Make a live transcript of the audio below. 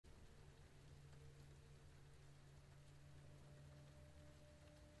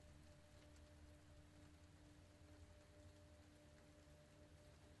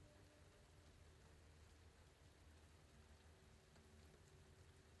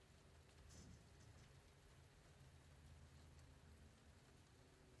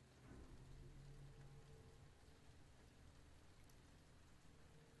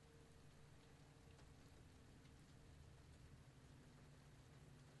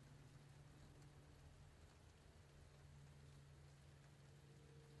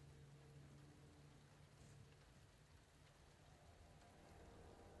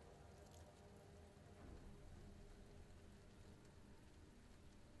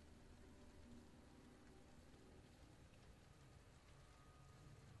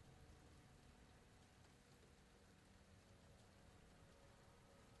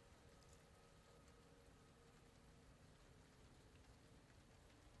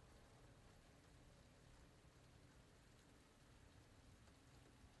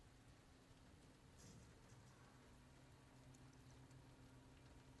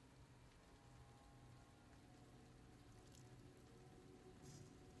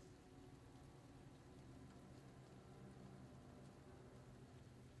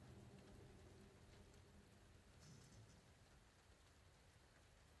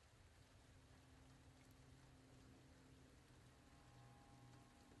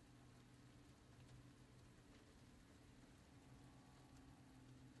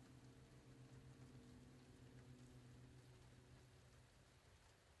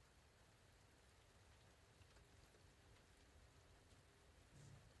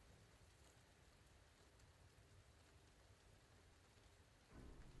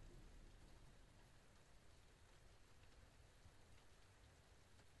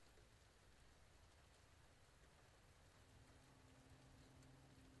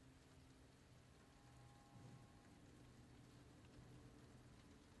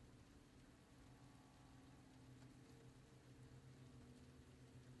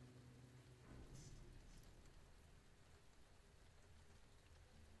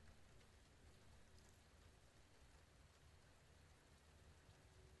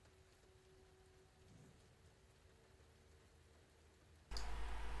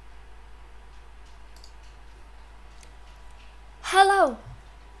Hello!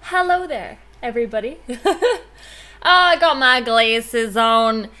 Hello there, everybody. Oh, I got my glasses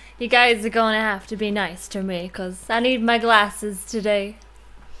on. You guys are gonna have to be nice to me, because I need my glasses today.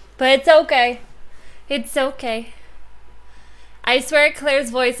 But it's okay. It's okay. I swear Claire's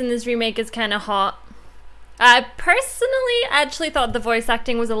voice in this remake is kind of hot. I personally actually thought the voice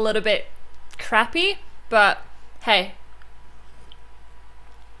acting was a little bit crappy, but hey.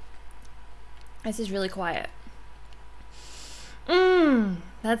 This is really quiet.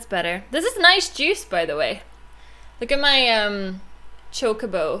 That's better. This is nice juice, by the way. Look at my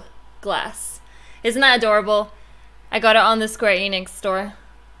chocobo glass. Isn't that adorable? I got it on the Square Enix store.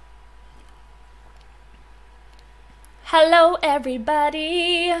 Hello,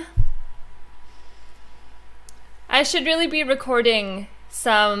 everybody. I should really be recording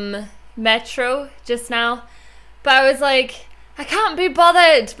some Metro just now, but I was like, I can't be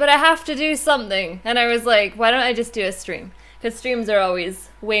bothered, but I have to do something. And I was like, why don't I just do a stream? Because streams are always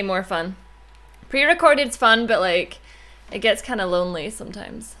way more fun. Pre-recorded's fun, but like, it gets kind of lonely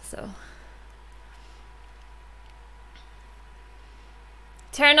sometimes, so.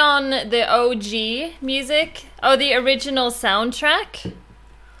 Turn on the OG music. Oh, the original soundtrack?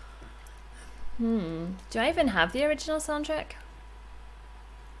 Do I even have the original soundtrack?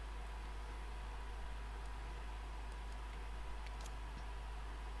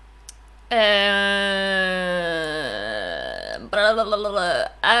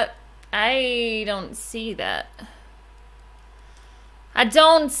 I don't see that. I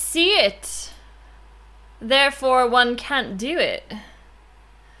don't see it. Therefore, one can't do it.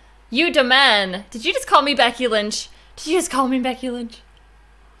 You demand. Did you just call me Becky Lynch? Did you just call me Becky Lynch?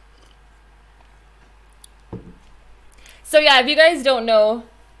 So yeah, if you guys don't know,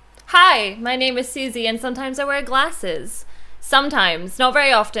 hi, my name is Suzy, and sometimes I wear glasses. Sometimes, not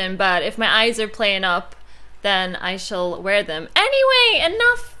very often, but if my eyes are playing up, then I shall wear them. Anyway,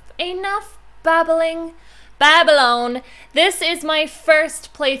 enough babbling. Babylon. This is my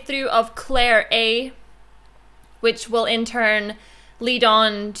first playthrough of Claire A, which will in turn lead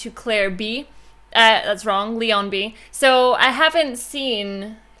on to Claire B. That's wrong, Leon B. So I haven't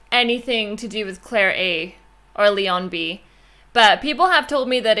seen anything to do with Claire A or Leon B, but people have told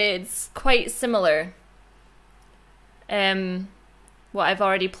me that it's quite similar. What I've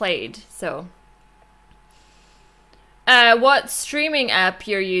already played, so. What streaming app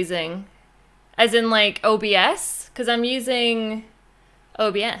you're using? As in like OBS? Because I'm using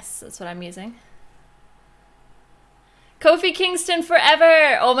OBS, that's what I'm using. Kofi Kingston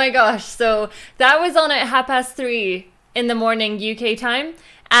forever! Oh my gosh, so that was on at 3:30 in the morning UK time,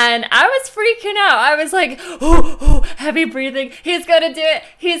 and I was freaking out. I was like, oh, heavy breathing, he's gonna do it,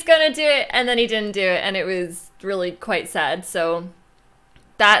 he's gonna do it, and then he didn't do it, and it was really quite sad, so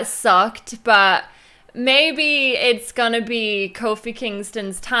that sucked, but maybe it's gonna be Kofi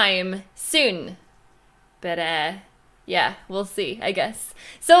Kingston's time soon. But yeah, we'll see, I guess.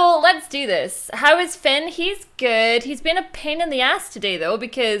 So let's do this. How is Finn? He's good. He's been a pain in the ass today though,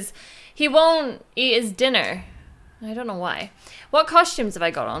 because he won't eat his dinner. I don't know why. What costumes have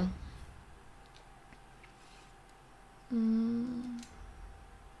I got on?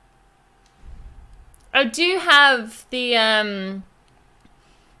 I do have the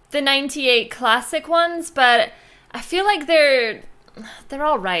 98 classic ones, but I feel like they're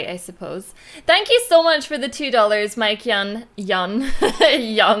all right, I suppose. Thank you so much for the $2, Mike Young. Young.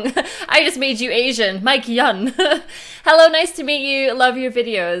 I just made you Asian. Mike Young. Hello, nice to meet you. Love your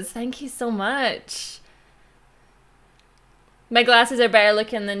videos. Thank you so much. My glasses are better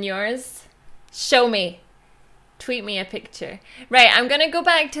looking than yours. Show me. Tweet me a picture. Right, I'm gonna go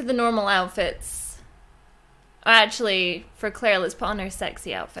back to the normal outfits. Actually, for Claire, let's put on her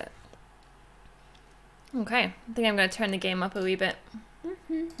sexy outfit. Okay, I think I'm gonna turn the game up a wee bit.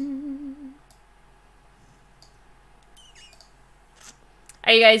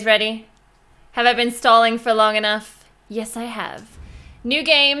 Are you guys ready? Have I been stalling for long enough? Yes, I have. New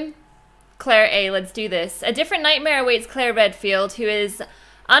game, Claire A, let's do this. A different nightmare awaits Claire Redfield, who is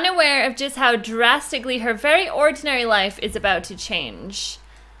unaware of just how drastically her very ordinary life is about to change.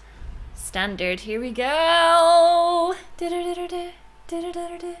 Standard, here we go.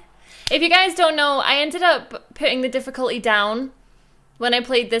 If you guys don't know, I ended up putting the difficulty down when I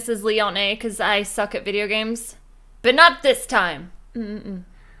played this as Leon A, because I suck at video games. But not this time. Look, man,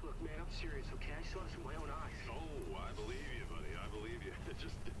 I'm serious, okay? I saw this with my own eyes. Oh, I believe you, buddy. I believe you.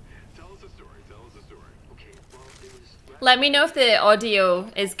 Just tell us a story. Tell us a story. Okay, well, it was... Let me know if the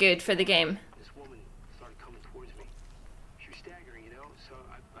audio is good for the game. This woman started coming towards me. She was staggering, you know, so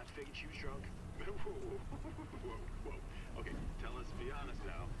I figured she was drunk. Whoa. Okay, tell us, be honest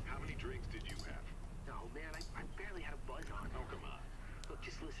now. How many drinks did you have? No, man, I barely had a buzz on. Oh, come on.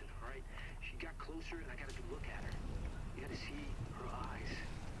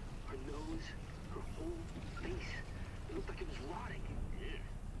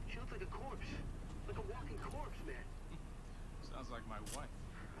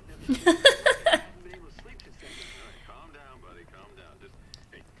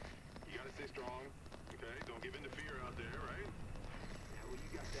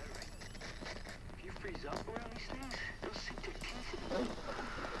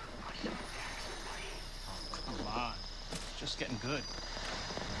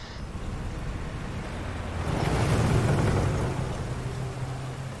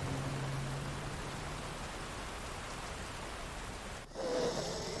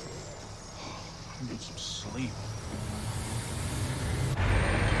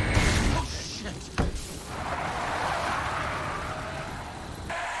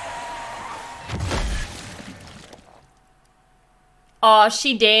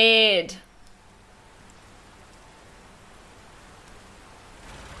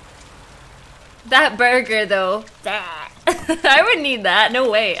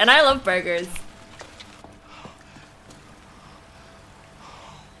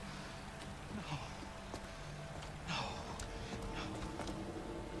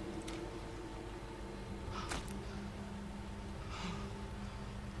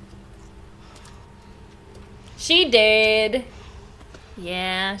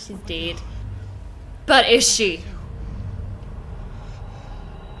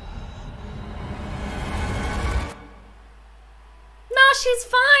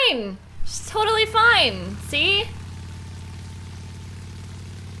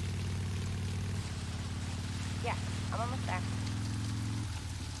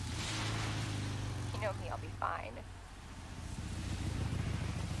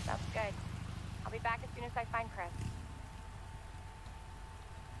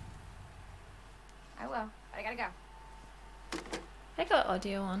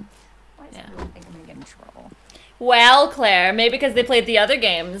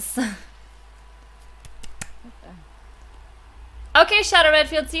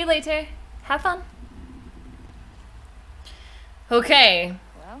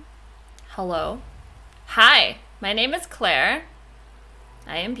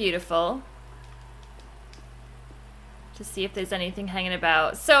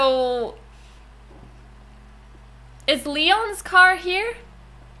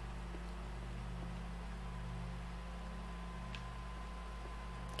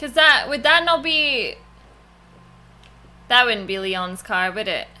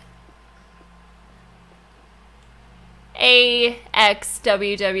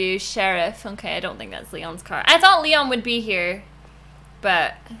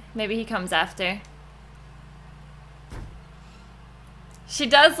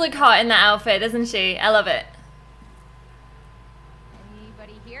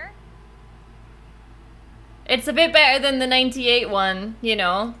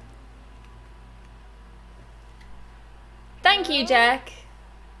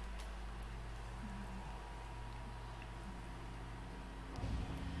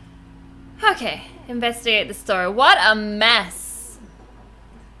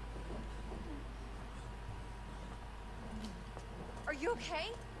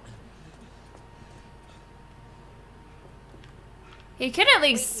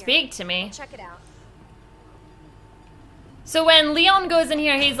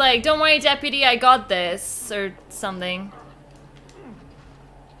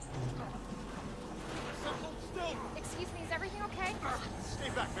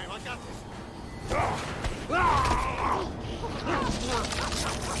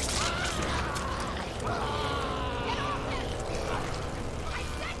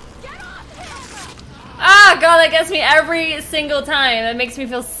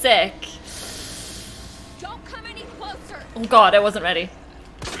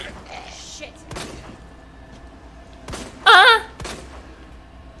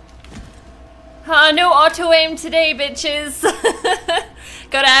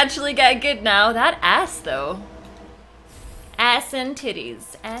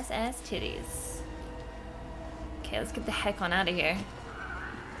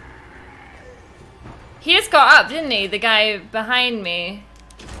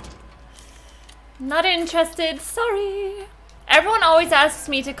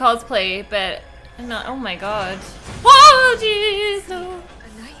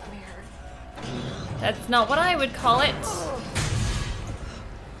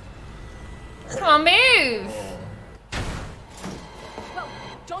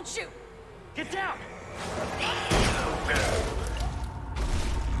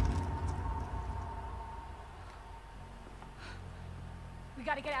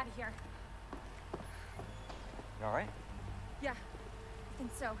 gotta get out of here. You alright? Yeah, I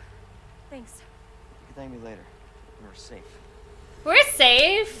think so. Thanks. You can thank me later. We're safe. We're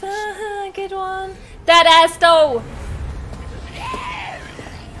safe. Good one. That ass though.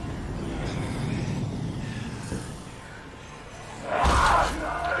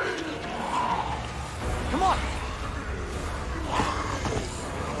 Come on!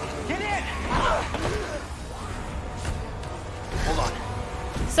 Get in! Hold on.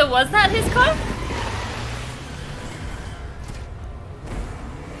 So was that his car?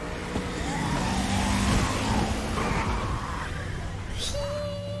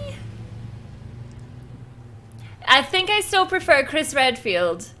 I think I still prefer Chris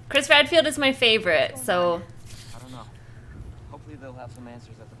Redfield. Chris Redfield is my favorite, so I don't know. Hopefully they'll have some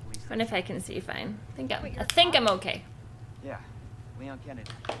answers at the police station. and if I can see fine. I think I'm okay. Yeah. Leon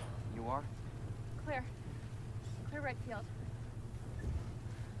Kennedy. You are? Claire. Claire Redfield.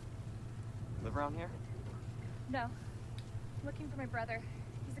 Live around here? No. I'm looking for my brother.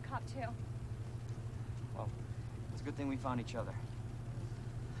 He's a cop too. Well, it's a good thing we found each other.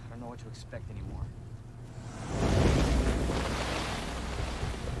 I don't know what to expect anymore.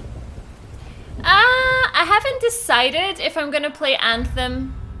 I haven't decided if I'm gonna play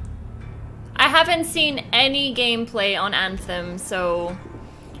Anthem. I haven't seen any gameplay on Anthem, so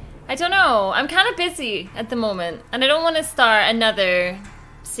I don't know. I'm kind of busy at the moment, and I don't want to start another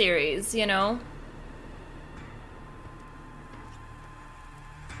series, you know?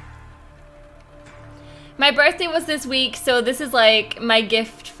 My birthday was this week, so this is like my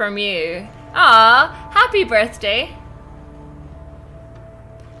gift from you. Aw, happy birthday.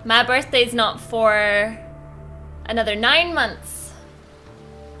 My birthday's not for another 9 months.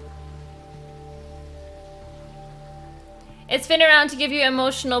 It's been around to give you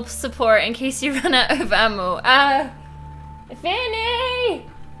emotional support in case you run out of ammo. Finny!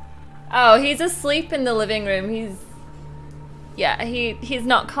 Oh, he's asleep in the living room. He's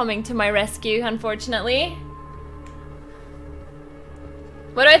not coming to my rescue, unfortunately.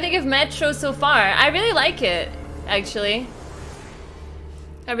 What do I think of Metro so far? I really like it, actually.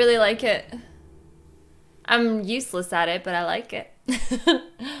 I really like it. I'm useless at it, but I like it.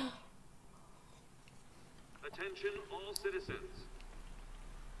 Attention all citizens.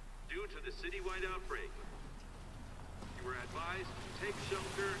 Due to the citywide outbreak, you are advised to take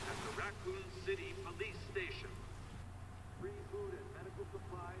shelter at the Raccoon City Police Station. Free food and medical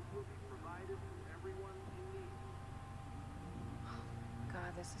supplies will be provided to everyone in need.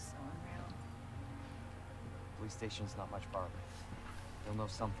 God, this is so unreal. Police station's not much farther. They'll know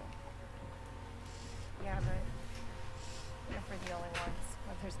something. Yeah, but what if we're the only ones?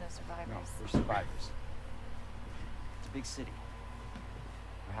 What if there's no survivors? No, there's survivors. It's a big city.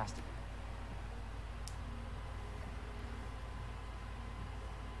 There has to be.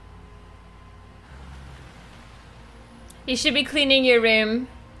 You should be cleaning your room,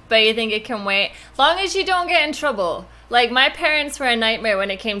 but you think it can wait. As long as you don't get in trouble. Like, my parents were a nightmare when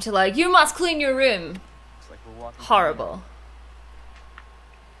it came to like, you must clean your room. Looks like we're walking. Horrible.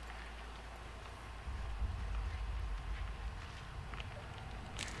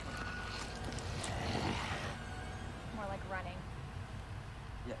 More like running.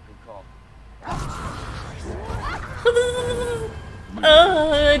 Yeah, good call.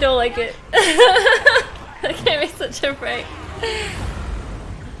 Oh, I don't like it. That gave me such a break.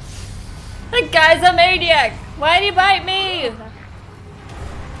 That guy's a maniac. Why did he bite me?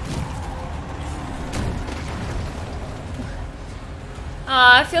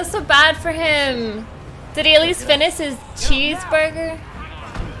 Aw, I feel so bad for him. Did he at least finish his cheeseburger?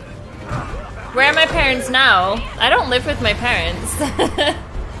 Where are my parents now? I don't live with my parents. They're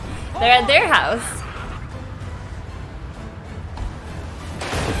at their house.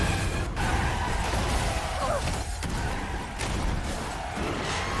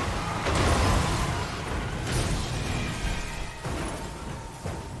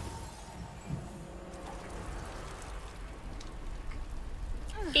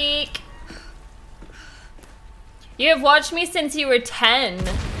 Eek. You have watched me since you were 10.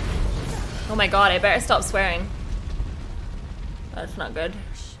 Oh my god, I better stop swearing. That's not good.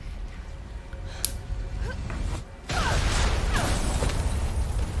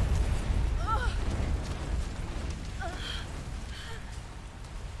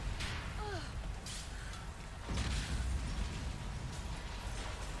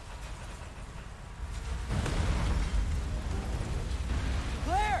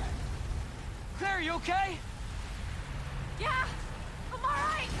 Claire! Claire, are you okay? Yeah! I'm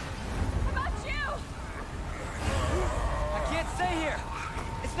alright! How about you? I can't stay here.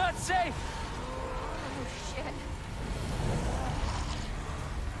 It's not safe. Oh, shit.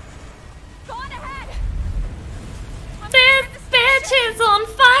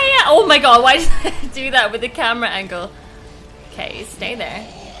 my god, why did I do that with the camera angle? Okay, stay there.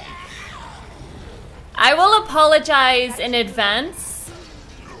 I will apologize in advance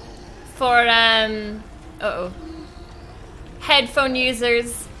for headphone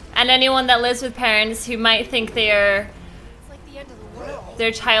users and anyone that lives with parents who might think they're It's like the end of the world.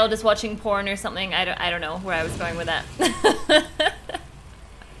 their child is watching porn or something. I don't know where I was going with that.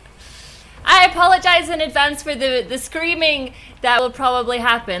 I apologize in advance for the screaming that will probably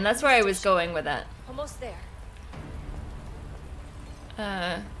happen. That's where I was going with that. Almost there.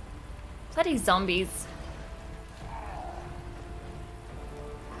 Bloody zombies.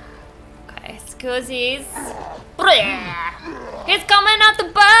 Okay, Suzy's. He's coming out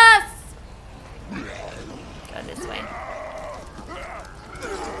the bus! Go this way.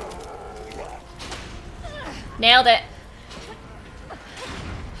 Nailed it.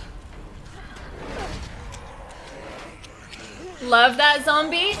 Love that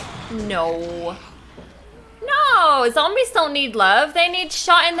zombie? No. No, zombies don't need love. They need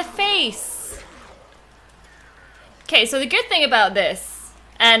shot in the face. Okay, so the good thing about this,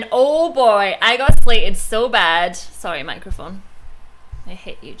 and oh boy, I got slated so bad. Sorry, microphone. I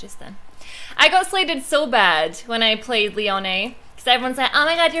hit you just then. I got slated so bad when I played Leone, because everyone's like, oh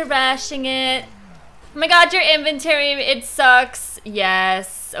my god, you're rushing it. Oh my god, your inventory, it sucks.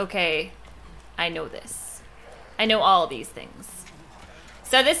 Yes, okay. I know this. I know all these things.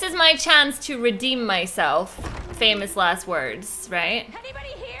 So this is my chance to redeem myself. Famous last words, right?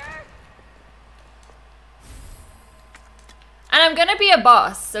 Anybody here? And I'm gonna be a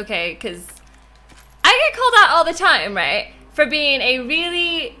boss, okay? Because I get called out all the time, right? For being a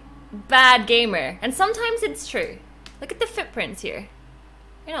really bad gamer. And sometimes it's true. Look at the footprints here.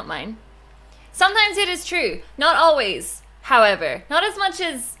 You're not mine. Sometimes it is true. Not always, however. Not as much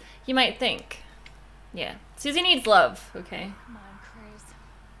as you might think. Yeah. Suzy needs love, okay? Come on, Chris.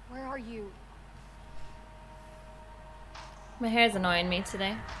 Where are you? My hair's annoying me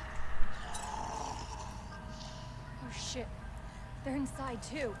today. Oh shit. They're inside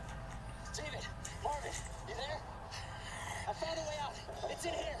too. David, Marvin, you there? I found a way out. It's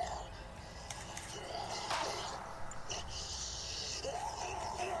in here.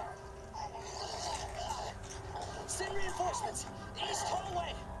 Send reinforcements. East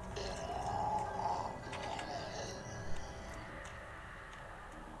hallway.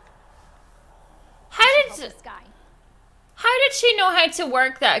 How did This guy. she know how to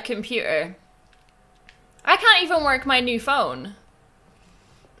work that computer? I can't even work my new phone.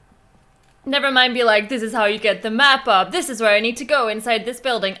 Never mind be like, this is how you get the map up. This is where I need to go inside this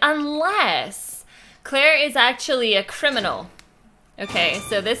building. Unless Claire is actually a criminal. Okay,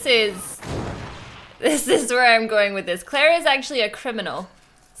 so this is where I'm going with this. Claire is actually a criminal.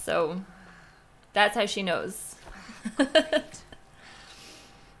 So that's how she knows.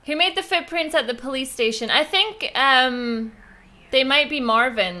 Who made the footprints at the police station? I think they might be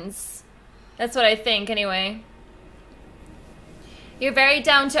Marvin's. That's what I think anyway. You're very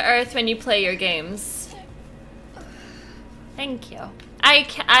down to earth when you play your games. Thank you.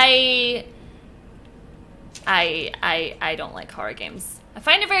 I don't like horror games. I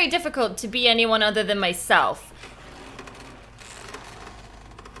find it very difficult to be anyone other than myself.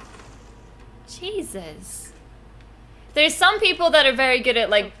 Jesus. There's some people that are very good at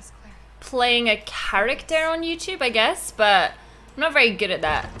like playing a character on YouTube, I guess, but I'm not very good at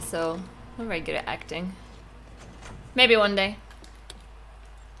that, so I'm not very good at acting. Maybe one day.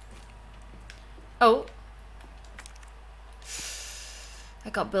 Oh. I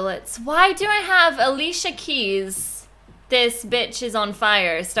got bullets. Why do I have Alicia Keys? This bitch is on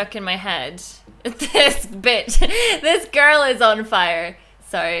fire stuck in my head. This bitch. This girl is on fire.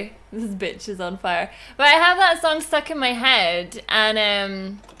 Sorry. This bitch is on fire. But I have that song stuck in my head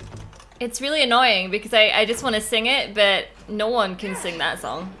and it's really annoying because I just want to sing it, but no one can sing that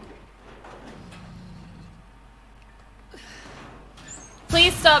song.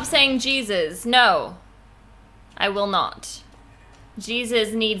 Please stop saying Jesus. No. I will not.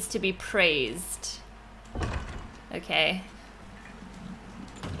 Jesus needs to be praised. Okay.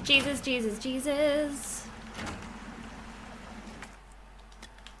 Jesus, Jesus, Jesus.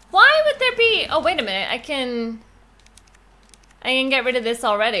 Why would there be... Oh, wait a minute. I can get rid of this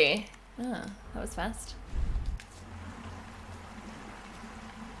already. Oh, that was fast.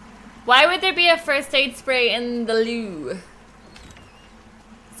 Why would there be a first aid spray in the loo?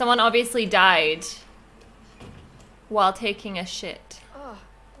 Someone obviously died while taking a shit. Oh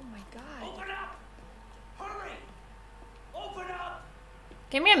my god. Open up! Hurry! Open up!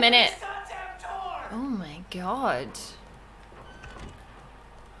 Give me a minute. This goddamn door! Oh my god.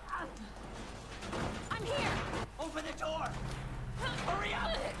 I'm here. Open the door! Hurry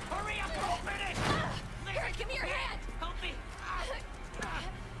up! Hurry up! Open it! Here, give me your hand. Help me!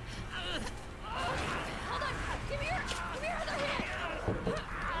 Hold on. Give me your other hand.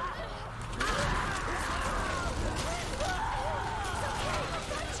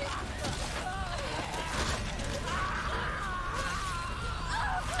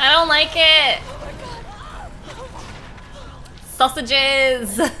 I don't like it.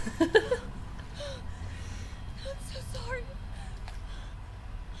 Sausages. I'm so sorry.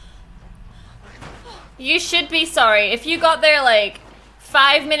 You should be sorry. If you got there like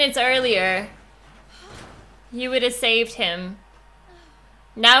 5 minutes earlier, you would have saved him.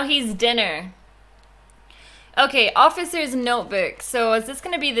 Now he's dinner. Okay, officer's notebook. So is this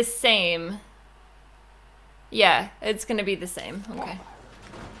gonna be the same? Yeah, it's gonna be the same. Okay.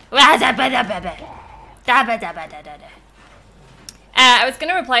 I was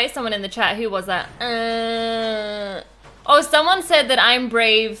gonna reply to someone in the chat. Who was that? Oh, someone said that I'm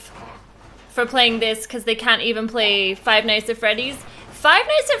brave for playing this because they can't even play Five Nights at Freddy's. Five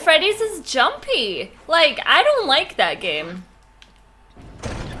Nights at Freddy's is jumpy. Like, I don't like that game.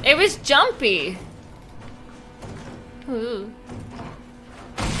 It was jumpy. Ooh.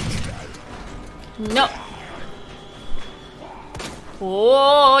 No.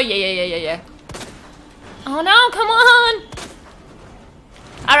 Oh, yeah. Oh no, come on.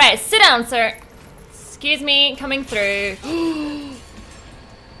 All right, sit down, sir. Excuse me, coming through.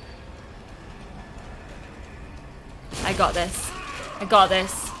 I got this. I got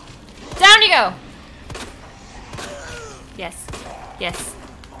this. Down you go. Yes. Yes.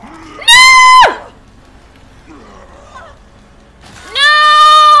 No!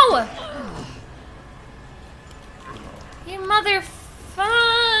 No! You motherfucker.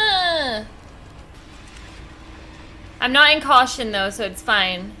 I'm not in caution though, so it's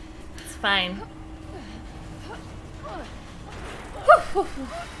fine. It's fine.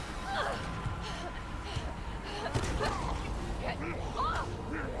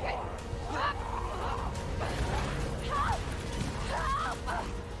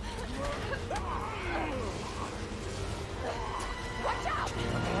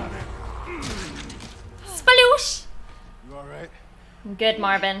 Spaloosh! You alright? I'm good,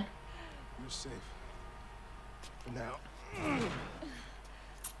 Marvin. You're safe. For now.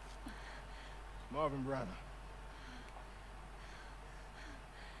 Marvin Browner.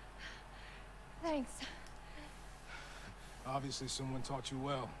 Thanks. Obviously someone taught you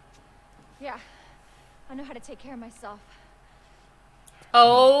well. Yeah. I know how to take care of myself.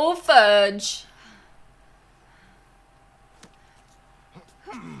 Oh, fudge.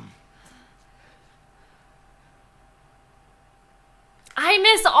 I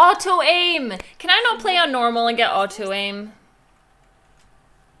miss auto aim. Can I not play on normal and get auto aim?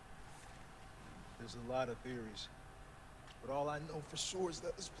 There's a lot of theories. But all I know for sure is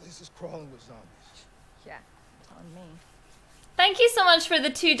that this place is crawling with zombies. Yeah, on me. Thank you so much for the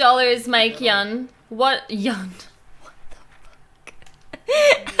 $2, Mike Yun. What Yun? What the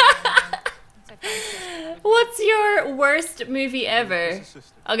fuck? What's your worst movie ever?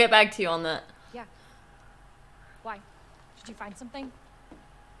 I'll get back to you on that. Yeah. Why? Did you find something?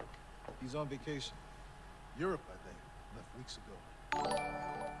 He's on vacation. Europe, I think. Left weeks ago.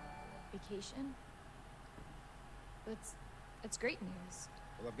 Vacation? That's great news.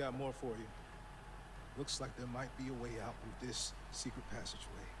 Well, I've got more for you. Looks like there might be a way out with this secret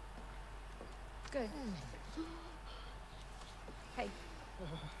passageway. Good. Hey,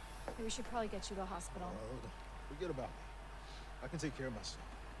 we should probably get you to the hospital. Forget about me. I can take care of myself.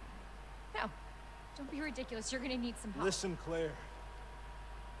 No, don't be ridiculous. You're gonna need some help. Listen, Claire.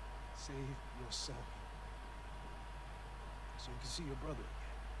 Save yourself. So you can see your brother again.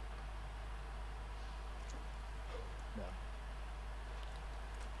 Now,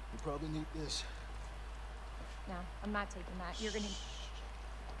 you probably need this. No, I'm not taking that. You're gonna...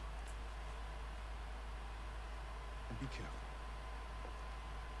 And be careful.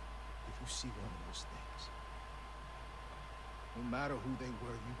 If you see one of those things, no matter who they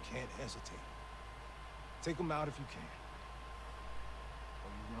were, you can't hesitate. Take them out if you can.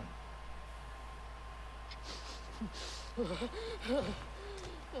 Or you run.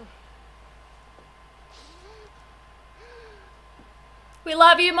 We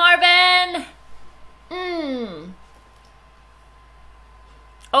love you, Marvin.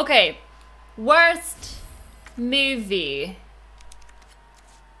 Okay, worst movie.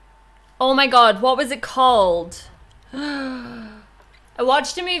 Oh my god, what was it called? I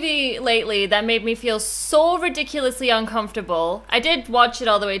watched a movie lately that made me feel so ridiculously uncomfortable. I did watch it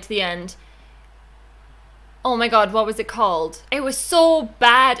all the way to the end. Oh my god, what was it called? It was so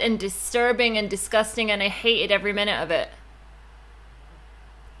bad and disturbing and disgusting and I hated every minute of it.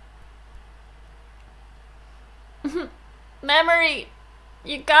 Memory,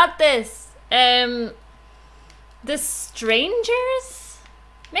 you got this. The Strangers,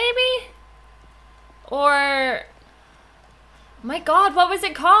 maybe? Or, my God, what was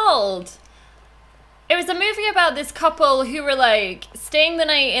it called? It was a movie about this couple who were like staying the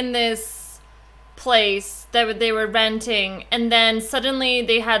night in this place that they were renting, and then suddenly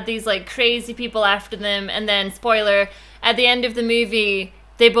they had these like crazy people after them, and then spoiler, at the end of the movie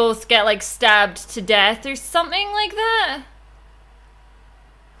they both get like stabbed to death or something like that.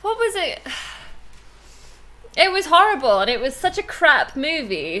 What was it? It was horrible, and it was such a crap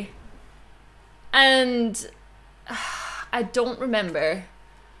movie, and I don't remember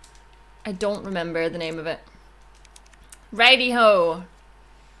the name of it. Righty ho.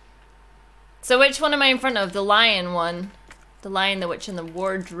 So which one am I in front of? The lion one. The Lion, the Witch, and the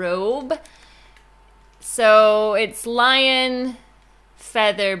Wardrobe. So it's lion,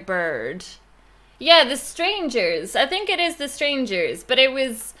 feather, bird. Yeah, The Strangers. I think it is The Strangers, but it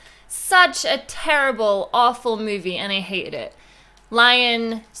was such a terrible, awful movie, and I hated it.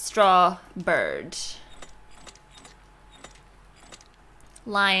 Lion, straw, bird.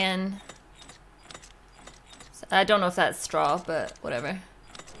 Lion. I don't know if that's straw, but whatever.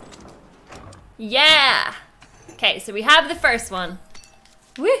 Yeah! Okay, so we have the first one.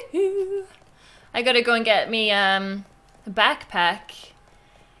 Woohoo! I gotta go and get me a backpack.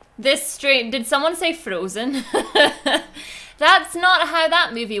 Did someone say Frozen? That's not how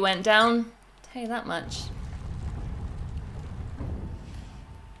that movie went down. I'll tell you that much.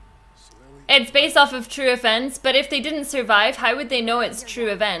 It's based off of true events, but if they didn't survive, how would they know it's true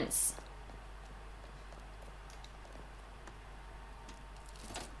events?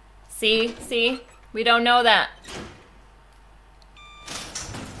 See? We don't know that.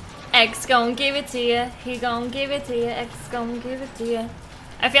 X gon' give it to you. He gon' give it to you. X gon' give it to you.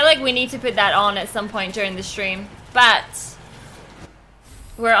 I feel like we need to put that on at some point during the stream, but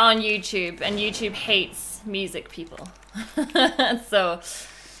we're on YouTube, and YouTube hates music people. So,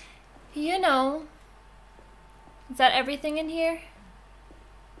 you know. Is that everything in here?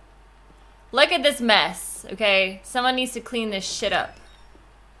 Look at this mess, okay? Someone needs to clean this shit up.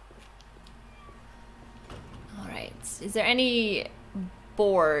 Alright, is there any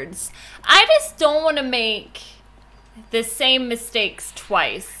boards? I just don't want to make the same mistakes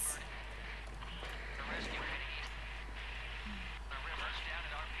twice.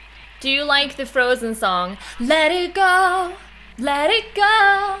 Do you like the Frozen song? Let it go, let it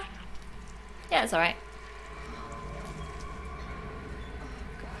go. Yeah, it's alright.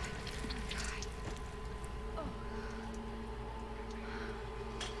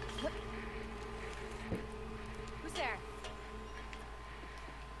 Who's there?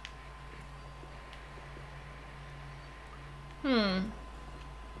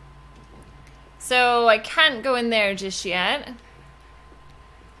 So I can't go in there just yet.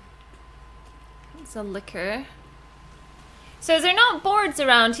 It's a liquor. So is there not boards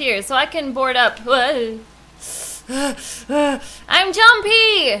around here so I can board up? Whoa. I'm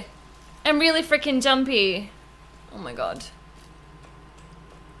jumpy! I'm really freaking jumpy. Oh my god.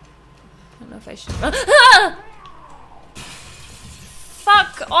 I don't know if I should.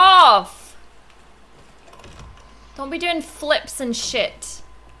 Fuck off! Don't be doing flips and shit.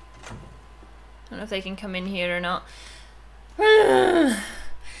 I don't know if they can come in here or not.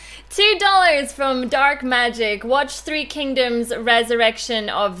 $2 from Dark Magic. Watch Three Kingdoms Resurrection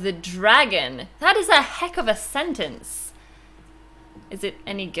of the Dragon. That is a heck of a sentence. Is it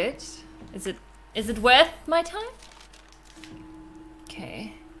any good? Is it worth my time?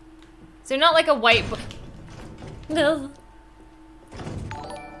 Okay. Is there not like a white book? No.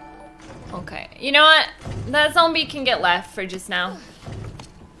 Okay. You know what? That zombie can get left for just now.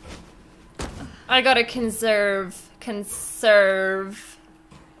 I gotta conserve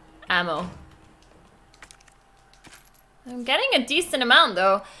ammo. I'm getting a decent amount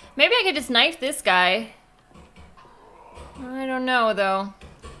though. Maybe I could just knife this guy. I don't know though.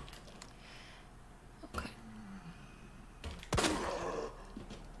 Okay.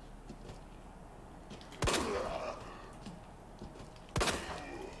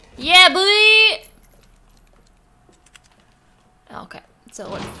 Yeah, boy! Okay, so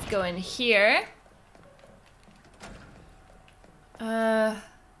let's go in here.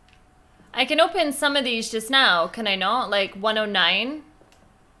 I can open some of these just now, can I not? Like 109?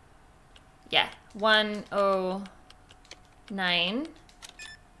 Yeah, 109.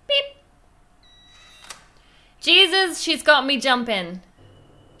 Beep. Jesus, she's got me jumping.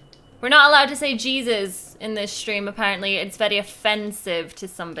 We're not allowed to say Jesus in this stream, apparently. It's very offensive to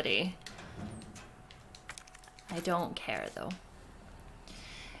somebody. I don't care, though.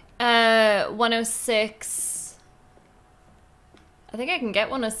 106. I think I can get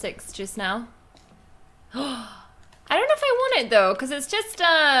 106 just now. I don't know if I want it though, because it's just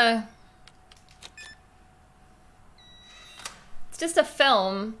a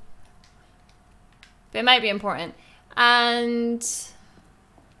film. But it might be important. And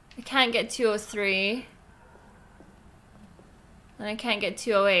I can't get 203. And I can't get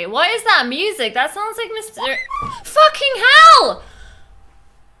 208. What is that music? That sounds like Mr. Fucking hell!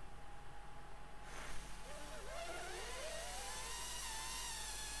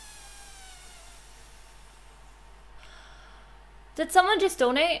 Did someone just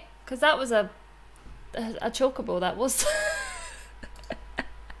donate? Because that was a chocobo, that was.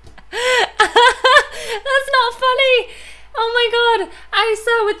 That's not funny! Oh my god,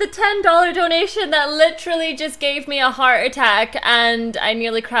 Isa with the $10 donation that literally just gave me a heart attack and I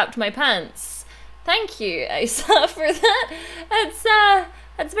nearly crapped my pants. Thank you, Isa, for that.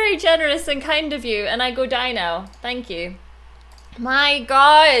 That's very generous and kind of you, and I go die now. Thank you. My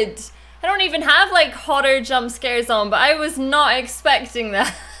god. I don't even have like horror jump scares on, but I was not expecting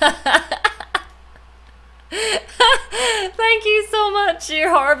that. Thank you so much,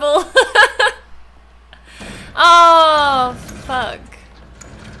 you're horrible. Oh, fuck.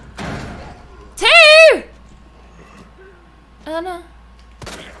 2! Oh no.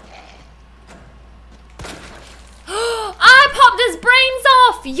 I popped his brains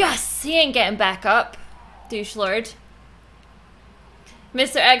off! Yes, he ain't getting back up. Douche lord.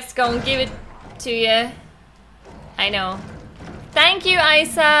 Mr. X gonna give it to you. I know. Thank you,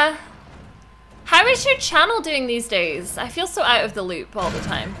 Isa. How is your channel doing these days? I feel so out of the loop all the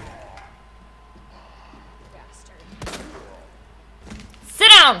time. Sit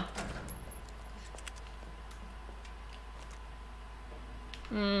down!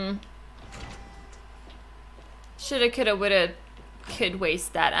 Shoulda, coulda, woulda, could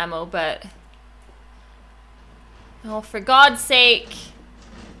waste that ammo, but... Oh, for God's sake!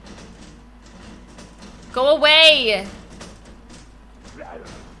 Go away!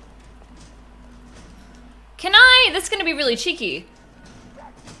 Can I? This is gonna be really cheeky.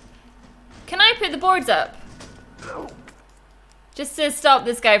 Can I put the boards up? Just to stop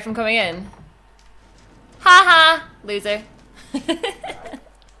this guy from coming in. Haha, loser.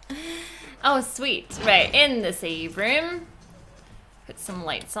 Oh, sweet. Right, in the save room. Put some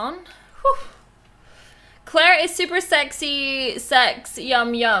lights on. Whew. Claire is super sexy, sex,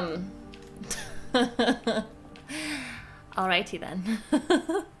 yum yum. Alrighty then.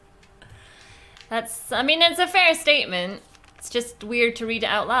 That's, I mean, it's a fair statement. It's just weird to read it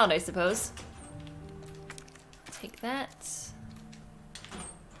out loud, I suppose. Take that.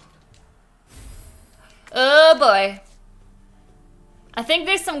 Oh boy. I think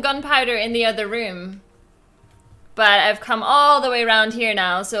there's some gunpowder in the other room. But I've come all the way around here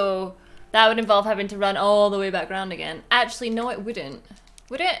now, so that would involve having to run all the way back around again. Actually, no it wouldn't.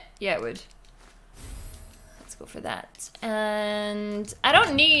 Would it? Yeah, it would. Let's go for that. And I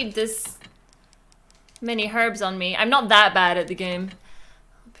don't need this many herbs on me. I'm not that bad at the game.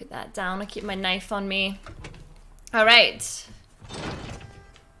 I'll put that down. I'll keep my knife on me. Alright.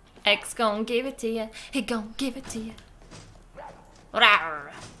 X gon' give it to you. He gon' give it to you. Rawr.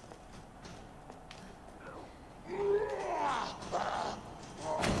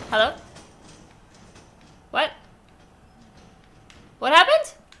 Hello? What? What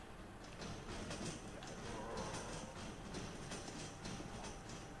happened?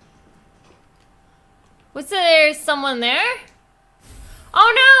 Was there someone there?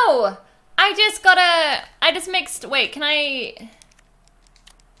 Oh no! I just mixed, wait, can I?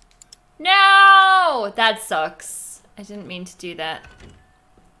 No! That sucks. I didn't mean to do that.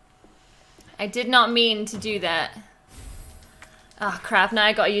 I did not mean to do that. Oh crap, now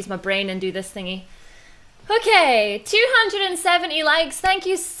I gotta use my brain and do this thingy. Okay, 270 likes. Thank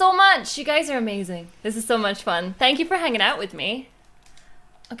you so much. You guys are amazing. This is so much fun. Thank you for hanging out with me.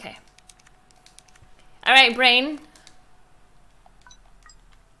 Okay. Alright, brain.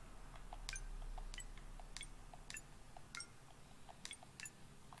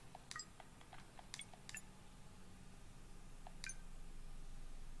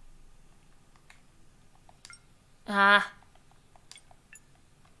 Ah.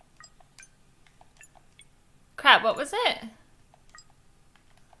 Crap, what was it?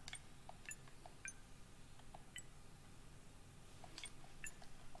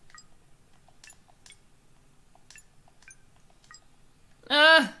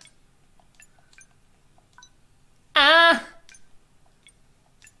 Ah.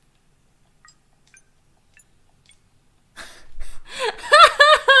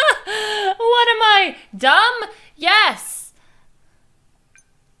 What am I? Dumb? Yes.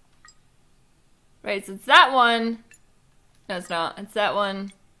 Right, so it's that one. No, it's not. It's that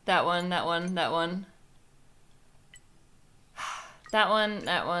one, that one, that one, that one. That one,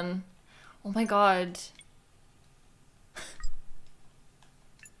 that one. Oh my god.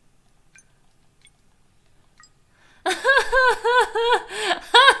 That's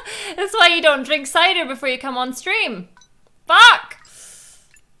why you don't drink cider before you come on stream. Fuck!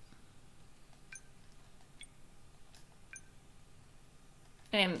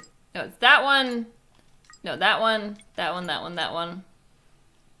 No, it's that one. No, that one, that one, that one, that one.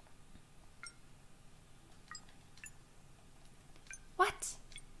 What?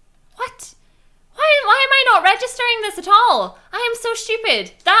 What? Why am I not registering this at all? I am so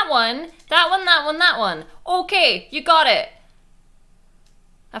stupid. That one, that one, that one, that one. Okay, you got it.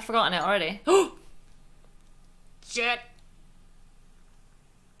 I've forgotten it already. Shit.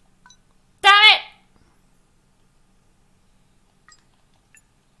 Damn it.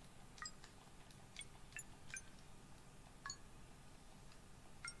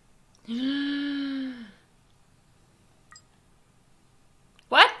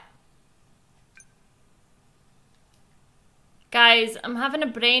 What? Guys, I'm having a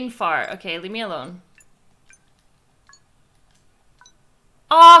brain fart. Okay, leave me alone.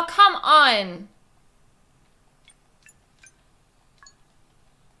 Oh, come on.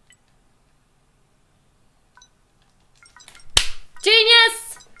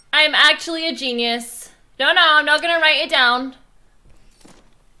 Genius! I'm actually a genius. No, I'm not gonna write it down.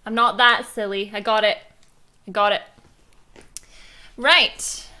 I'm not that silly. I got it. I got it.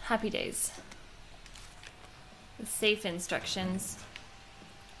 Right. Happy days. The safe instructions.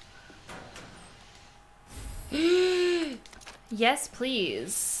 Yes,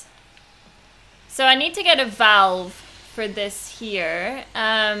 please. So I need to get a valve for this here.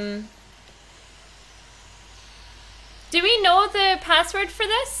 Do we know the password for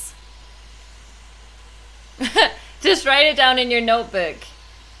this? Just write it down in your notebook.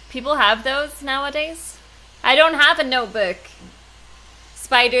 People have those nowadays. I don't have a notebook.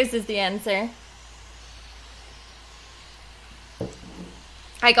 Spiders is the answer.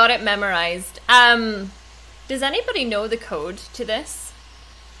 I got it memorized. Does anybody know the code to this?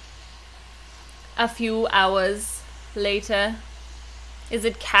 A few hours later. Is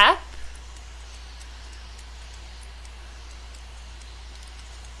it cap?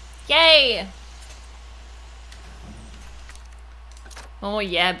 Yay! Oh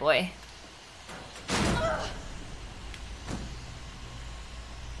yeah, boy.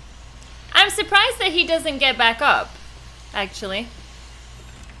 I'm surprised that he doesn't get back up, actually.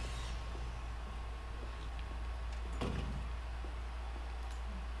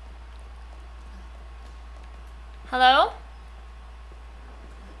 Hello?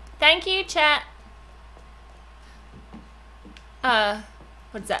 Thank you, chat.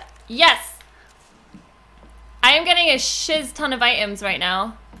 What's that? Yes! I am getting a shiz ton of items right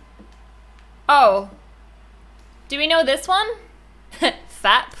now. Oh. Do we know this one?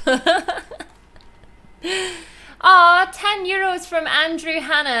 Fap. Aw, 10 euros from Andrew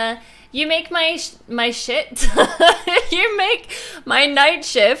Hannah. You make my shit. You make my night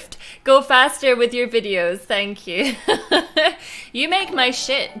shift go faster with your videos. Thank you. You make my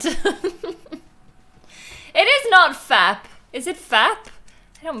shit. It is not fap. Is it fap?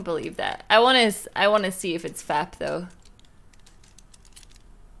 I don't believe that. I wanna see if it's fap though.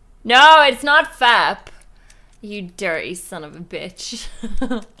 No, it's not fap. You dirty son of a bitch.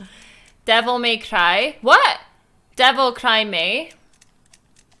 Devil May Cry. What? Devil Cry May?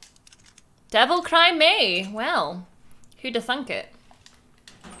 Devil Cry May. Well, who'd have thunk it?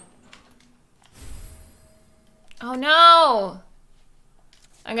 Oh no!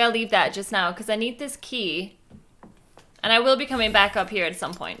 I'm gonna leave that just now because I need this key. And I will be coming back up here at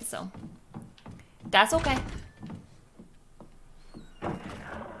some point, so that's okay.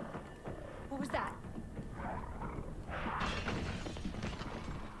 What was that?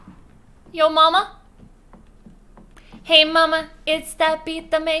 Yo, mama. Hey, mama. It's that beat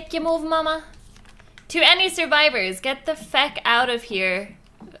that make you move, mama. To any survivors, get the feck out of here.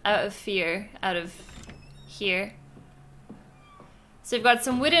 Out of fear. Out of here. So we've got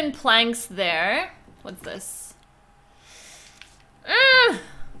some wooden planks there. What's this?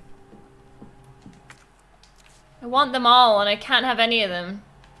 I want them all and I can't have any of them.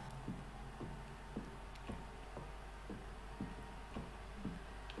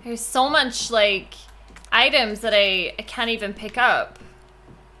 There's so much like items that I can't even pick up.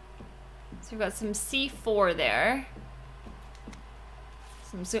 So we've got some C4 there.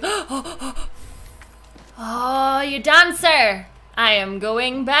 Some oh, you dancer! I am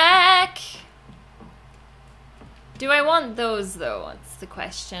going back. Do I want those though? That's the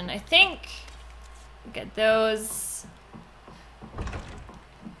question. I think we'll get those.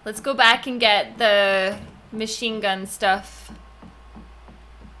 Let's go back and get the machine gun stuff.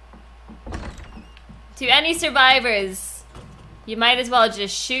 To any survivors, you might as well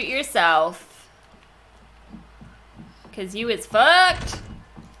just shoot yourself. Cause you is fucked.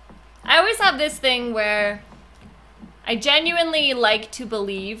 I always have this thing where I genuinely like to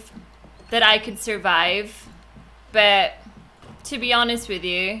believe that I could survive, but to be honest with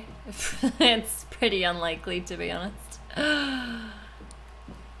you, it's pretty unlikely, to be honest.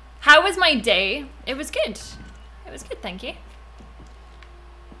 How was my day? It was good. It was good, thank you.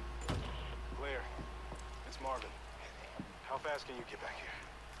 Claire, it's Marvin. How fast can you get back here?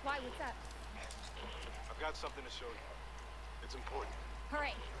 Why? What's up? I've got something to show you. It's important. All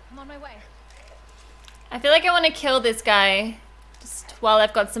right, I'm on my way. I feel like I want to kill this guy just while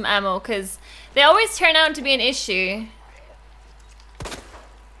I've got some ammo, because they always turn out to be an issue.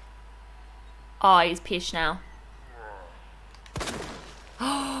 Oh, he's pissed now.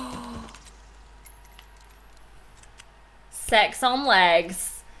 Sex on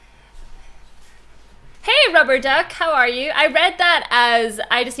legs. Hey, Rubber Duck, how are you? I read that as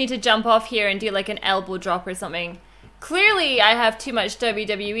I just need to jump off here and do like an elbow drop or something. Clearly, I have too much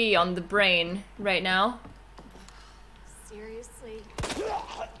WWE on the brain right now. Seriously?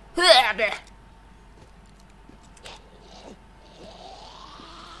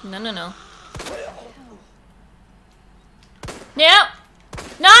 No, no, no. No!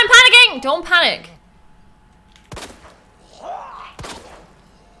 No, I'm panicking! Don't panic.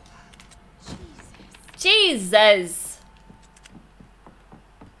 Jesus!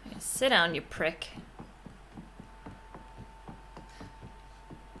 Sit down, you prick.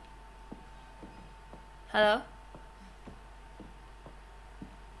 Hello?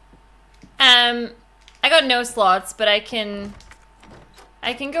 I got no slots, but I can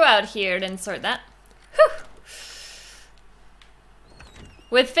go out here and sort that. Whew.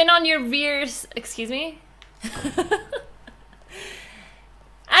 With Finn on your rear, excuse me?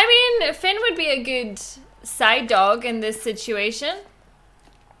 I mean, Finn would be a good side dog in this situation.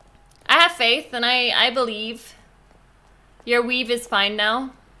 I have faith and I believe. Your weave is fine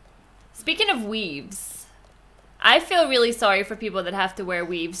now. Speaking of weaves, I feel really sorry for people that have to wear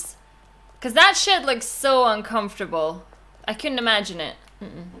weaves. Because that shit looks so uncomfortable. I couldn't imagine it.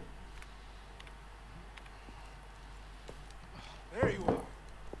 There you are.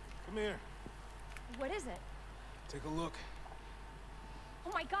 Come here. What is it? Take a look.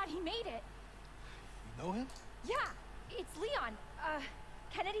 Oh my god, he made it! You know him? Yeah, it's Leon.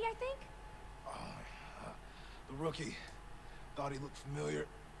 Kennedy, I think? The rookie. Thought he looked familiar.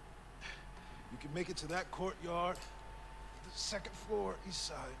 You can make it to that courtyard. The second floor, east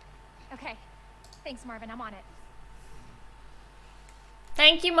side. Okay. Thanks, Marvin. I'm on it.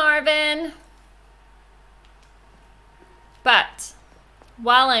 Thank you, Marvin. But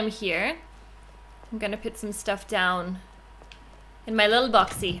while I'm here, I'm gonna put some stuff down in my little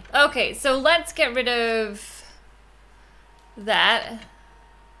boxy. Okay, so let's get rid of that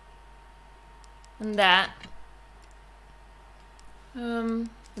and that and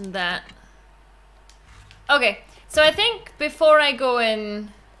that. Okay, so I think before I go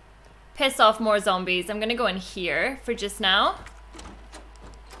and piss off more zombies, I'm gonna go in here for just now.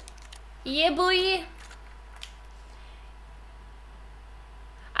 Yeah, boy.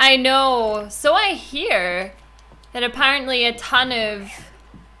 I know. So I hear that apparently a ton of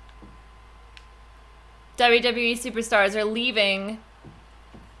WWE superstars are leaving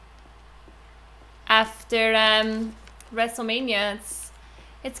after WrestleMania.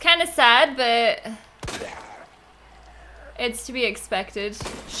 It's kind of sad, but it's to be expected.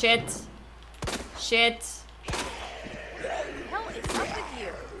 Shit. Shit. Hell, it's up with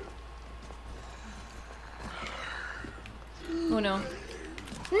you. Oh no.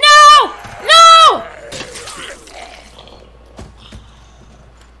 No! No!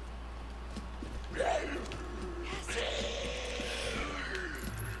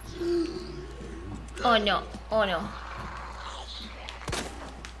 Oh no. Oh no.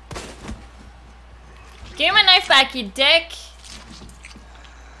 Give me my knife back, you dick.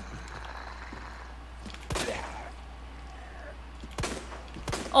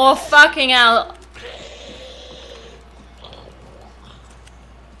 Oh, fucking hell.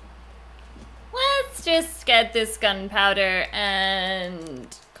 Let's just get this gunpowder and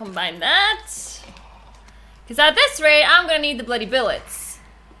combine that. Because at this rate, I'm gonna need the bloody bullets.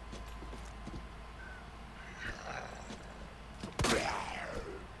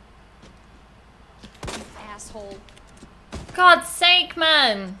 Asshole. God's sake,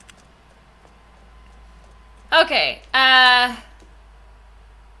 man. Okay, I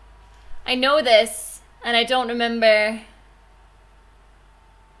know this, and I don't remember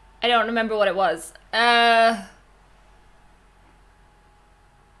I don't remember what it was.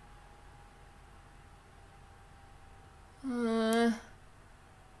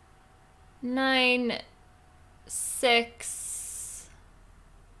 9, 6.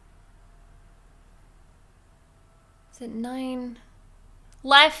 Is it 9?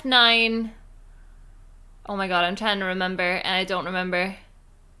 Left 9. Oh my god, I'm trying to remember and I don't remember.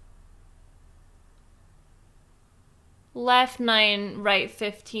 Left 9, right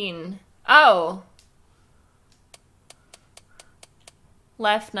 15. Oh!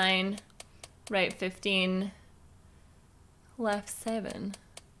 Left 9, right 15, left 7.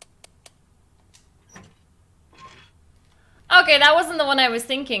 Okay, that wasn't the one I was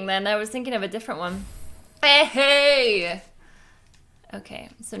thinking then. I was thinking of a different one. Hey, hey! Okay,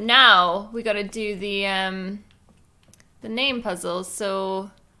 so now we gotta do the name puzzle.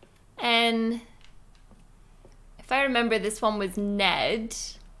 So, N... If I remember, this one was Ned.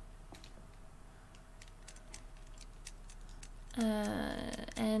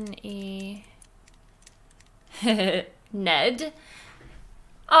 N-E... Ned.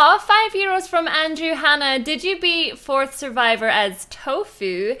 Aw, €5 from Andrew Hannah. Did you beat Fourth Survivor as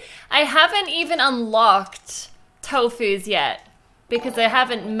Tofu? I haven't even unlocked Tofu's yet because I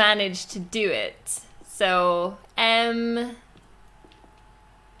haven't managed to do it. So, M-R-G.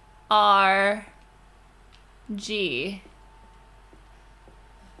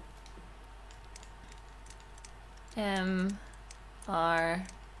 M-R-G.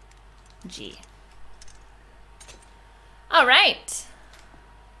 All right.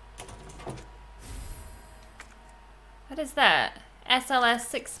 What is that? SLS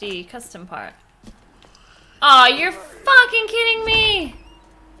 60 custom part. Aw, you're fucking kidding me!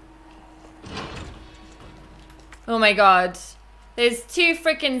 Oh my god. There's 2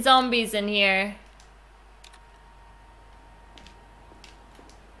 freaking zombies in here.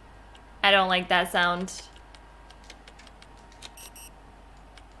 I don't like that sound.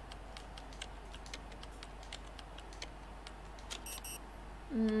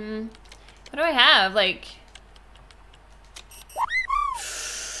 What do I have? Like...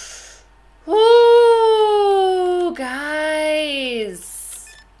 Ooh, guys.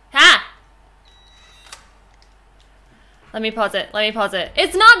 Ha! Let me pause it. Let me pause it.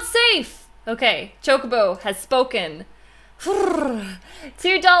 It's not safe! Okay, Chocobo has spoken.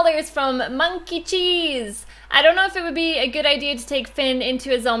 $2 from Monkey Cheese. I don't know if it would be a good idea to take Finn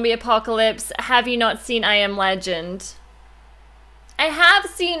into a zombie apocalypse. Have you not seen I Am Legend? I have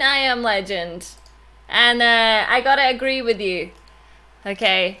seen I Am Legend. And I gotta agree with you.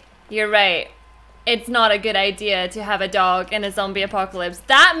 Okay. You're right. It's not a good idea to have a dog in a zombie apocalypse.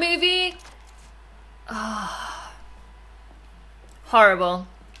 That movie... Oh, horrible.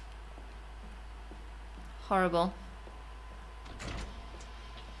 Horrible.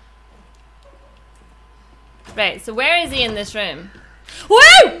 Right, so where is he in this room?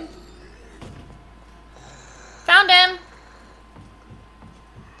 Woo! Found him.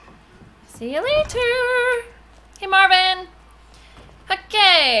 See you later. Hey, Marvin.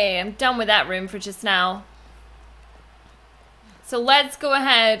 Okay, I'm done with that room for just now. So let's go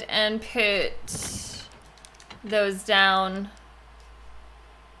ahead and put those down.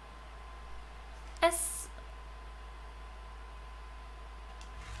 S.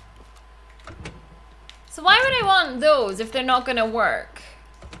 So why would I want those if they're not gonna work?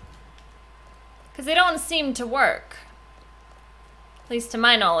 Because they don't seem to work. At least to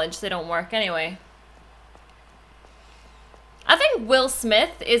my knowledge, they don't work anyway. I think Will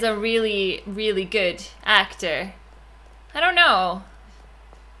Smith is a really, really good actor. I don't know.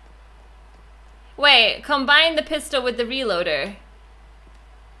 Wait, combine the pistol with the reloader.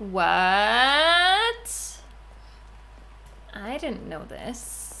 What? I didn't know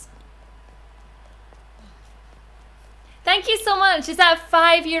this. Thank you so much. Is that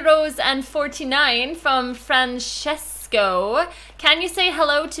 €5.49 from Francesco? Can you say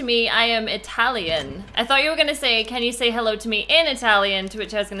hello to me? I am Italian. I thought you were gonna say, can you say hello to me in Italian? To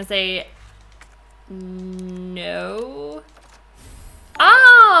which I was gonna say, no.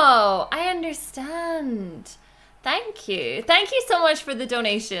 Oh, I understand. Thank you. Thank you so much for the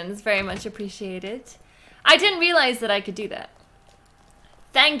donations. Very much appreciated. I didn't realize that I could do that.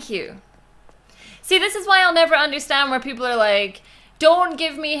 Thank you. See, this is why I'll never understand where people are like, don't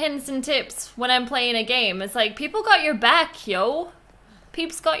give me hints and tips when I'm playing a game. It's like, people got your back, yo.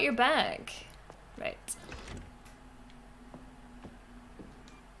 Peeps got your back. Right.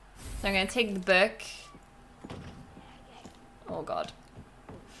 So I'm gonna take the book. Oh god.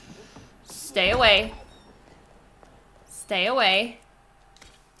 Stay away. Stay away.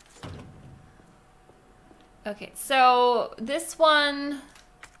 Okay, so this one...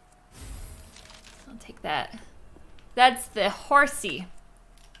 Take that. That's the horsey,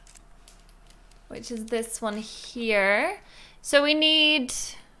 which is this one here. So we need,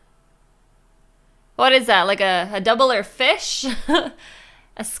 what is that? Like a double or fish?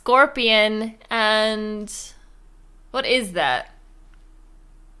 A scorpion, and what is that?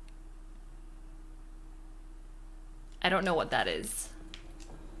 I don't know what that is.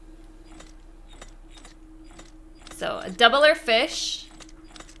 So a double or fish,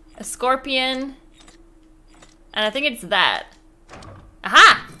 a scorpion, and I think it's that.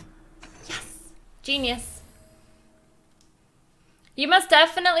 Aha! Yes! Genius. You must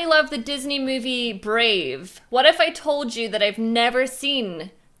definitely love the Disney movie Brave. What if I told you that I've never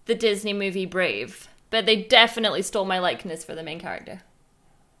seen the Disney movie Brave, but they definitely stole my likeness for the main character?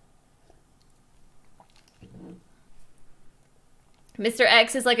 Mr.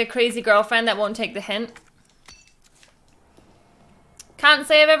 X is like a crazy girlfriend that won't take the hint. Can't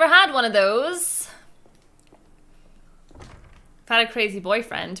say I've ever had one of those. I've had a crazy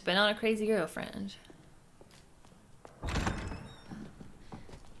boyfriend, but not a crazy girlfriend.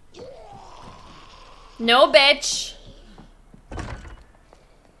 No, bitch.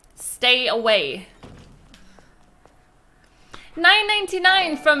 Stay away.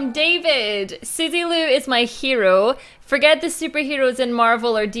 $9.99 from David. Suzy Lou is my hero. Forget the superheroes in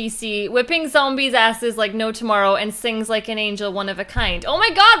Marvel or DC. Whipping zombies' asses like no tomorrow and sings like an angel, one of a kind. Oh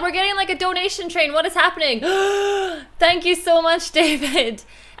my god, we're getting like a donation train. What is happening? Thank you so much, David.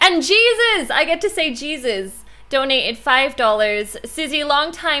 And Jesus, I get to say Jesus. Donated $5. Suzy,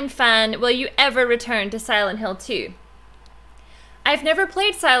 longtime fan. Will you ever return to Silent Hill 2? I've never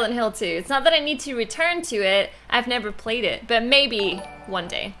played Silent Hill 2. It's not that I need to return to it. I've never played it, but maybe one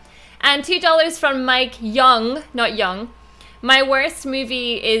day. And $2 from Mike Young, not Young. My worst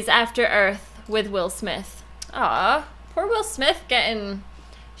movie is After Earth with Will Smith. Aw, poor Will Smith getting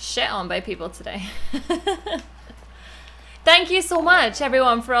shit on by people today. Thank you so much,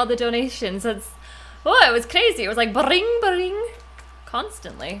 everyone, for all the donations. It was crazy. It was like bring, bring,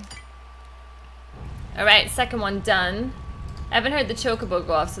 constantly. All right, second one done. I haven't heard the chocobo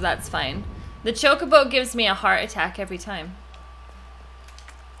go off, so that's fine. The chocobo gives me a heart attack every time.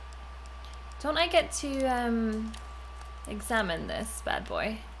 Don't I get to examine this bad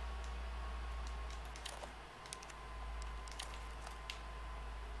boy?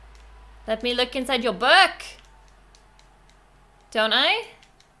 Let me look inside your book. Don't I?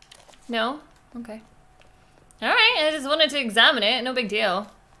 No? Okay. Alright, I just wanted to examine it. No big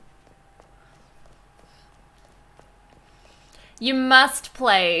deal. You must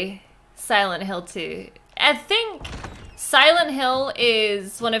play Silent Hill 2. I think Silent Hill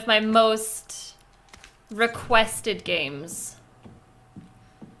is one of my most requested games.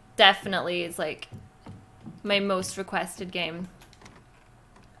 Definitely is like my most requested game.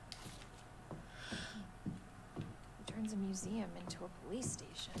 Turns a museum into a police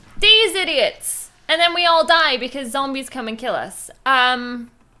station. These idiots! And then we all die because zombies come and kill us. What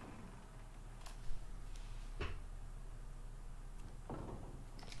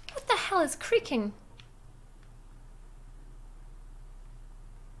the hell is creaking?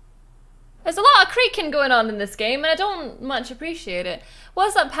 There's a lot of creaking going on in this game, and I don't much appreciate it.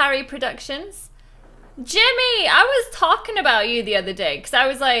 What's up, Harry Productions? Jimmy! I was talking about you the other day, because I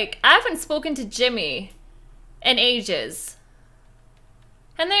was like, I haven't spoken to Jimmy in ages.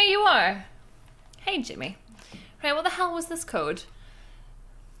 And there you are. Hey, Jimmy. Right, what the hell was this code?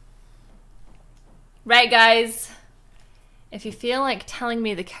 Right, guys. If you feel like telling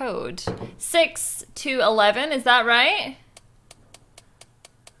me the code. 6 to 11, is that right?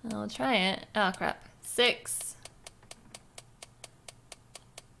 I'll try it. Oh, crap. 6.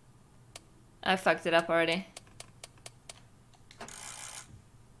 I fucked it up already.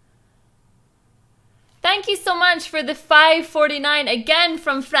 Thank you so much for the $5.49 again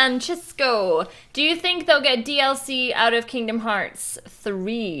from Francisco. Do you think they'll get DLC out of Kingdom Hearts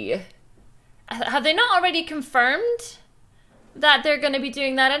 3? Have they not already confirmed that they're going to be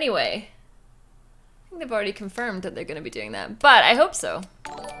doing that anyway? I think they've already confirmed that they're going to be doing that, but I hope so.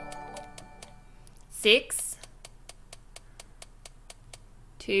 6,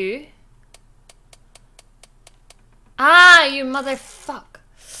 2. Ah, you motherfuck.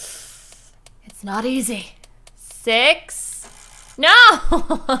 It's not easy. 6. No!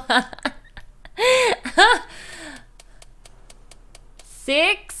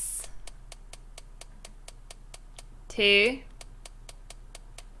 6, 2,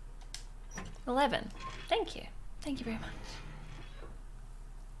 11. Thank you. Thank you very much.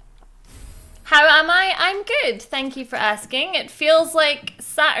 How am I? I'm good. Thank you for asking. It feels like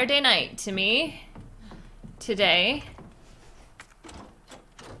Saturday night to me today.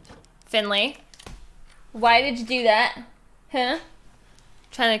 Finley. Why did you do that? Huh?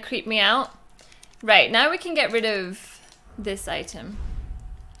 Trying to creep me out? Right, now we can get rid of this item.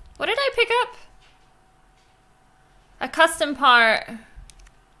 What did I pick up? A custom part.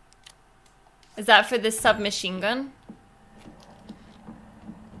 Is that for this submachine gun?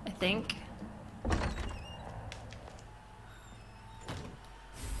 I think.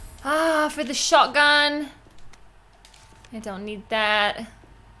 Ah, for the shotgun. I don't need that.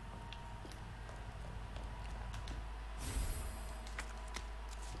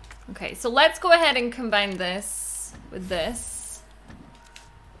 Okay, so let's go ahead and combine this with this.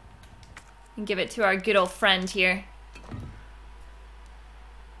 And give it to our good old friend here.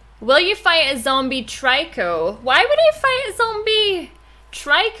 Will you fight a zombie trico? Why would I fight a zombie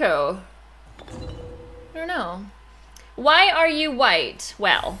trico? I don't know. Why are you white?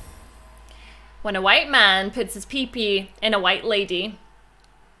 Well, when a white man puts his pee-pee in a white lady,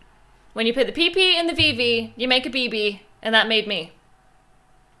 when you put the pee-pee in the VV, you make a BB, and that made me.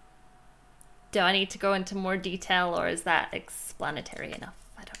 Do I need to go into more detail, or is that explanatory enough?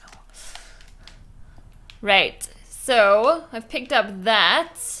 I don't know. Right, so I've picked up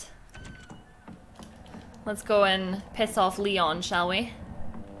that. Let's go and piss off Leon, shall we?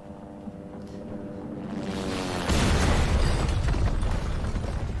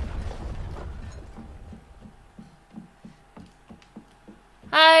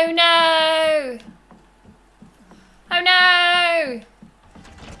 Oh no! Oh no!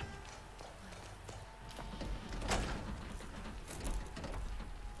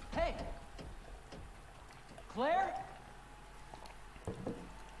 Hey! Claire?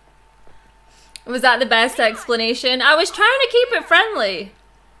 Was that the best explanation? I was trying to keep it friendly.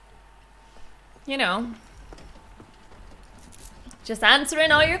 You know. Just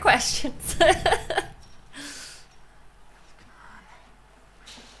answering all your questions.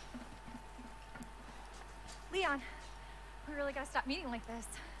 Leon, we really gotta stop meeting like this.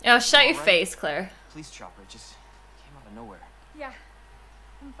 Oh, shut your Alright. face, Claire. Police chopper just came out of nowhere. Yeah,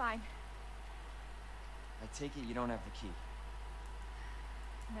 I'm fine. I take it you don't have the key.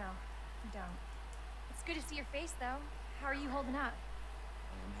 No, I don't. It's good to see your face, though. How are you holding up?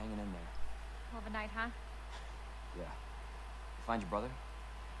 I'm hanging in there. Hell of a night, huh? Yeah. You find your brother?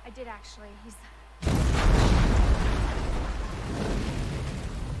 I did, actually. He's...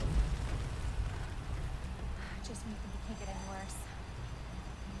 Just when you think it can't get any worse.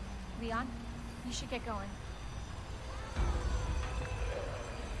 Leon, you should get going.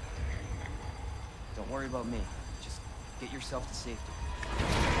 Don't worry about me. Just get yourself to safety.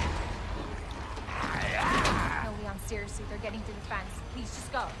 No, Leon, seriously, they're getting through the fence. Please,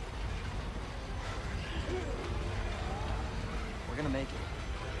 just go. We're gonna make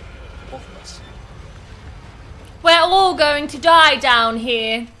it. Both of us. We're all going to die down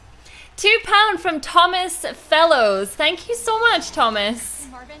here. £2 from Thomas Fellows. Thank you so much, Thomas.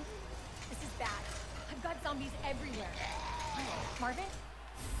 Hey, Marvin, this is bad. I've got zombies everywhere. Marvin?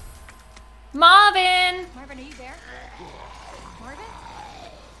 Marvin! Marvin, are you there? Marvin?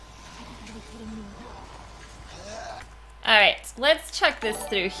 Are you kidding me? Alright, let's check this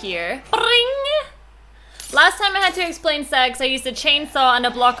through here. Ring! Last time I had to explain sex, I used a chainsaw and a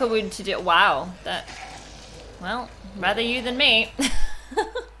block of wood to do it. Wow, that... Well, rather you than me.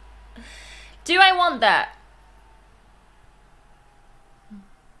 Do I want that?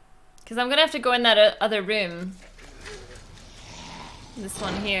 Because I'm gonna have to go in that other room. This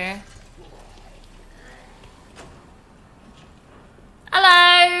one here.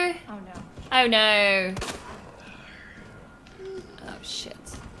 Hello! Oh no. Oh no. Oh shit.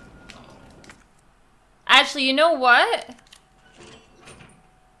 Actually, you know what?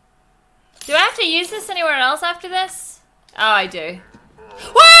 Do I have to use this anywhere else after this? Oh, I do.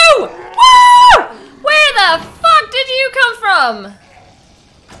 Whoa! Whoa! Where the fuck did you come from?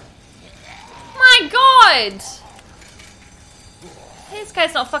 My god! This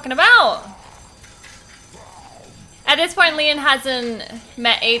guy's not fucking about. At this point, Leon hasn't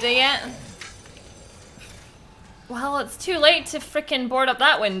met Ada yet. Well, it's too late to frickin' board up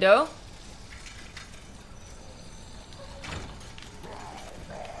that window.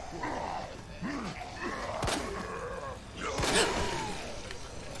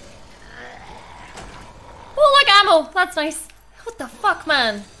 Oh, look, ammo! That's nice. What the fuck,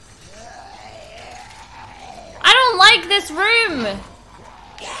 man? I don't like this room.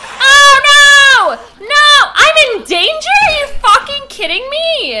 Oh, no! No! I'm in danger? Are you fucking kidding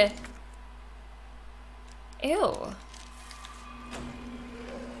me? Ew.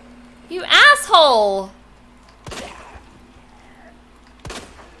 You asshole!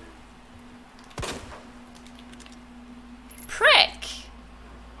 Prick.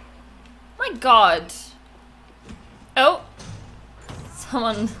 My god. Oh!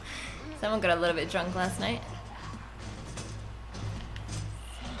 Someone got a little bit drunk last night.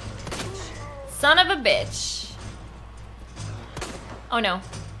 Son of a bitch. Oh no.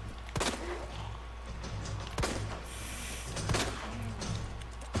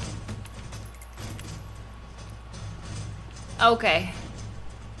 Okay.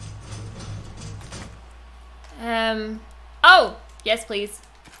 Oh! Yes, please.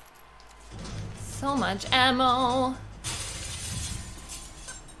 So much ammo.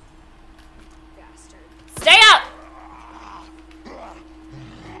 Stay up!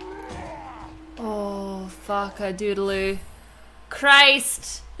 Oh, fuck a doodaloo.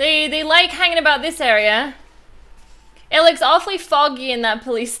 Christ. They like hanging about this area. It looks awfully foggy in that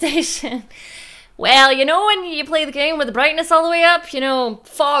police station. Well, you know when you play the game with the brightness all the way up? You know,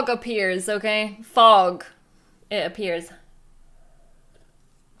 fog appears, okay? Fog. It appears.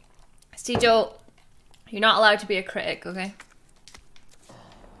 Stejo, you're not allowed to be a critic, okay?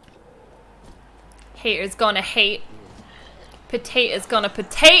 Hater's gonna hate. Potato's gonna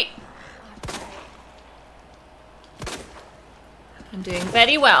potate. I'm doing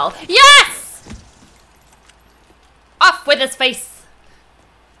very well. Yes! Off with his face.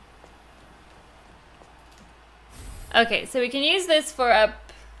 Okay, so we can use this for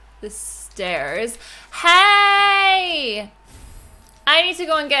up the stairs. Hey! I need to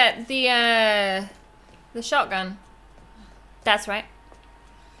go and get the shotgun. That's right.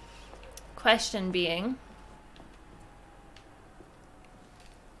 Question being,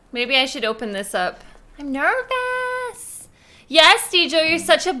 maybe I should open this up. I'm nervous. Yes, Dejo, you're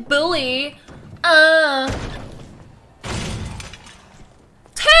such a bully.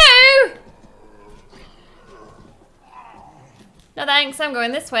 Two! No thanks, I'm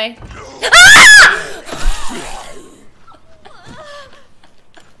going this way. Ah!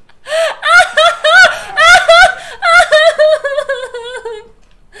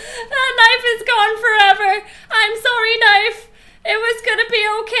 That knife is gone forever. I'm sorry, knife. It was gonna be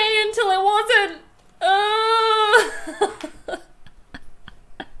okay until it wasn't.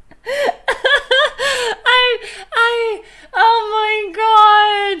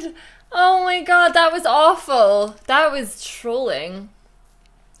 Oh my god, that was awful. That was trolling.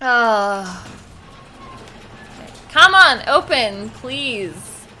 Ah. Come on, open,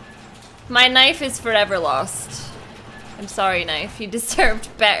 please. My knife is forever lost. I'm sorry, knife. You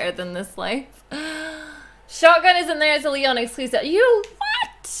deserved better than this life. Shotgun isn't there as a Leon exclusive. You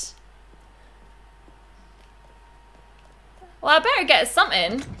what? Well, I better get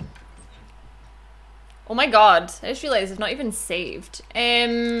something. Oh my god. I just realized I've not even saved.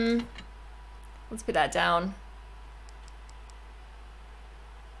 Let's put that down.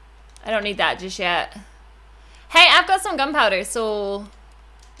 I don't need that just yet. Hey, I've got some gunpowder, so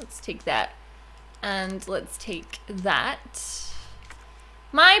let's take that. And let's take that.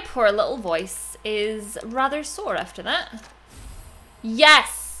 My poor little voice is rather sore after that.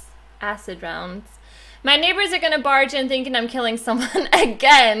 Yes! Acid rounds. My neighbors are gonna barge in thinking I'm killing someone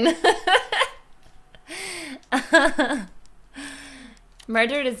again.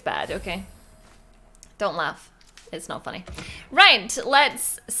 Murdered is bad, okay. Don't laugh. It's not funny. Right,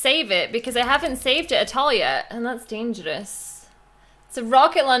 let's save it because I haven't saved it at all yet, and that's dangerous. It's a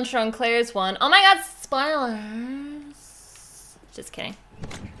rocket launcher on Claire's one. Oh my god, spoilers. Just kidding.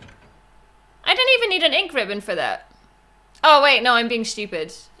 I didn't even need an ink ribbon for that. Oh wait, no, I'm being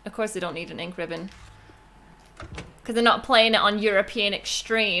stupid. Of course I don't need an ink ribbon. Because I'm not playing it on European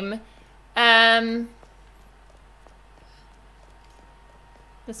Extreme.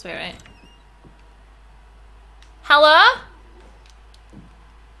 This way, right? Hello?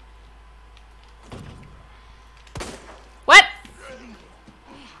 What?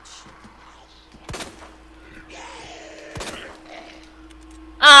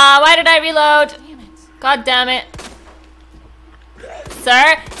 Why did I reload? God damn it.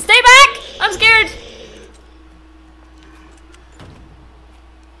 Sir, stay back! I'm scared.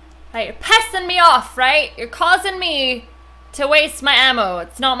 Right, you're pissing me off, right? You're causing me to waste my ammo.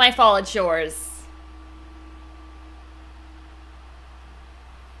 It's not my fault, it's yours.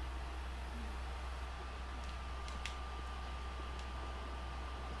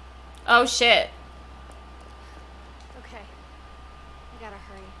 Oh shit. Okay. I gotta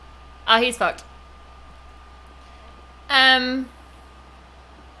hurry. Oh, he's fucked.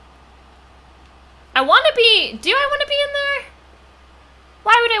 I want to be... Do I want to be in there?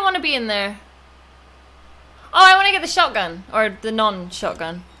 Why would I want to be in there? Oh, I want to get the shotgun. Or the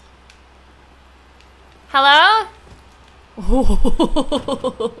non-shotgun. Hello?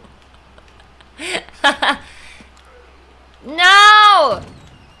 No!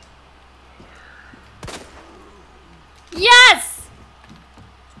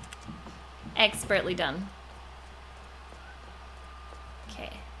 Expertly done. Okay.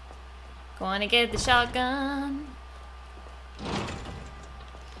 Going to get the shotgun.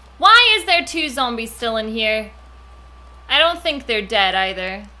 Why is there 2 zombies still in here? I don't think they're dead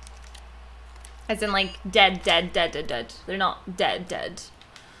either. As in like dead. They're not dead.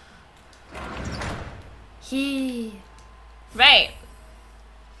 Right.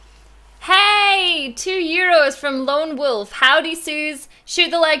 Hey, €2 from Lone Wolf. Howdy, Suze. Shoot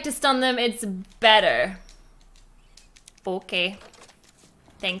the leg to stun them. It's better. Okay.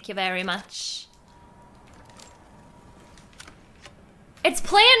 Thank you very much. It's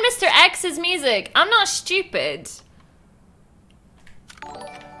playing Mr. X's music. I'm not stupid.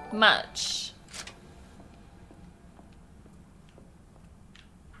 Much.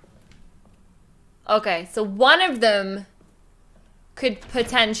 Okay, so one of them could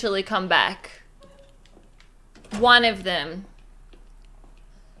potentially come back. One of them.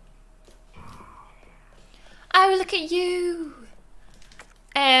 Oh, look at you.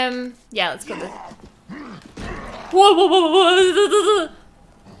 Yeah, let's go this. Whoa.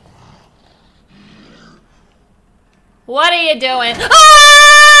 What are you doing?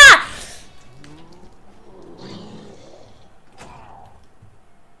 Ah!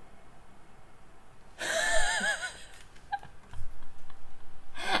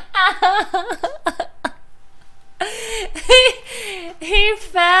 he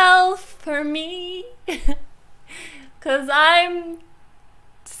fell for me. 'Cause I'm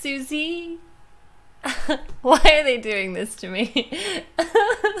Suzy. Why are they doing this to me?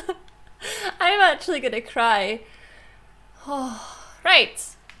 I'm actually gonna cry. Oh, right.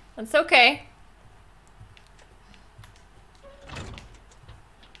 That's okay.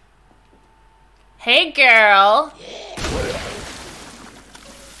 Hey, girl.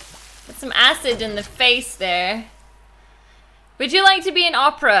 Put some acid in the face there. Would you like to be an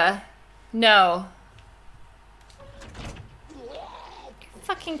opera? No. You're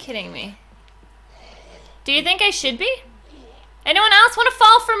fucking kidding me. Do you think I should be? Anyone else want to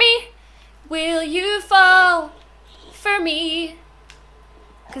fall for me? Will you fall for me?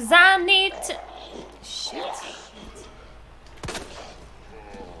 'Cause I need to... Shit.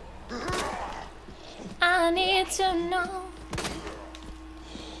 I need to know.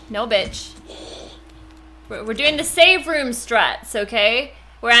 No, bitch. We're doing the save room strats, okay?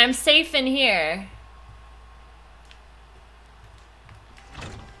 Where I'm safe in here.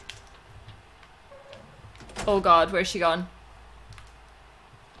 Oh god, where's she gone?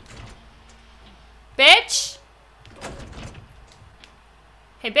 Bitch!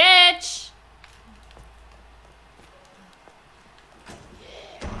 Hey, bitch!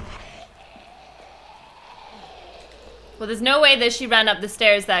 Well, there's no way that she ran up the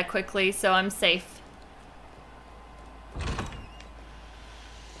stairs that quickly, so I'm safe.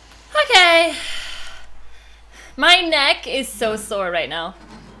 Okay. My neck is so sore right now.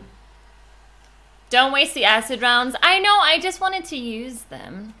 Don't waste the acid rounds. I know, I just wanted to use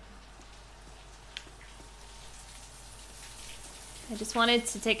them. I just wanted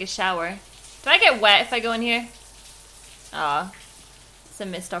to take a shower. Do I get wet if I go in here? Aw. It's a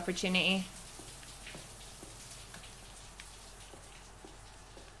missed opportunity.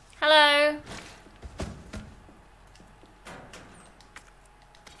 Hello.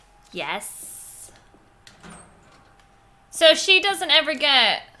 Yes. So she doesn't ever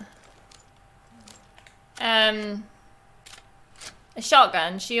get a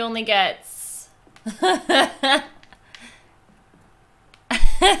shotgun. She only gets oh,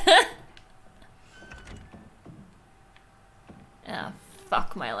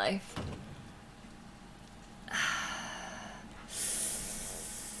 fuck my life.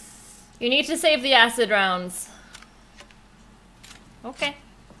 You need to save the acid rounds. Okay.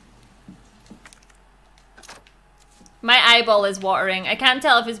 My eyeball is watering. I can't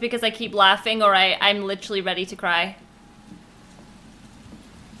tell if it's because I keep laughing or I'm literally ready to cry.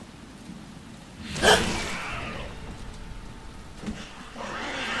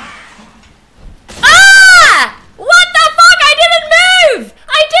 Ah! What the fuck? I didn't move!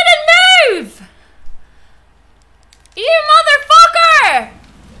 I didn't move! You motherfucker!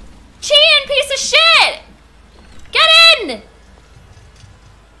 Cheating piece of shit! Get in!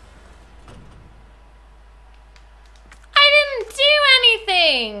 I didn't do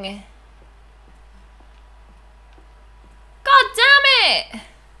anything! God damn it!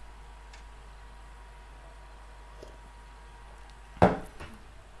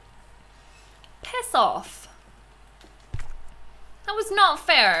 Piss off. That was not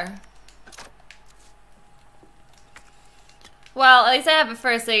fair. Well, at least I have a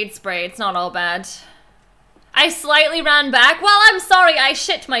first aid spray. It's not all bad. I slightly ran back. Well, I'm sorry, I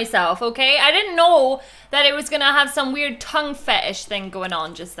shit myself, okay? I didn't know that it was gonna have some weird tongue fetish thing going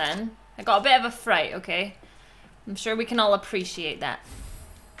on just then. I got a bit of a fright, okay? I'm sure we can all appreciate that.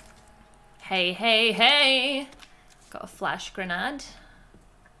 Hey, hey, hey! Got a flash grenade.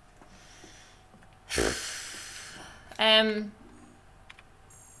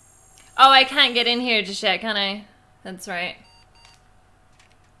 Oh, I can't get in here just yet, can I? That's right.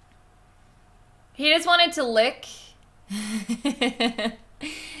 He just wanted to lick.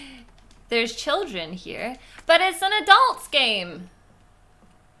 There's children here, but it's an adult's game.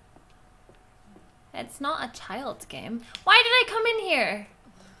 It's not a child's game. Why did I come in here?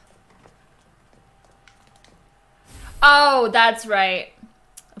 Oh, that's right.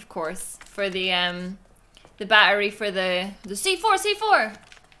 Of course, for the battery for the C4.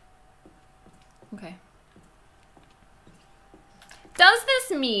 Okay. Does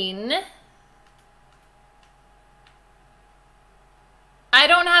this mean I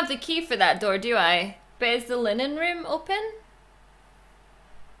don't have the key for that door, do I? But is the linen room open?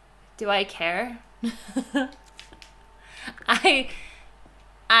 Do I care?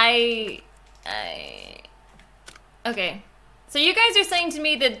 Okay. So you guys are saying to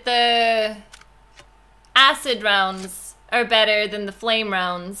me that the acid rounds are better than the flame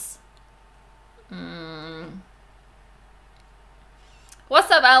rounds. What's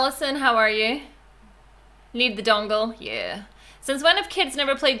up, Allison? How are you? Need the dongle? Yeah. Since when have kids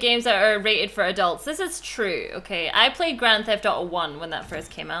never played games that are rated for adults? This is true, okay? I played Grand Theft Auto 1 when that first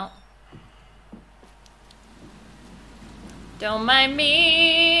came out. Don't mind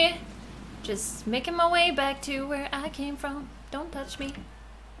me. Just making my way back to where I came from. Don't touch me.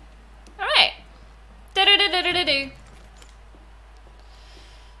 Alright. Do-do-do-do-do-do.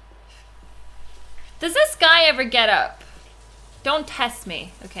 Does this guy ever get up? Don't test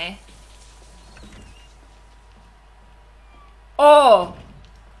me, okay? Oh!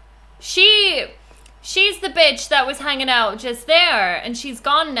 She's the bitch that was hanging out just there, and she's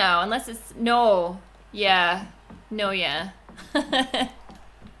gone now, unless it's... No. Yeah. No, yeah.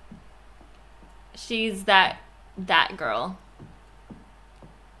 She's that girl.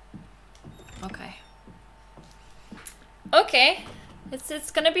 Okay. Okay.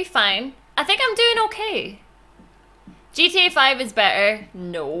 It's gonna be fine. I think I'm doing okay. GTA 5 is better.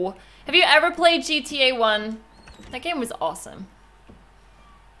 No. Have you ever played GTA 1? That game was awesome.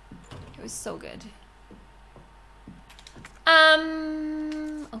 It was so good.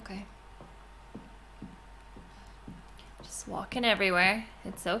 Okay. Just walking everywhere.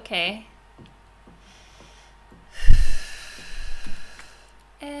 It's okay.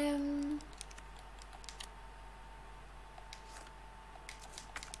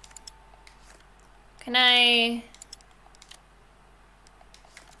 Can I...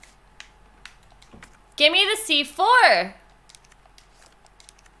 Give me the C4!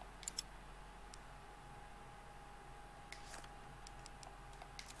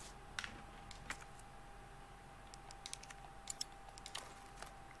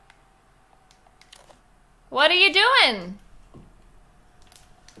 What are you doing?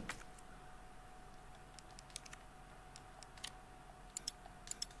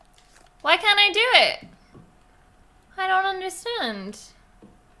 Why can't I do it? I don't understand.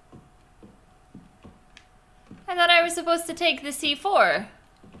 I thought I was supposed to take the C4.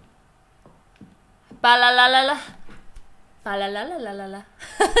 Ba la la la la. Ba la la la la la la.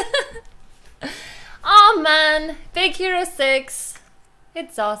 Oh man, Big Hero 6.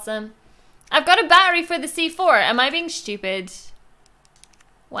 It's awesome. I've got a battery for the C4. Am I being stupid?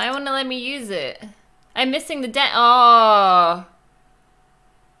 Why won't it let me use it? I'm missing the Oh.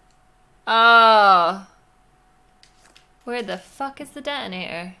 Oh. Where the fuck is the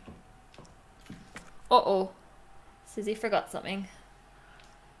detonator? Uh-oh. Suzy forgot something.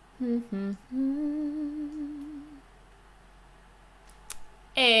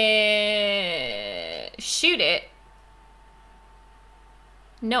 Shoot it.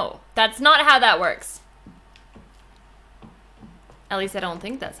 No, that's not how that works. At least I don't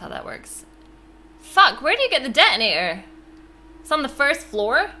think that's how that works. Fuck, where do you get the detonator? It's on the first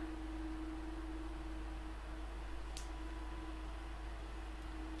floor?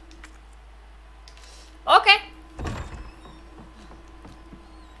 Okay.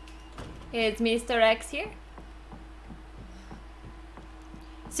 Is Mr. X here?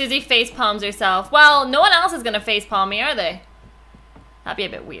 Suzy face palms herself. Well, no one else is gonna face palm me, are they? That'd be a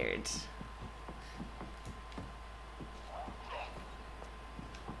bit weird.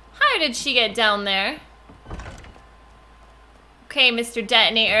 How did she get down there? Okay, Mr.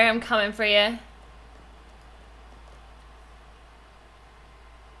 Detonator, I'm coming for you.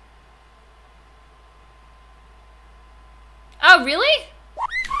 Oh, really?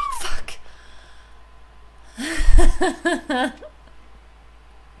 Fuck.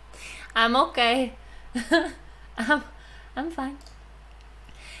 I'm okay. I'm fine.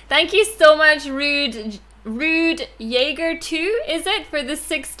 Thank you so much, Rude Jaeger 2, is it? For the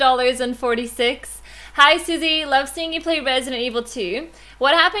 $6.46. Hi Suzy, love seeing you play Resident Evil 2.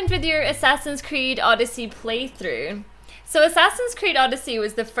 What happened with your Assassin's Creed Odyssey playthrough? So Assassin's Creed Odyssey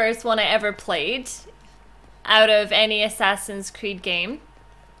was the first one I ever played out of any Assassin's Creed game.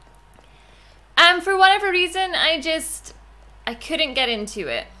 For whatever reason, I couldn't get into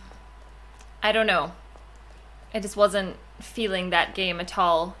it. I don't know. I just wasn't feeling that game at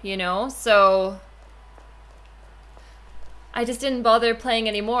all, you know? So I just didn't bother playing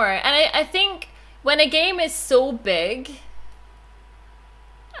anymore. And I think when a game is so big,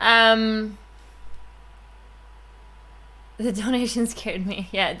 the donation scared me.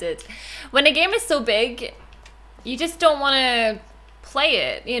 Yeah, it did. When a game is so big, you just don't want to play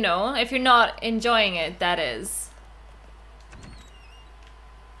it, you know? If you're not enjoying it, that is.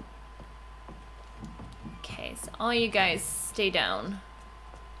 Okay, so all you guys stay down.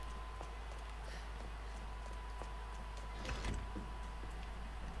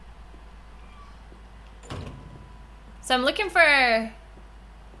 So I'm looking for a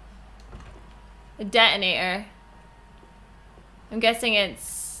detonator. I'm guessing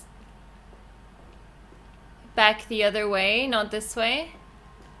it's back the other way, not this way.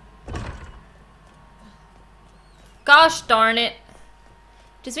 Gosh darn it.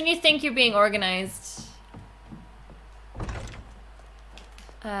 Just when you think you're being organized.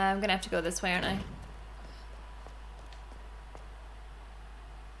 I'm gonna have to go this way, aren't I?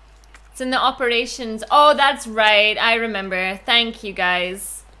 It's in the operations. Oh, that's right. I remember. Thank you,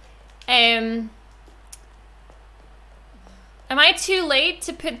 guys. Am I too late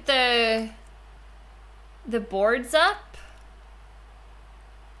to put the boards up?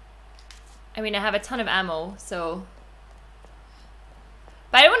 I mean, I have a ton of ammo, so...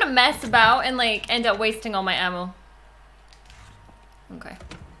 But I don't want to mess about and, like, end up wasting all my ammo. Okay.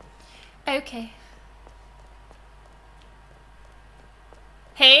 Okay.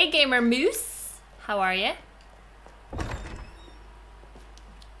 Hey, Gamer Moose. How are you?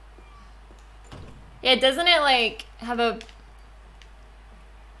 Yeah, doesn't it, like, have a...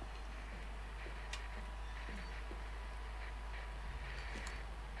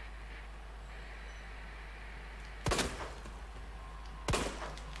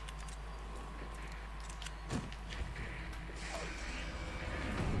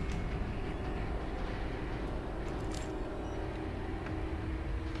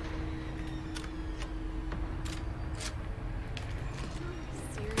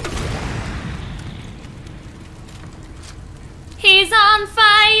 He's on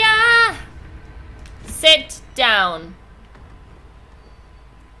fire! Sit down.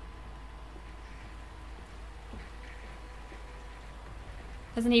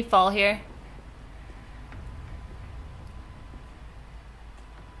 Doesn't he fall here?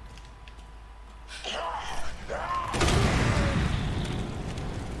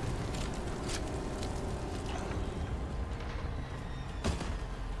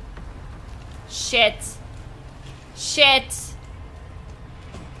 Shit. Shit.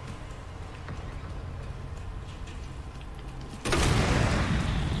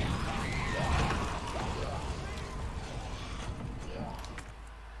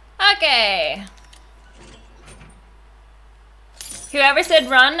 Okay. Whoever said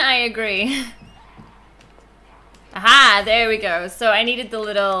run, I agree. Aha, there we go. So I needed the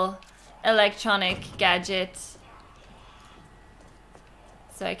little electronic gadget.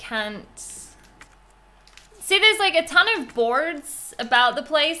 So I can't... See, there's like a ton of boards about the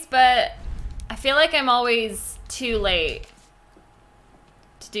place, but I feel like I'm always too late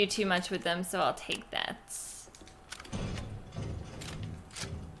to do too much with them, so I'll take that.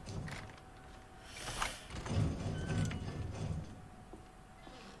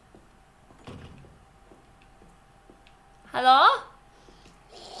 Hello?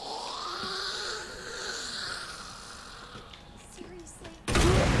 Seriously?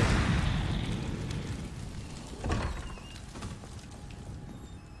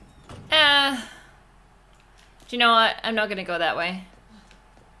 Do you know what? I'm not gonna go that way.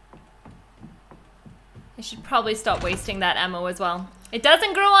 I should probably stop wasting that ammo as well. It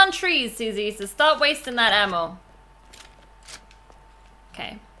doesn't grow on trees, Suzy, so stop wasting that ammo.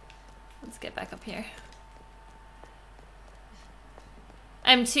 Okay. Let's get back up here.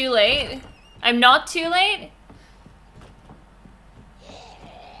 I'm too late. I'm not too late.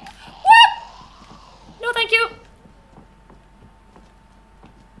 Whoop! No, thank you.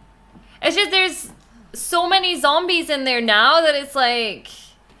 It's just so many zombies in there now that it's like,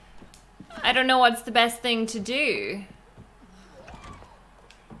 I don't know what's the best thing to do.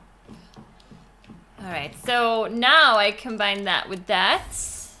 Alright, so now I combine that with that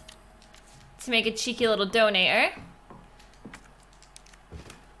to make a cheeky little donator.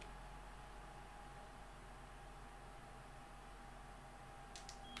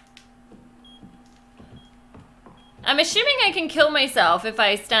 I'm assuming I can kill myself if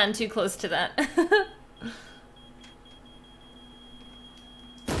I stand too close to that.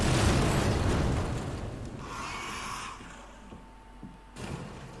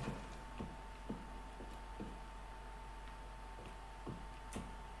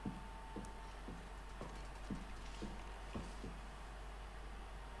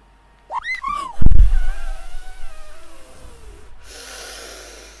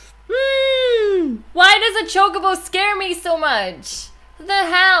 Why does a chocobo scare me so much? The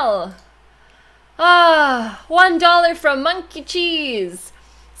hell? Ah, $1 from Monkey Cheese.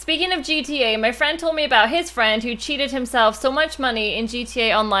 Speaking of GTA, my friend told me about his friend who cheated himself so much money in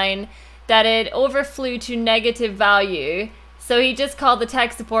GTA Online that it overflew to negative value. So he just called the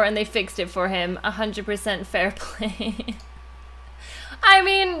tech support and they fixed it for him. 100% fair play. I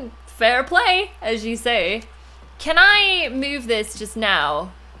mean, fair play, as you say. Can I move this just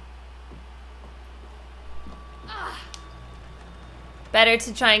now? Better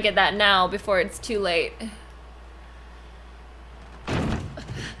to try and get that now before it's too late.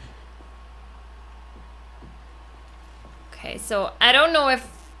 Okay, so I don't know if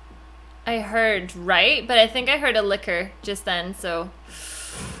I heard right, but I think I heard a liquor just then, so.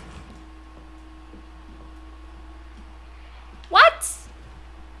 What?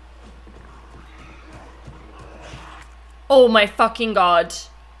 Oh my fucking god.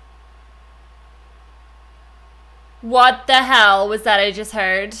 What the hell was that I just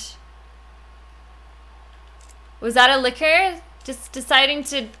heard? Was that a liquor? Just deciding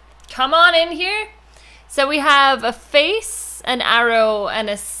to come on in here? So we have a face, an arrow, and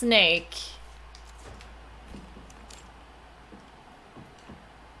a snake.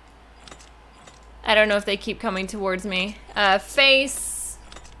 I don't know if they keep coming towards me. Face.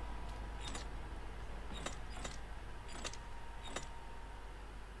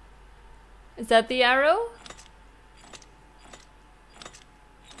 Is that the arrow?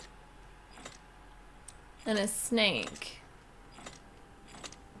 And a snake.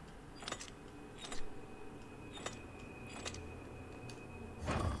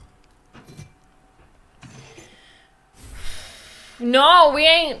 No,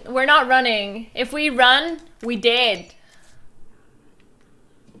 we're not running. If we run, we dead.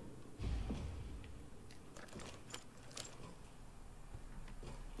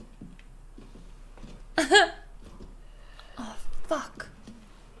 Oh, fuck.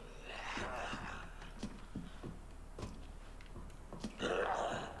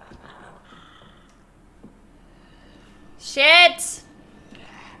 Shit!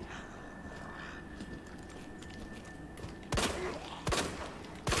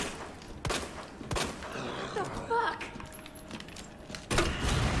 What the fuck?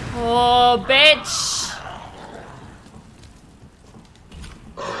 Oh, bitch!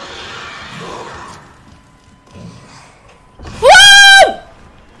 Woo!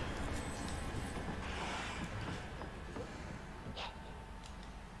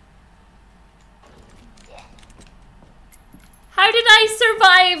 How did I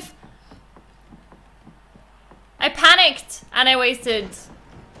survive? I panicked and I wasted.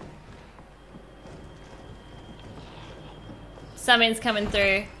 Something's coming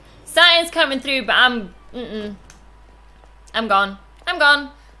through. Something's coming through, but I'm gone. I'm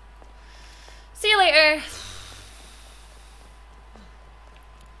gone. See you later.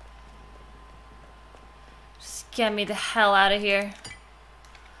 Just get me the hell out of here.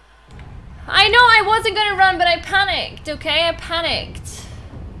 I know I wasn't gonna run, but I panicked, okay? I panicked.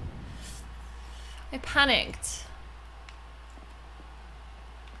 I panicked.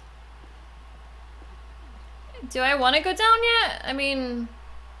 Do I want to go down yet? I mean,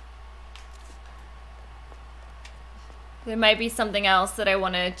 there might be something else that I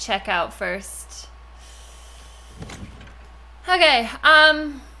want to check out first. Okay,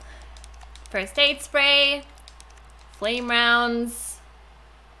 first aid spray, flame rounds,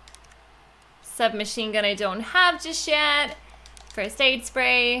 submachine gun I don't have just yet, first aid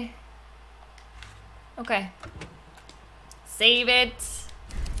spray. Okay, save it.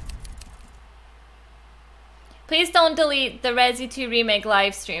 Please don't delete the Resi 2 Remake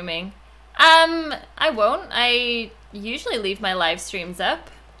live streaming. I won't. I usually leave my live streams up.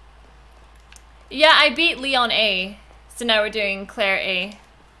 Yeah, I beat Leon A. So now we're doing Claire A.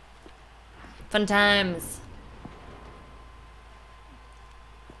 Fun times.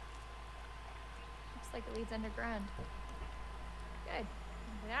 Looks like it leads underground. Good.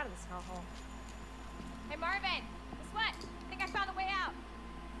 Get out of this hellhole. Hey, Marvin! Guess what? I think I found the way out.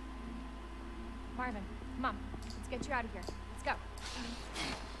 Marvin, come on. Let's get you out of here. Let's go.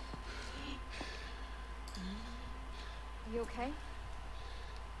 Are you okay?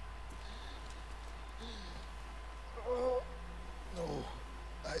 Oh, no.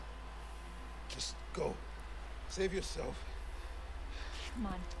 Just go. Save yourself. Come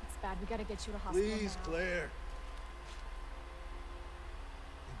on. It's bad. We gotta get you to hospital Please, now. Claire.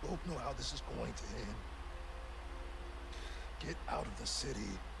 We both know how this is going to end. Get out of the city.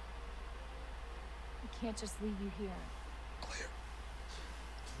 We can't just leave you here. Claire,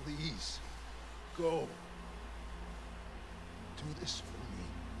 please, go. Do this for me.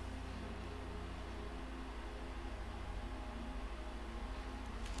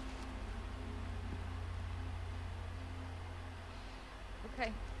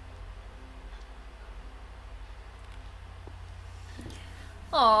 Okay.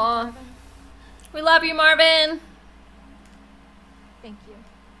 Aw. We love you, Marvin. Thank you.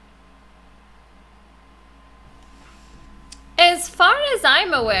 As far as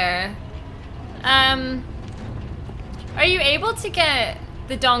I'm aware, are you able to get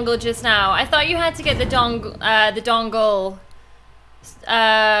the dongle just now? I thought you had to get the dongle,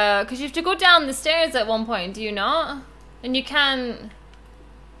 because you have to go down the stairs at one point, do you not? And you can't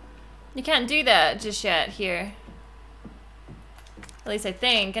do that just yet here. At least I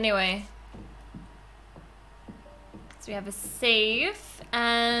think, anyway. So we have a save,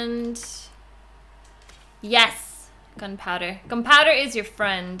 and yes, gunpowder. Gunpowder is your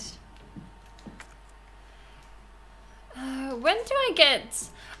friend. When do I get...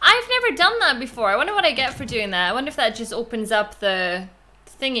 I've never done that before. I wonder what I get for doing that. I wonder if that just opens up the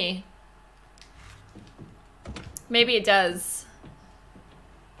thingy. Maybe it does.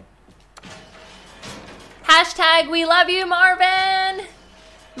 Hashtag we love you, Marvin!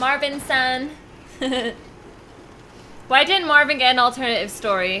 Marvin-san. Why didn't Marvin get an alternative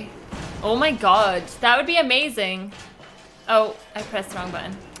story? Oh my god, that would be amazing. Oh, I pressed the wrong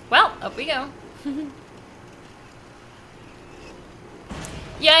button. Well, up we go.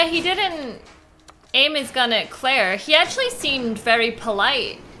 Yeah, he didn't aim his gun at Claire. He actually seemed very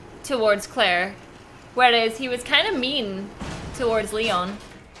polite towards Claire, whereas he was kind of mean towards Leon.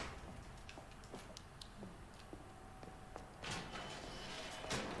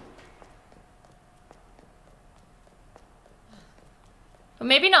 Well,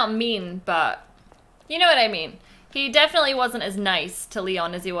 maybe not mean, but you know what I mean. He definitely wasn't as nice to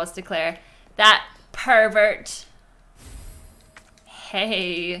Leon as he was to Claire. That pervert.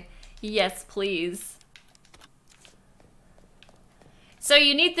 Hey, yes please. So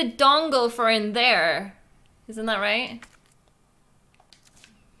you need the dongle for in there. Isn't that right?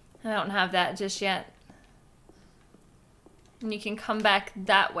 I don't have that just yet. And you can come back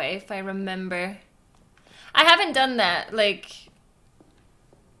that way if I remember. I haven't done that, like...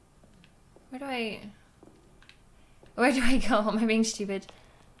 Where do I go? Am I being stupid?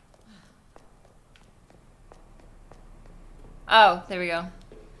 Oh, there we go.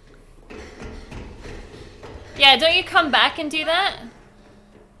 Yeah, don't you come back and do that?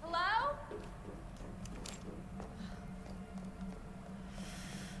 Hello?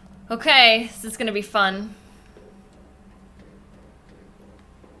 Okay, this is gonna be fun.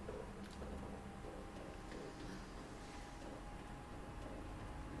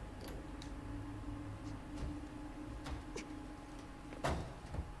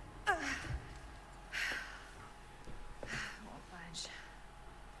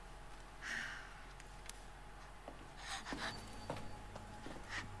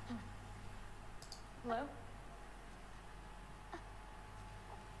 Hello?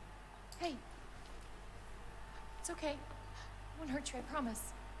 Hey. It's okay. I won't hurt you, I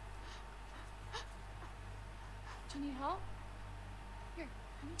promise. Do you need help? Here,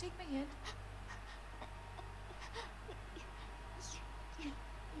 can you take my hand?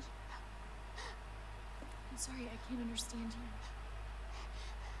 I'm sorry, I can't understand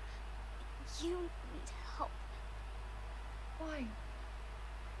you. You need help. Why?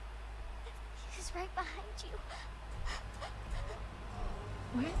 He's right behind you.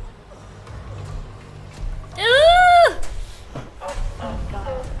 What? Ooh! Oh,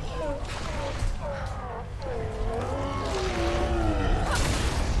 God.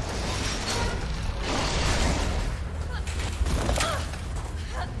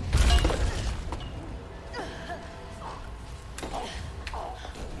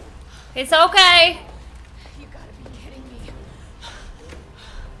 It's okay. You gotta be kidding me.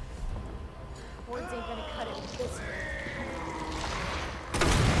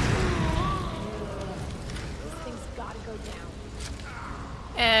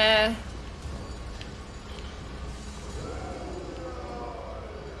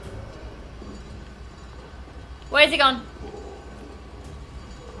 Where's he gone?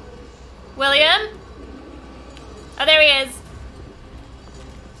 William? Oh, there he is.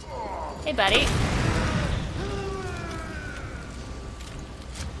 Hey, buddy.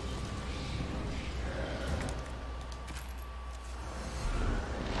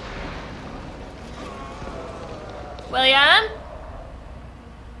 William?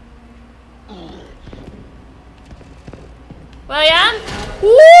 William?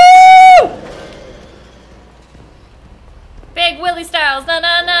 Woo! Big Willie Styles. Na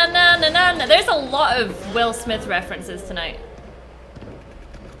na na na na na na. There's a lot of Will Smith references tonight.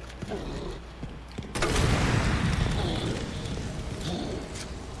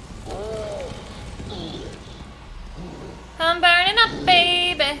 I'm burning up,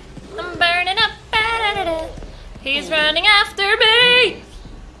 baby. I'm burning up. Ba-da-da-da. He's running after me.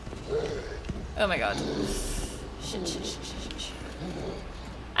 Oh my god. Shit, shit, shit, shit, shit.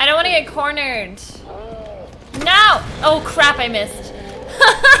 I don't want to get cornered. No! Oh crap, I missed.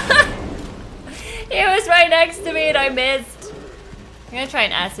 He was right next to me and I missed. I'm gonna try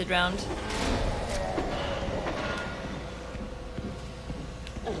an acid round.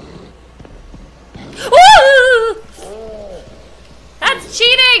 Woo! That's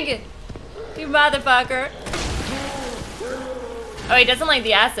cheating! You motherfucker. Oh, he doesn't like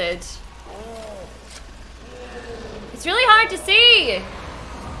the acid. It's really hard to see.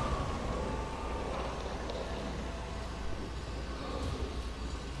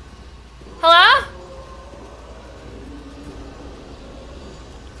 Hello?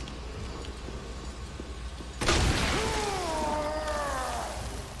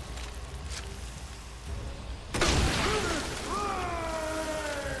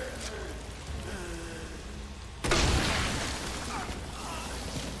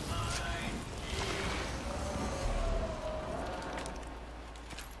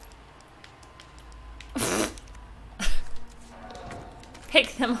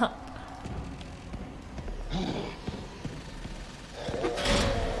 Pick them up.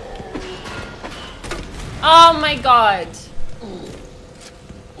 Oh my god.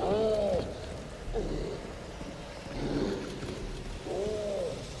 Ooh!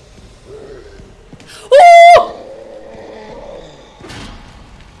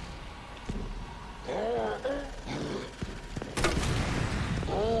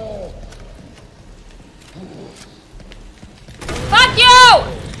 Fuck you!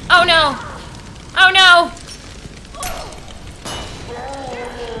 Oh no. Oh no.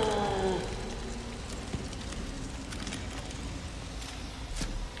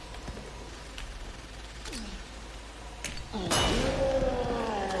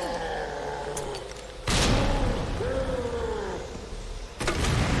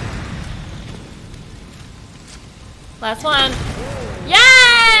 Last one.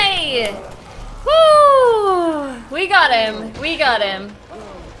 Yay! Woo! We got him. We got him.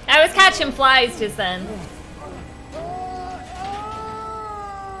 I was catching flies just then.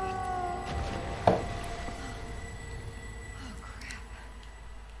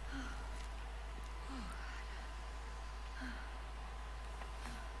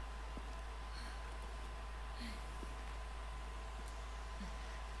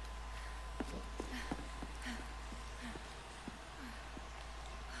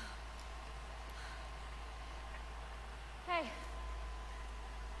 Hey,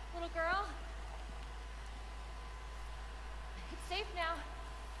 little girl. It's safe now.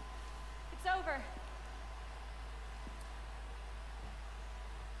 It's over.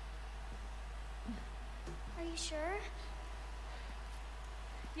 Are you sure?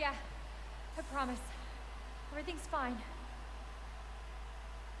 Yeah, I promise. Everything's fine.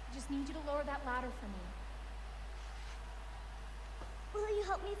 I just need you to lower that ladder for me. Will you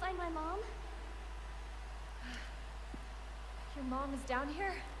help me find my mom? Your mom is down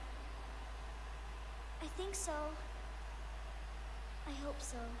here? I think so. I hope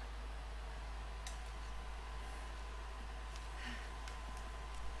so.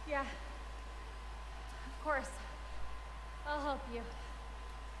 Yeah. Of course. I'll help you.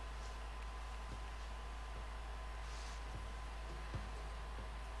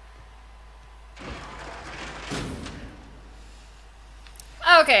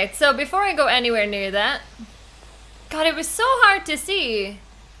 Okay, so before I go anywhere near that, God, it was so hard to see.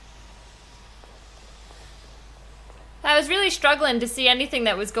 I was really struggling to see anything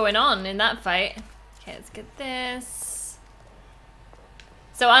that was going on in that fight. Okay, let's get this.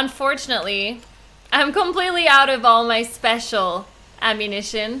 So unfortunately, I'm completely out of all my special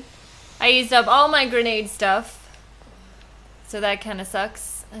ammunition. I used up all my grenade stuff. So that kind of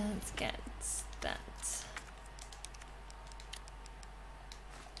sucks. Let's get that.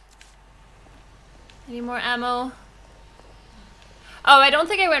 Any more ammo? Oh, I don't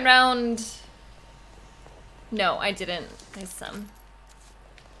think I went round. No, I didn't. There's some.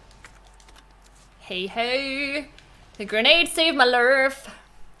 Hey ho! The grenade saved my life.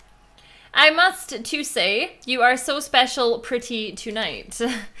 I must to say, you are so special, pretty tonight.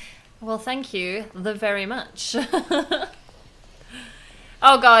 Well, thank you the very much.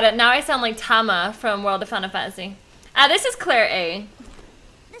 Oh god, now I sound like Tama from World of Final Fantasy. This is Claire A.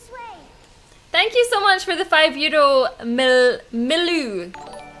 This way. Thank you so much for the €5 Milou.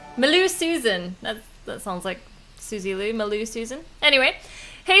 Milou Susan. That sounds like Suzy Lou. Milou Susan. Anyway.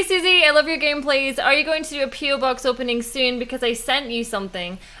 Hey Suzy, I love your gameplays. Are you going to do a P.O Box opening soon? Because I sent you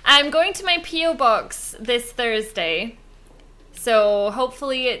something. I'm going to my P.O Box this Thursday. So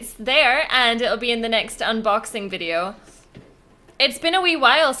hopefully it's there and it'll be in the next unboxing video. It's been a wee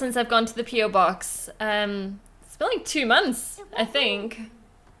while since I've gone to the P.O Box. It's been like 2 months, I think.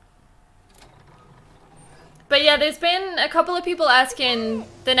 But yeah, there's been a couple of people asking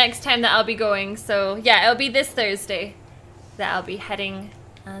the next time that I'll be going. So yeah, it'll be this Thursday that I'll be heading.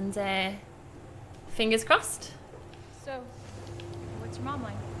 And fingers crossed. So, what's your mom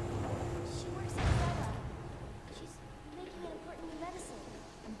like? She works at Umbrella. She's making an important new medicine.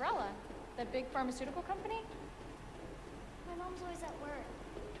 Umbrella? That big pharmaceutical company? My mom's always at work.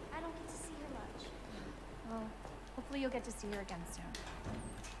 I don't get to see her much. Well, hopefully you'll get to see her again soon.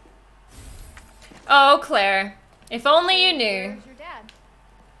 Oh, Claire. If only you knew. Where's your dad?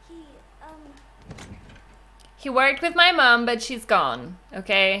 He worked with my mom, but she's gone.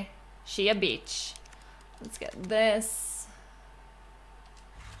 Okay? She a bitch. Let's get this.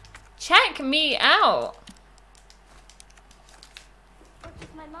 Check me out. Worked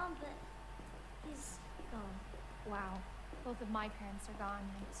with my mom, but he's gone. Wow. Both of my parents are gone.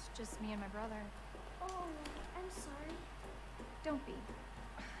 It's just me and my brother. Oh, I'm sorry. Don't be.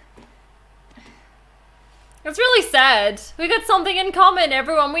 It's really sad. We got something in common.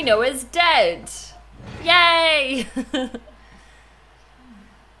 Everyone we know is dead. Yay!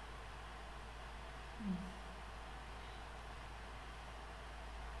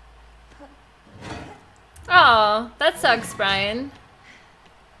 Oh, that sucks, Brian.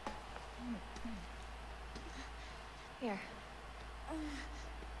 Here.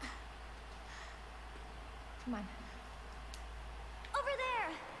 Come on. Over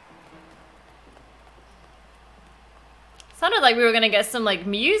there! Sounded like we were gonna get some like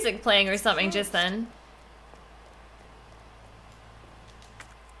music playing or something just then.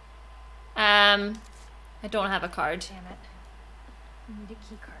 I don't have a card. Damn it. We need a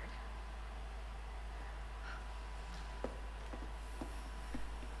key card.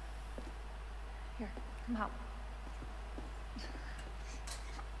 Here, come help.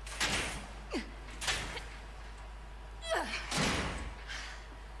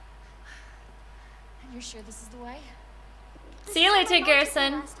 You're sure this is the way? See you later,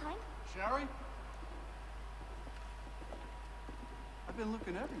 Garrison. Last time? Sherry? I've been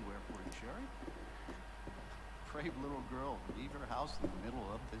looking everywhere for you, Sherry. Brave little girl, leave her house in the middle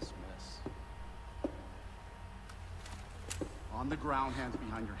of this mess. On the ground, hands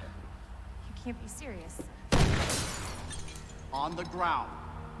behind your head. You can't be serious. On the ground,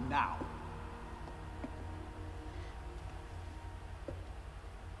 now.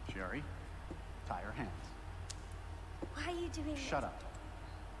 Sherry, tie her hands. Why are you doing this? Shut up.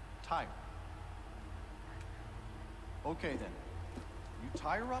 Tie her. Okay then. You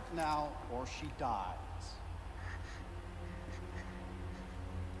tie her up now, or she dies.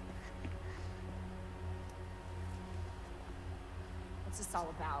 What's this all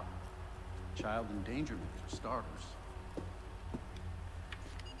about? Child endangerment, for starters.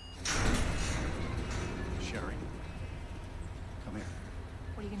 Sherry, come here.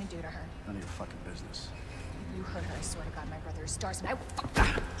 What are you gonna do to her? None of your fucking business. If you hurt her, I swear to God, my brother is stars and I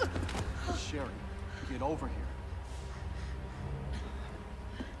will Sherry, get over here.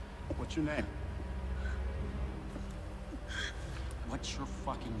 What's your name? What's your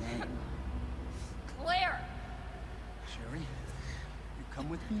fucking name? Claire! Sherry, you come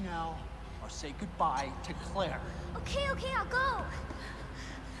with me now, or say goodbye to Claire. Okay, I'll go.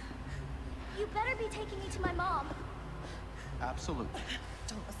 You better be taking me to my mom. Absolutely.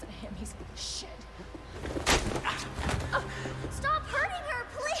 Don't listen to him, he's shit. Stop hurting her,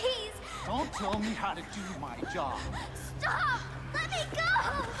 please! Don't tell me how to do my job. Stop! Let me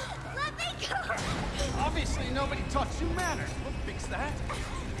go! Let me go! Obviously, nobody taught you manners. We'll fix that.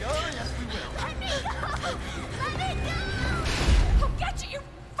 Oh, yes, we will. Let me go! Let me go! I'll get you, you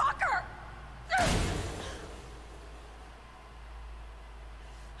fucker!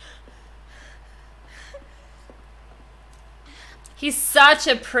 He's such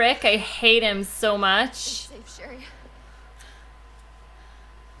a prick. I hate him so much. Safe, Sherry.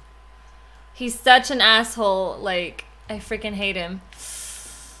 He's such an asshole. Like, I freaking hate him.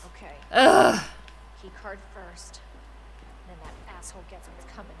 Okay. Ugh. Key card first. Then that asshole gets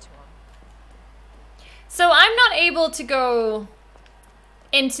what's coming to him. So I'm not able to go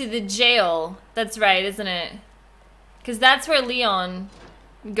into the jail. That's right, isn't it? Because that's where Leon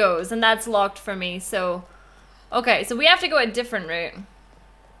goes, and that's locked for me, so... Okay, so we have to go a different route.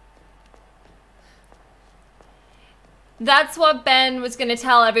 That's what Ben was going to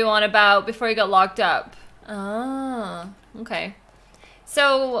tell everyone about before he got locked up. Ah, okay.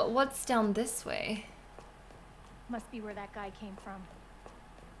 So, what's down this way? Must be where that guy came from.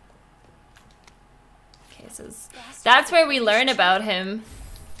 Okay, so that's where we learn about him.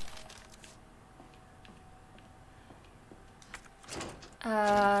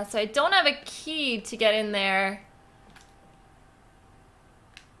 So I don't have a key to get in there.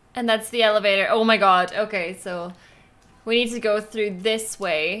 And that's the elevator. Oh my god. Okay, so we need to go through this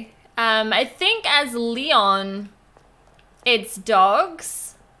way. I think as Leon, it's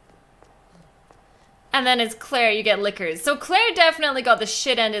dogs. And then as Claire, you get liquors. So Claire definitely got the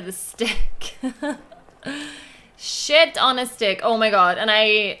shit end of the stick. Shit on a stick. Oh my god. And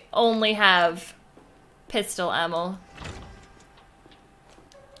I only have pistol ammo.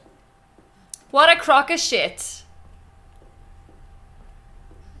 What a crock of shit.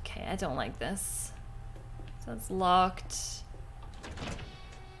 Okay, I don't like this. So it's locked.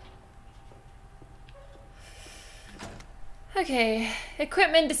 Okay,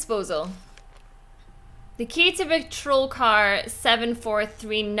 equipment disposal. The key to patrol car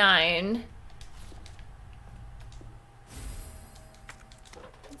 7439.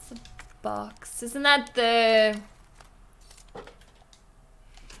 It's a box. Isn't that the...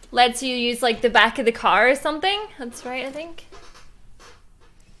 lets you use like the back of the car or something? That's right, I think.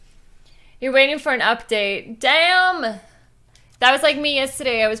 You're waiting for an update. Damn! That was like me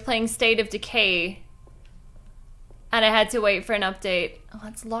yesterday. I was playing State of Decay. And I had to wait for an update. Oh,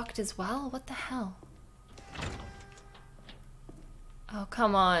 it's locked as well? What the hell? Oh,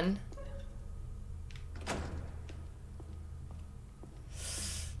 come on.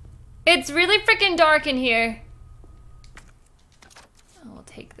 It's really freaking dark in here. Oh, we'll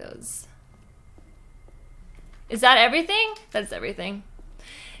take those. Is that everything? That's everything.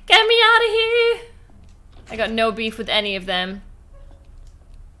 Get me out of here! I got no beef with any of them.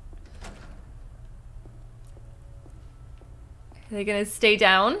 Are they gonna stay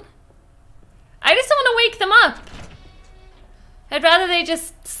down? I just don't want to wake them up. I'd rather they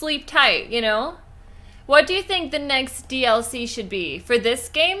just sleep tight, you know? What do you think the next DLC should be? For this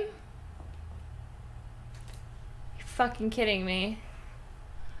game? You're fucking kidding me.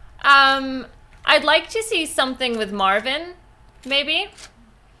 I'd like to see something with Marvin, maybe.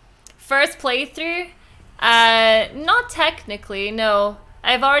 First playthrough? Not technically, no.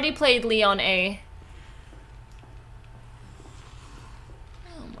 I've already played Leon A.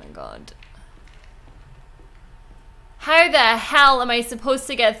 Oh my god. How the hell am I supposed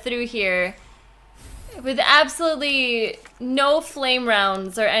to get through here with absolutely no flame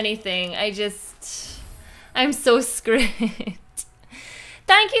rounds or anything? I'm so screwed.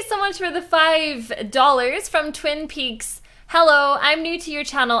 Thank you so much for the $5 from Twin Peaks. Hello, I'm new to your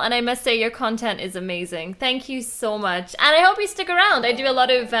channel and I must say your content is amazing. Thank you so much. And I hope you stick around. I do a lot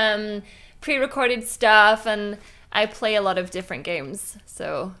of pre-recorded stuff and I play a lot of different games.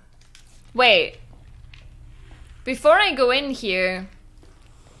 So, wait. Before I go in here,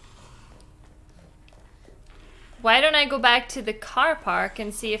 why don't I go back to the car park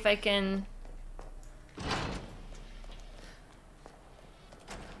and see if I can...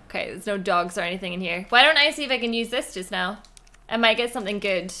 Okay, there's no dogs or anything in here. Why don't I see if I can use this just now? I might get something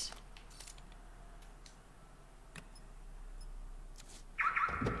good.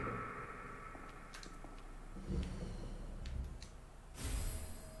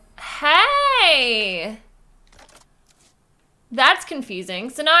 Hey! That's confusing.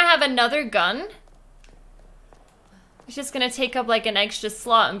 So now I have another gun. It's just gonna take up like an extra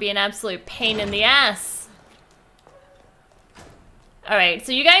slot and be an absolute pain in the ass. Alright,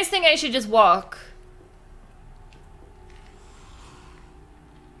 so you guys think I should just walk?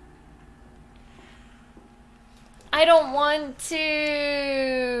 I don't want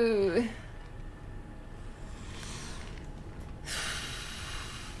to.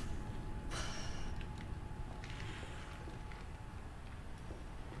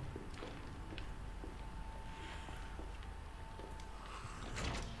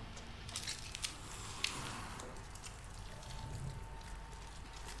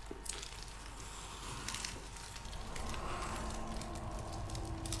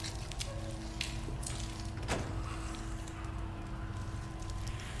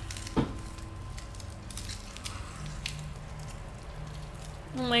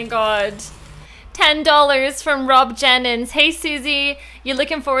 my god. $10 from Rob Jennings. Hey Suzy, you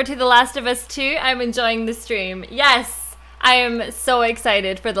looking forward to The Last of Us 2? I'm enjoying the stream. Yes, I am so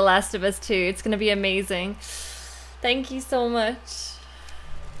excited for The Last of Us 2. It's gonna be amazing. Thank you so much.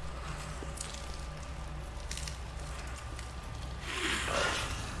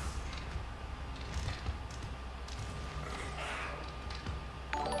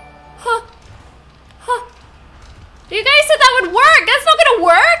 Huh. Huh. You guys said that would work. That's not gonna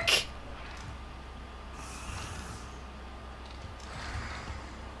work.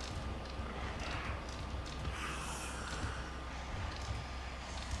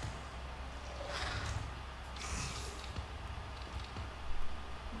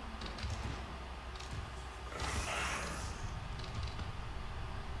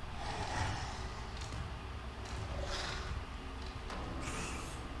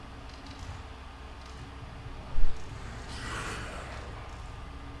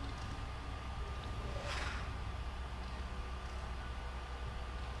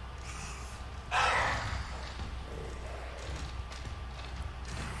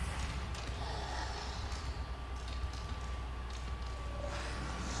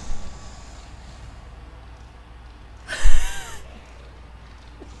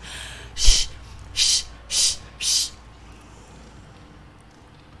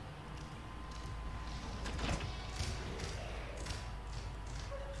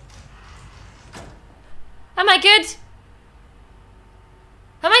 Am I good?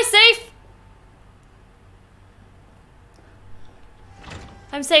 Am I safe?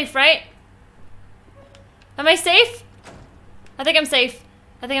 I'm safe, right? Am I safe? I think I'm safe.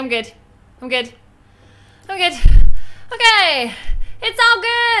 I think I'm good. I'm good. I'm good. Okay. It's all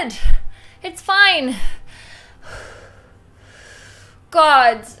good. It's fine.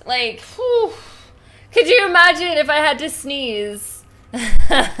 God, like, whew. Could you imagine if I had to sneeze?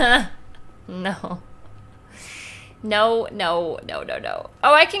 No. No, no, no, no, no.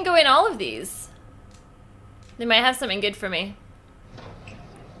 Oh, I can go in all of these. They might have something good for me.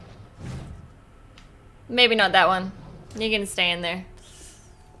 Maybe not that one. You can stay in there.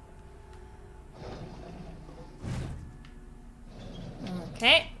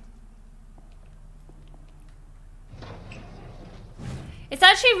 Okay. It's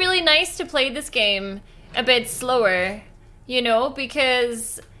actually really nice to play this game a bit slower, you know,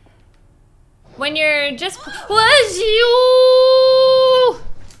 because when you're just... Was you?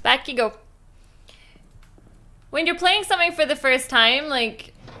 Back you go. When you're playing something for the first time,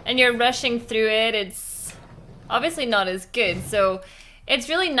 like, and you're rushing through it, it's obviously not as good. So it's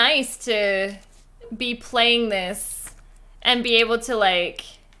really nice to be playing this and be able to, like,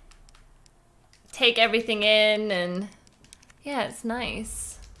 take everything in, and yeah, it's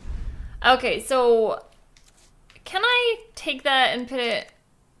nice. Okay, so can I take that and put it...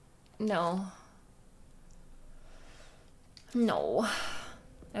 No. No.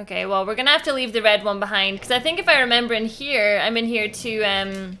 Okay, well, we're gonna have to leave the red one behind, because I think if I remember in here, I'm in here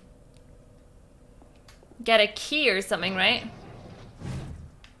to get a key or something, right?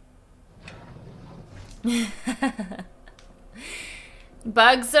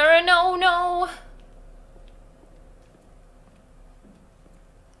 Bugs are a no-no.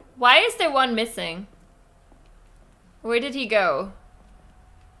 Why is there one missing? Where did he go?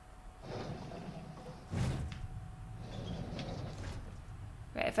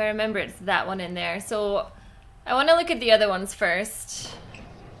 Right, if I remember, it's that one in there. So I want to look at the other ones first.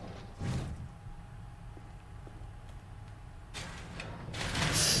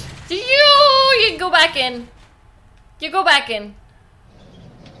 You go back in. You go back in.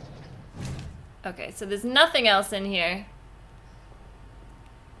 Okay, so there's nothing else in here.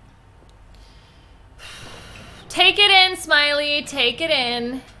 Take it in, Smiley. Take it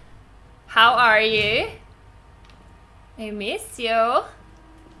in. How are you? I miss you.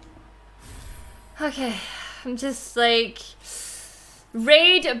 Okay, I'm just like...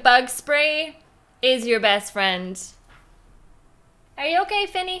 Raid bug spray is your best friend. Are you okay,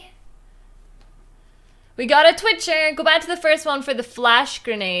 Finny? We got a Twitcher. Go back to the first one for the flash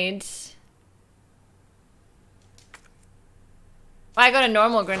grenade. I got a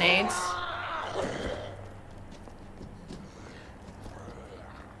normal grenade.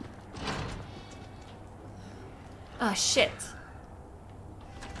 Oh, shit.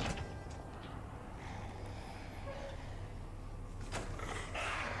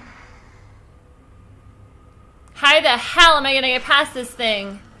 How the hell am I gonna get past this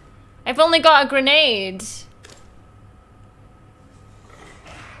thing? I've only got a grenade.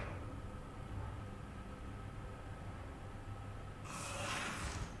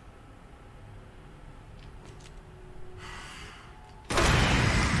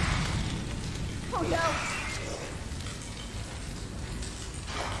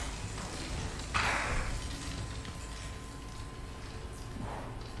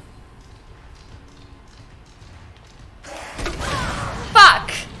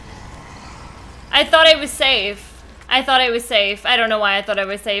 I thought I was safe. I thought I was safe. I don't know why I thought I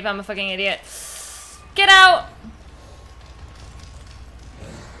was safe. I'm a fucking idiot. Get out!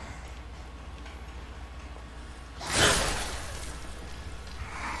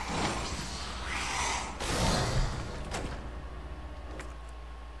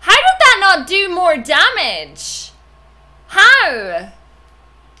 How did that not do more damage? How?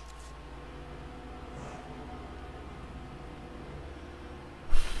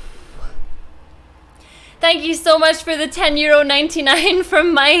 Thank you so much for the €10.99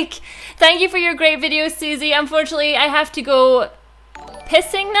 from Mike. Thank you for your great video, Suzy. Unfortunately, I have to go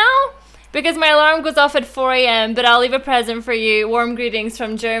pissing now because my alarm goes off at 4 AM, but I'll leave a present for you. Warm greetings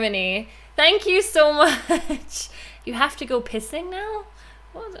from Germany. Thank you so much. You have to go pissing now?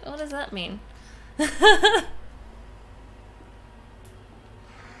 What does that mean?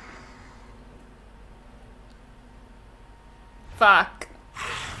 Fuck.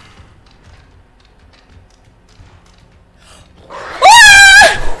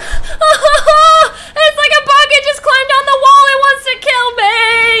 It's like a bug, it just climbed down the wall, it wants to kill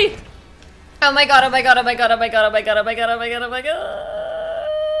me! Oh my god, oh my god, oh my god, oh my god, oh my god, oh my god, oh my god, oh my god.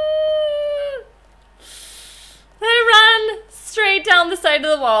 I ran straight down the side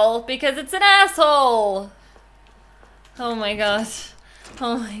of the wall because it's an asshole. Oh my god.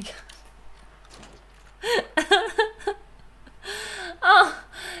 Oh my god. Oh,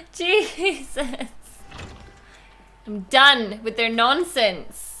 Jesus. I'm done with their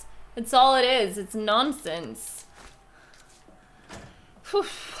nonsense. That's all it is. It's nonsense. Whew.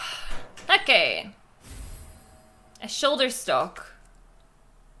 Okay. A shoulder stock.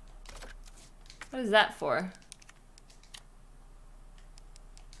 What is that for?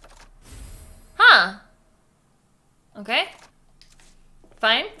 Huh. Okay.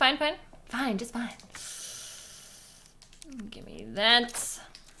 Fine, fine, fine. Fine, just fine. Give me that.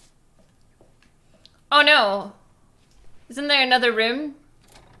 Oh no. Isn't there another room?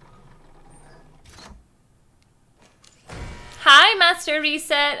 Hi, Master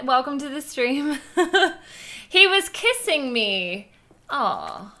Reset. Welcome to the stream. He was kissing me.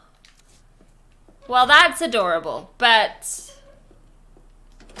 Aw. Well, that's adorable, but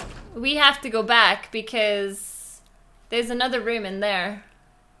we have to go back because there's another room in there.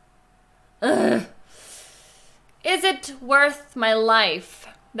 Ugh. Is it worth my life?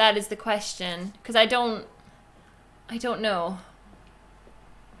 That is the question. Because I don't know.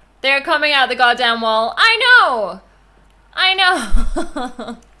 They're coming out the goddamn wall. I know! I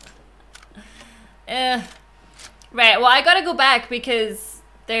know! Right, well I gotta go back because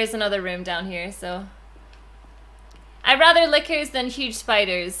there's another room down here, so. I'd rather lickers than huge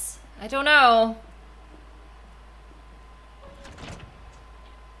spiders. I don't know.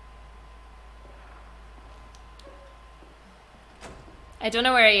 I don't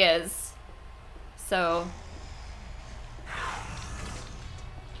know where he is. So.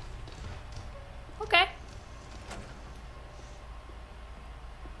 Okay.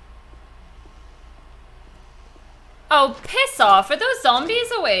 Oh, piss off. Are those zombies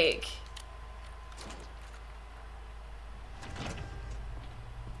awake?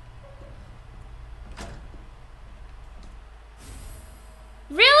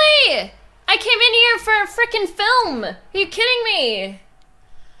 Really? I came in here for a freaking film. Are you kidding me?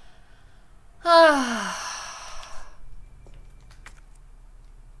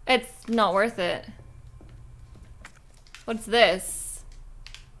 It's not worth it. What's this?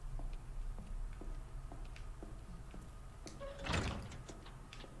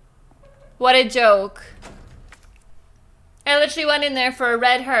 What a joke. I literally went in there for a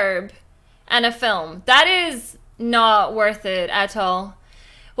red herb and a film. That is not worth it at all.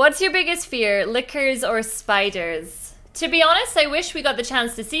 What's your biggest fear, lickers or spiders? To be honest, I wish we got the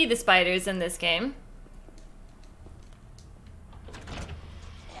chance to see the spiders in this game.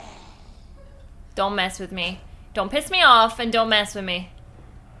 Don't mess with me. Don't piss me off and don't mess with me.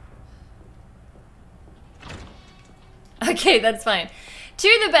 Okay, that's fine.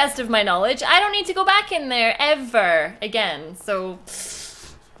 To the best of my knowledge, I don't need to go back in there ever again. So,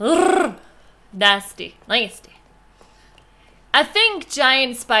 nasty, nasty. I think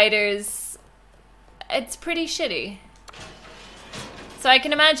giant spiders, it's pretty shitty. So I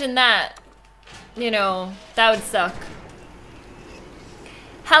can imagine that, you know, that would suck.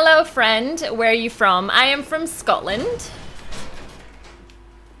 Hello friend, where are you from? I am from Scotland.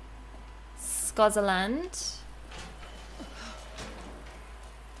 Scotland.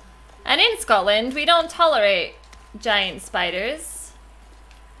 And in Scotland, we don't tolerate giant spiders.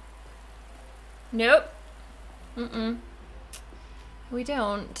 Nope. Mm-mm. We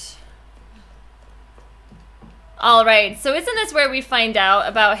don't. Alright, so isn't this where we find out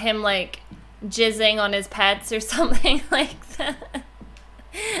about him, like, jizzing on his pets or something like that.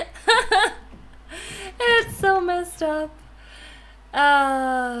 It's so messed up.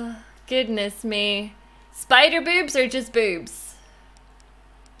 Goodness me. Spider boobs or just boobs?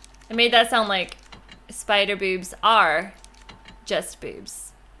 I made that sound like spider boobs are just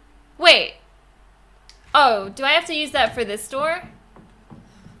boobs. Wait. Oh, do I have to use that for this door?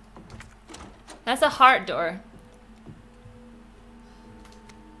 That's a heart door.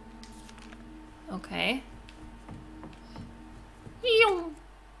 Okay. I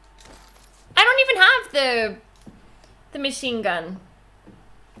don't even have the machine gun.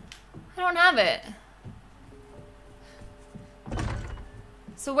 I don't have it.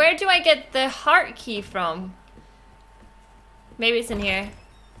 So where do I get the heart key from? Maybe it's in here.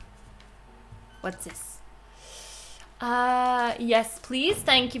 What's this? Yes, please.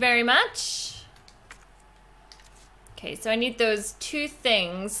 Thank you very much. Okay, so I need those two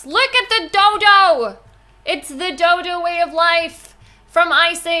things. Look at the dodo! It's the dodo way of life from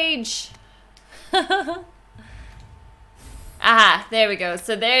Ice Age. Aha, there we go.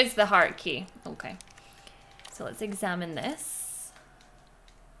 So there's the heart key. Okay. So let's examine this.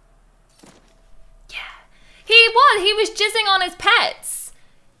 Yeah. He was jizzing on his pets.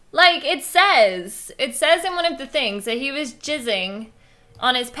 Like it says in one of the things that he was jizzing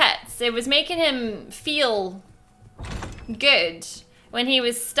on his pets. It was making him feel good when he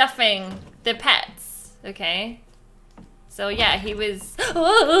was stuffing the pets, okay? So yeah, he was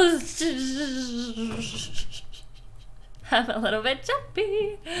I'm a little bit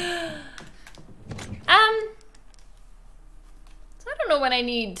jumpy. So I don't know what I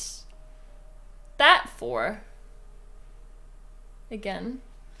need that for. Again.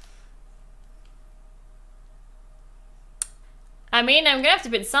 I mean, I'm gonna have to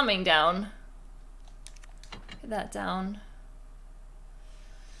put something down. Put that down.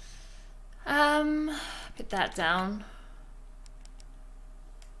 Put that down.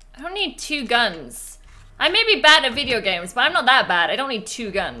 I don't need two guns. I may be bad at video games, but I'm not that bad. I don't need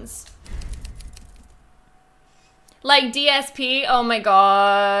two guns. Like DSP, oh my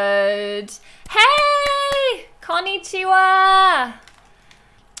god. Hey! Konnichiwa!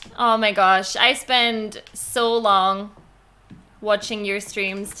 Oh my gosh, I spend so long watching your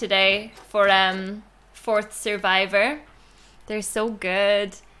streams today for Fourth Survivor. They're so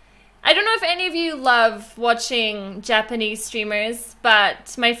good. I don't know if any of you love watching Japanese streamers,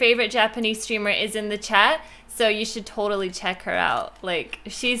 but my favorite Japanese streamer is in the chat, so you should totally check her out. Like,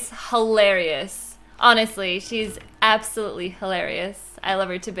 she's hilarious. Honestly, she's absolutely hilarious. I love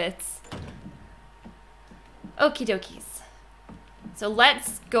her to bits. Okie dokies. So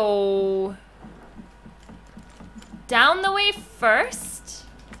let's go down the way first.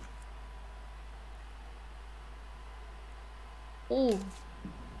 Ooh.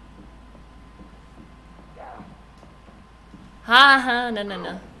 Ha ha, no, no,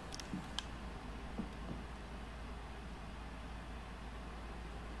 no.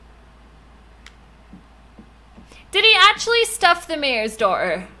 Did he actually stuff the mayor's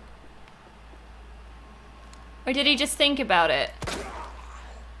daughter? Or did he just think about it?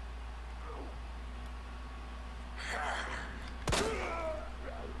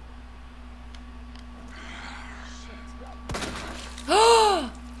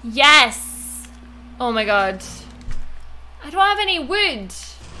 Oh, yes! Oh my god. I don't have any wood.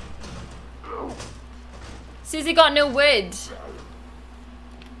 Suzy got no wood.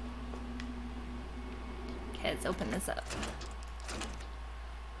 Okay, let's open this up.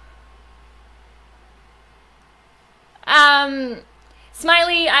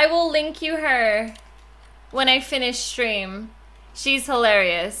 Smiley, I will link you her when I finish stream. She's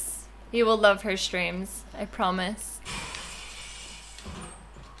hilarious. You will love her streams, I promise.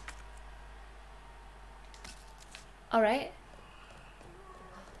 All right.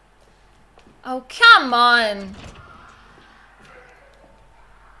 Oh, come on.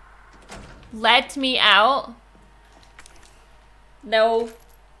 Let me out. No.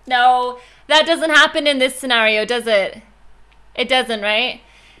 No. That doesn't happen in this scenario, does it? It doesn't, right?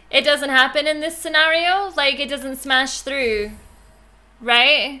 It doesn't happen in this scenario? Like, it doesn't smash through,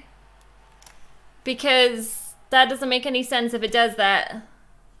 right? Because that doesn't make any sense if it does that.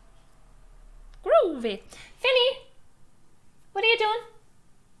 Groovy. Finny! What are you doing?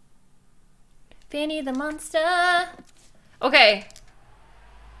 Fanny the monster. Okay.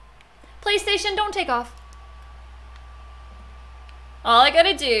 PlayStation, don't take off. All I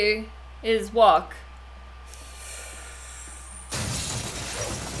gotta do is walk.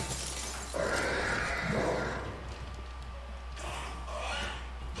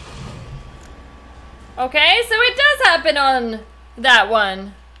 Okay, so it does happen on that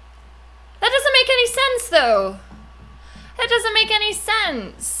one. That though. That doesn't make any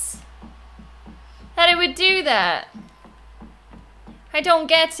sense. That it would do that. I don't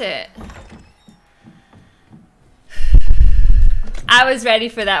get it. I was ready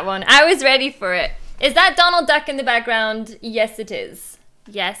for that one. I was ready for it. Is that Donald Duck in the background? Yes, it is.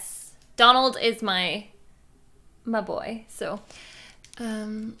 Yes. Donald is my boy. So,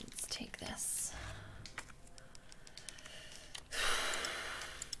 let's take this.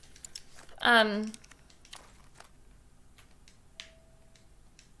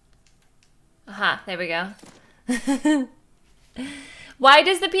 Aha, there we go. Why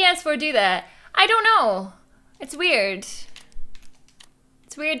does the PS4 do that? I don't know. It's weird.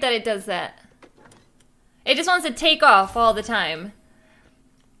 It's weird that it does that. It just wants to take off all the time.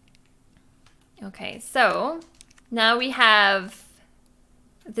 Okay, so now we have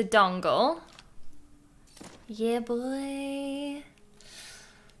the dongle. Yeah, boy.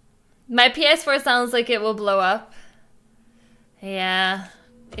 My PS4 sounds like it will blow up. Yeah,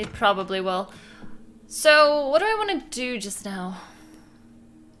 it probably will. So, what do I want to do just now?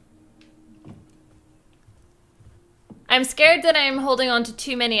 I'm scared that I'm holding on to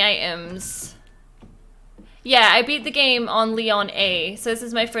too many items. Yeah, I beat the game on Leon A, so this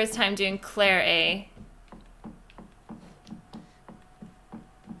is my first time doing Claire A.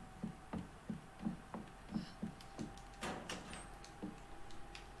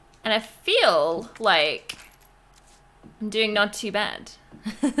 And I feel like I'm doing not too bad.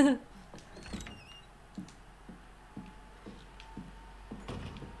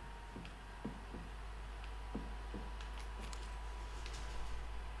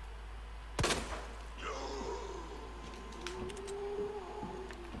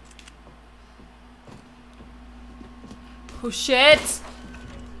 Oh shit!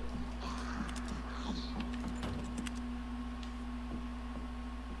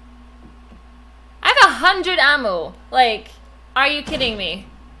 I have 100 ammo. Like, are you kidding me?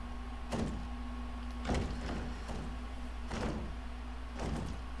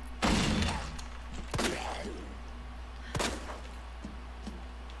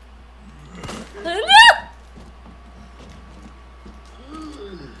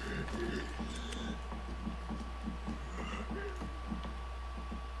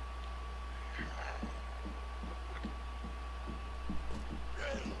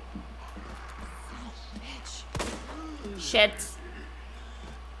 Shit.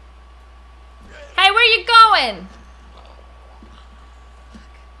 Hey, where you going?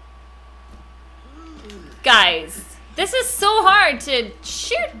 Guys, this is so hard to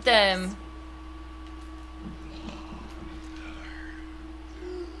shoot them.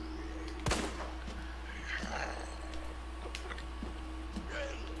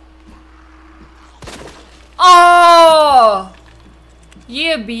 Oh!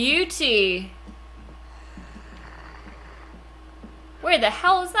 You beauty. Where the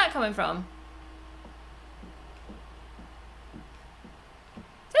hell is that coming from?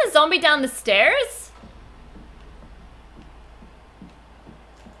 Is there a zombie down the stairs?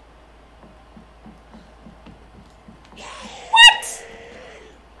 What?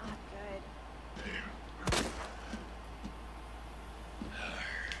 Not good.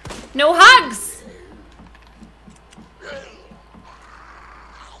 No hugs!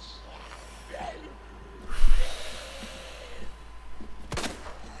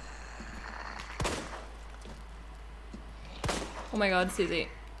 Oh my god, Suzy.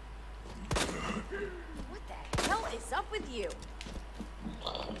 What the hell is up with you?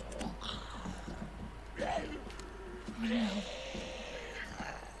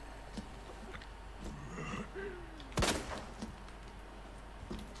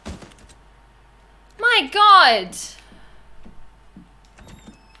 My god!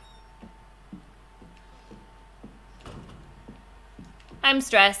 I'm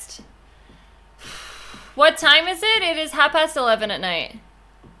stressed. What time is it? It is 11:30 at night.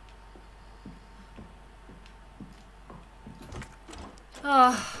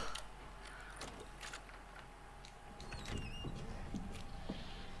 Oh.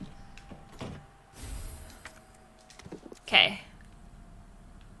 Okay.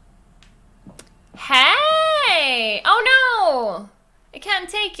 Hey! Oh no! I can't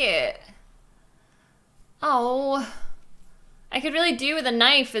take it. Oh. I could really do with a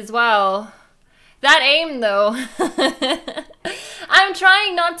knife as well. That aim though. I'm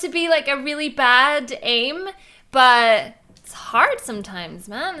trying not to be like a really bad aim, but it's hard sometimes,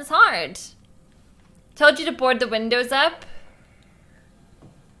 man. It's hard. Told you to board the windows up.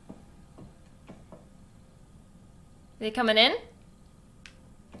 Are they coming in?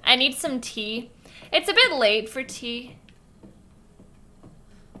 I need some tea. It's a bit late for tea.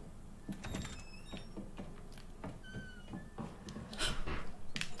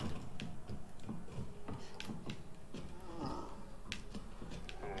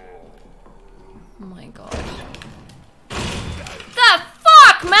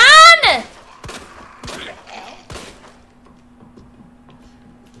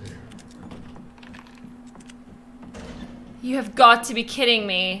 You have got to be kidding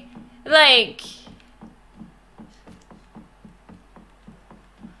me. Like...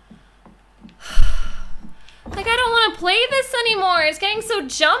 Like, I don't want to play this anymore. It's getting so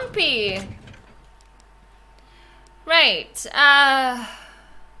jumpy. Right. I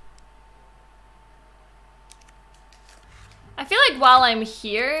feel like while I'm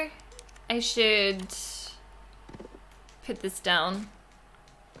here, I should put this down.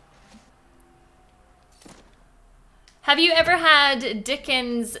 Have you ever had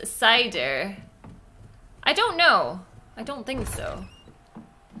Dickens cider? I don't know. I don't think so.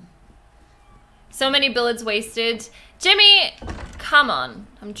 So many bullets wasted. Jimmy, come on.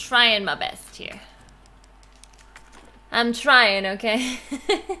 I'm trying my best here. I'm trying, okay?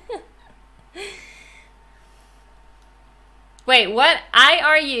 Wait, what? I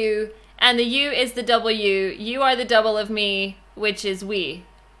are you, and the U is the W. You are the double of me, which is we.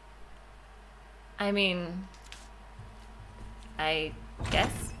 I mean, I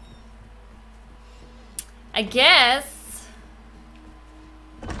guess. I guess.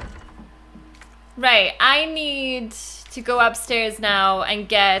 Right, I need to go upstairs now and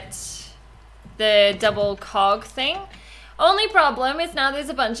get the double cog thing. Only problem is now there's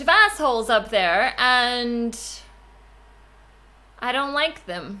a bunch of assholes up there and I don't like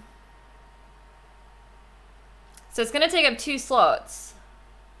them. So it's gonna take up 2 slots.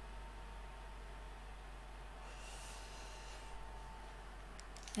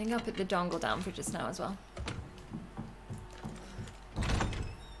 I think I'll put the dongle down for just now as well.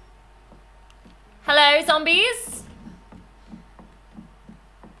 Hello, zombies?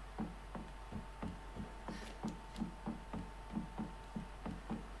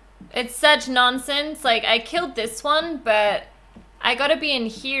 It's such nonsense. Like, I killed this one, but I gotta be in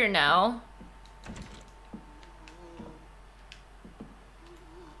here now.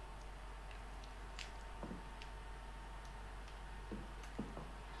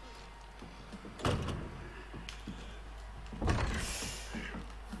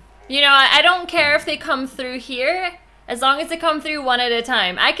 You know, I don't care if they come through here, as long as they come through one at a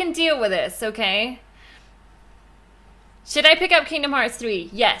time. I can deal with this, okay? Should I pick up Kingdom Hearts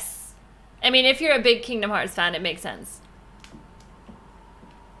 3? Yes. I mean, if you're a big Kingdom Hearts fan, it makes sense.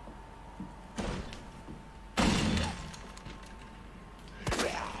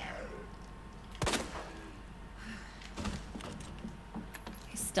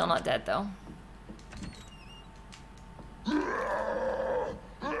 He's still not dead, though.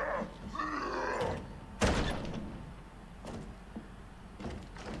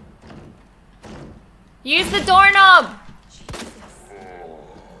 Use the doorknob!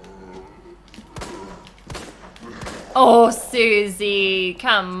 Oh, Suzy,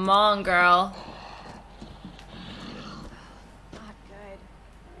 come on, girl. Not good.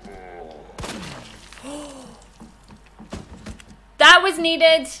 That was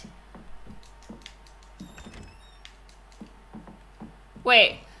needed.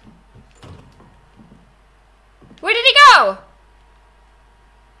 Wait. Where did he go?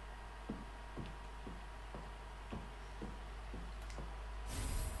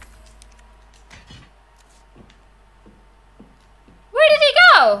 Where did he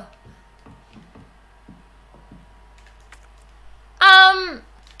go?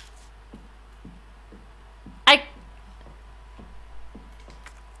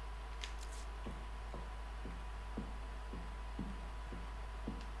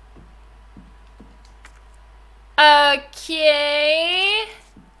 Okay.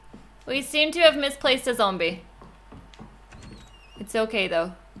 We seem to have misplaced a zombie. It's okay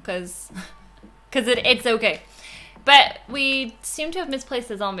though, cause it's okay. But we seem to have misplaced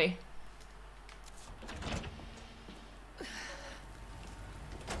a zombie.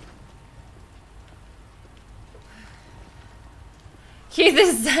 Keith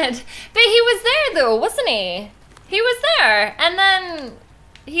is dead. But he was there though, wasn't he? He was there, and then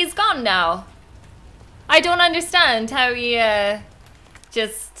he's gone now. I don't understand how he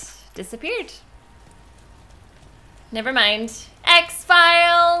just disappeared. Never mind.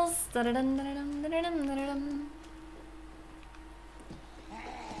 X-Files.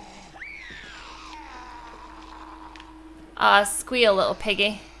 Squeal, little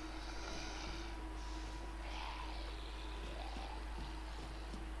piggy.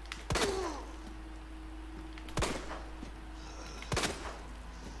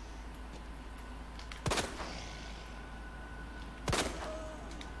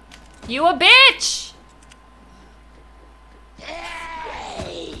 You a bitch!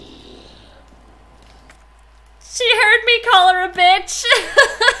 She heard me call her a bitch.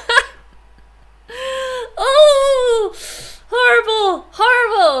 Oh, horrible,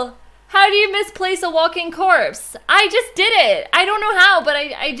 horrible. How How do you misplace a walking corpse? I just did it. I don't know how, but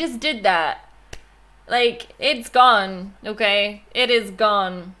I just did that. Like, it's gone, okay? It is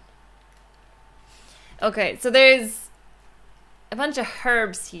gone. Okay, so there's a bunch of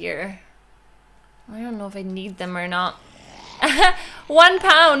herbs here. I don't know if I need them or not.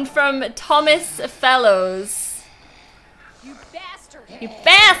 £1 from Thomas Fellows. You bastard! You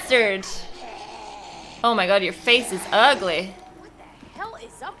bastard! Oh my god, your face is ugly. What the hell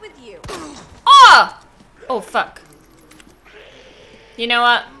is up with you? Oh! Oh, fuck. You know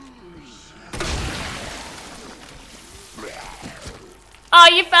what? Oh,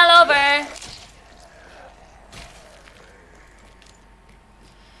 you fell over.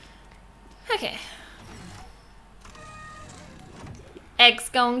 Okay. X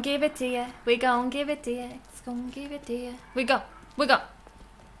gon' give it to ya. We gon' give it to ya. X gon' give it to ya. We go. We go.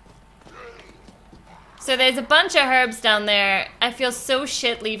 So there's a bunch of herbs down there. I feel so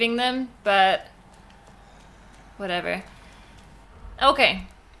shit leaving them, but whatever. Okay.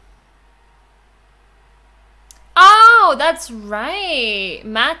 Oh, that's right.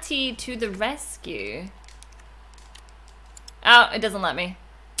 Matty to the rescue. Oh, it doesn't let me.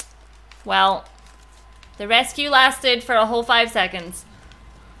 Well, the rescue lasted for a whole 5 seconds.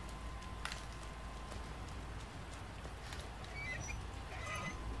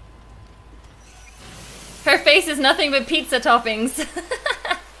 Her face is nothing but pizza toppings.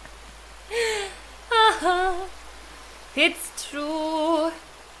 It's true.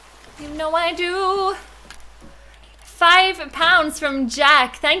 You know I do. £5 from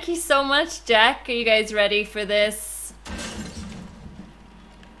Jack. Thank you so much, Jack. Are you guys ready for this?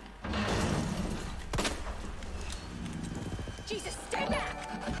 Jesus, stay back!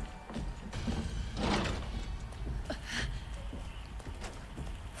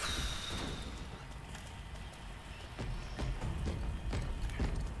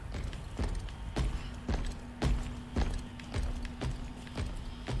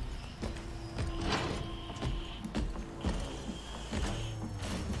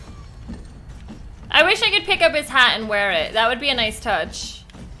 I wish I could pick up his hat and wear it. That would be a nice touch.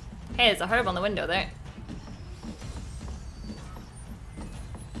 Hey, there's a herb on the window there.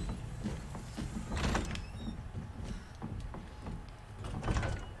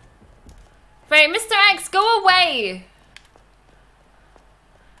 Right, Mr. X, go away!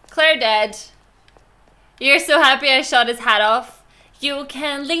 Claire dead. You're so happy I shot his hat off. You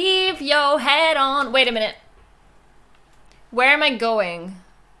can leave your head on. Wait a minute. Where am I going?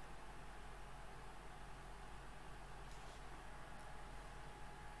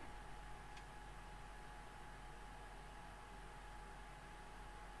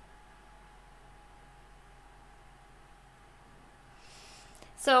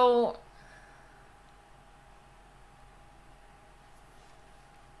 So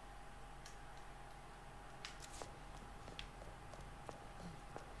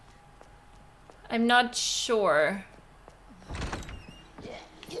I'm not sure.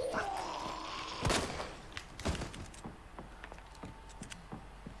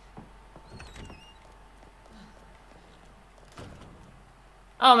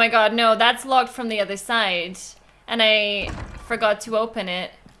 Oh my god, no, that's locked from the other side. And I forgot to open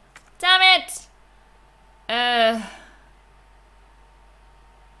it. Damn it! Oh,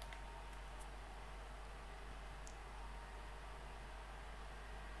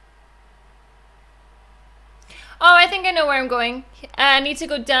 I think I know where I'm going. I need to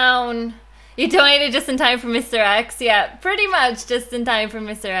go down. You donated just in time for Mr. X. Yeah, pretty much just in time for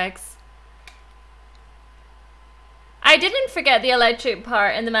Mr. X. I didn't forget the electric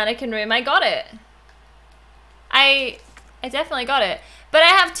part in the mannequin room. I got it. I definitely got it. But I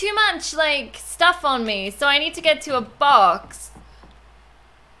have too much, like, stuff on me, so I need to get to a box.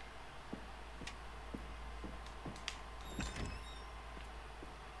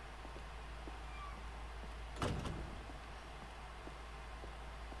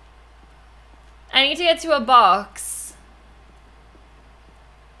 I need to get to a box.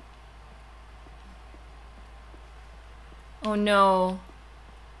 Oh no.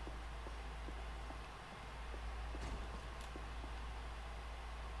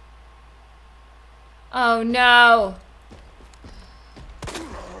 Oh no.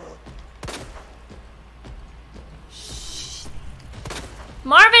 Shh.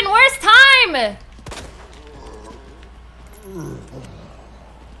 Marvin, where's time?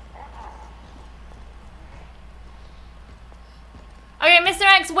 Okay, Mr.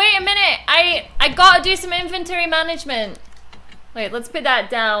 X, wait a minute. I gotta do some inventory management. Wait, let's put that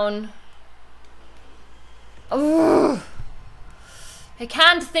down. Ugh. I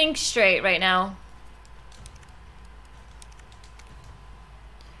can't think straight right now.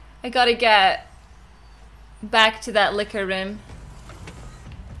 I gotta get back to that liquor room.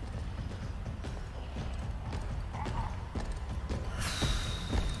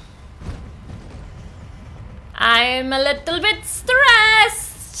 I'm a little bit stressed.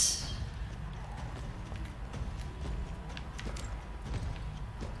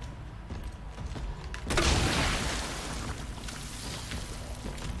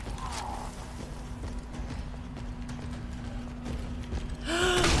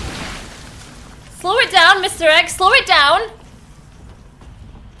 Slow it down, Mr. X, slow it down.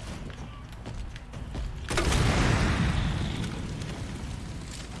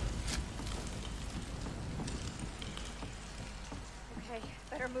 Okay,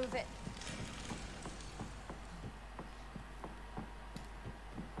 better move it.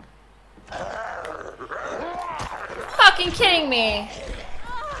 Fucking kidding me.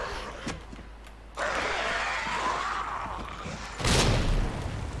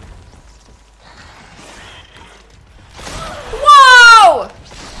 Whoa!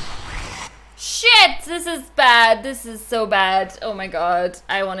 Shit, this is bad. This is so bad. Oh my god.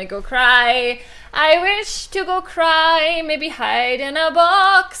 I want to go cry. I wish to go cry. Maybe hide in a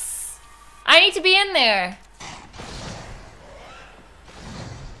box. I need to be in there.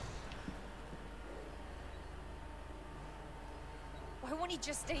 Why won't he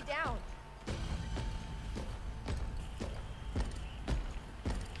just stay down?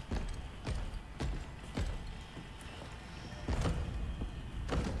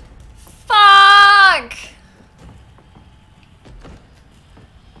 Fuck!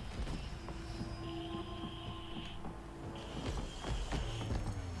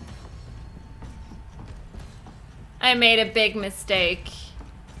 I made a big mistake.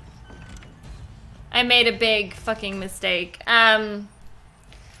 I made a big fucking mistake.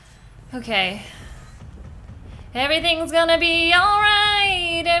 Okay. Everything's gonna be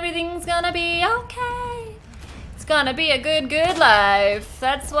alright. Everything's gonna be okay. It's gonna be a good life.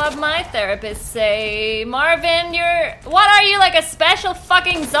 That's what my therapists say. Marvin, you're... What are you, like a special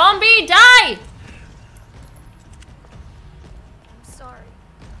fucking zombie? Die! I'm sorry.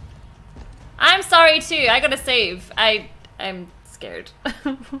 I'm sorry too. I gotta save. I'm scared.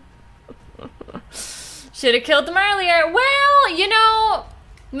 Should have killed them earlier. Well, you know,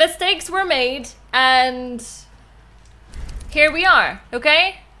 mistakes were made, and here we are,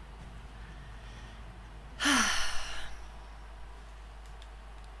 okay?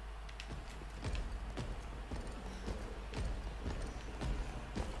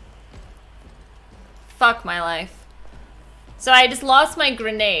 Fuck my life. So I just lost my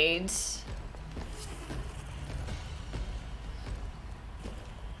grenade.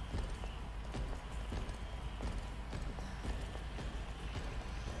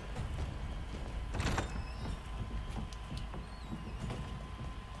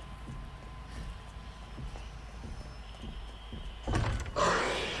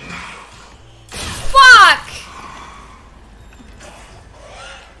 Fuck!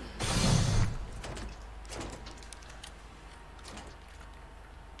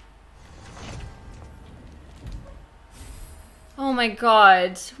 Oh my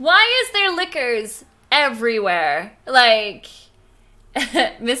god. Why is there liquors everywhere? Like,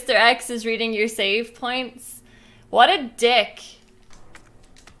 Mr. X is reading your save points. What a dick.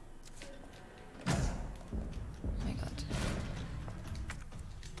 Oh my god.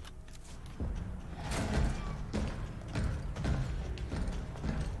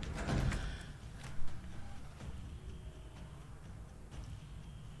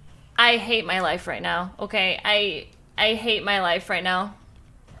 I hate my life right now. Okay, I hate my life right now.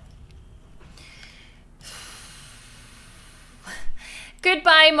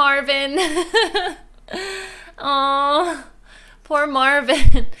 Goodbye, Marvin. Oh, poor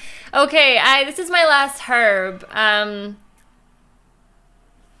Marvin. Okay, this is my last herb. And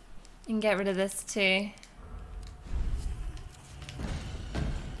get rid of this too.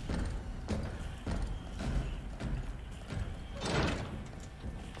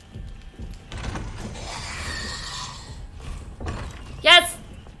 Yes!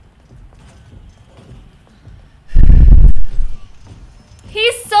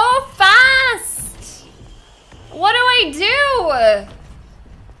 He's so fast! What do I do?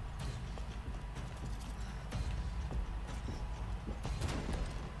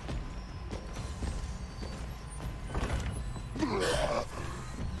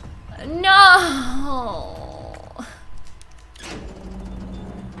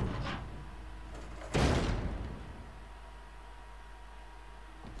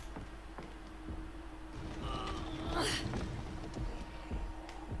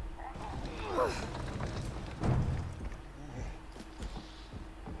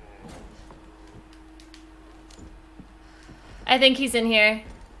 I think he's in here.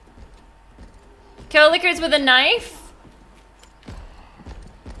 Kill lickers with a knife?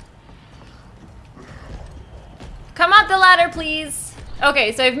 Come up the ladder, please.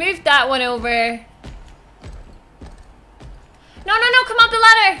 Okay, so I've moved that one over. No, no, no, come up the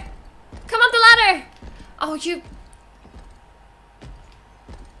ladder. Come up the ladder. Oh, you...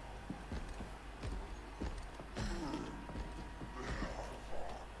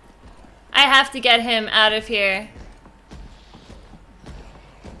 I have to get him out of here.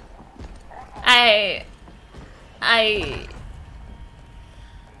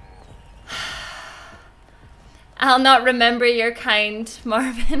 I'll not remember your kind,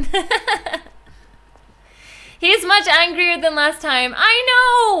 Marvin. He's much angrier than last time. I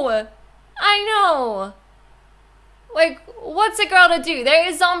know! I know! Like, what's a girl to do? There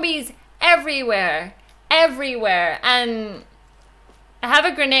is zombies everywhere. Everywhere. And I have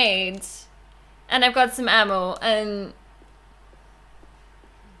a grenade. And I've got some ammo. And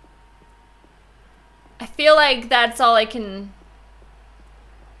I feel like that's all I can...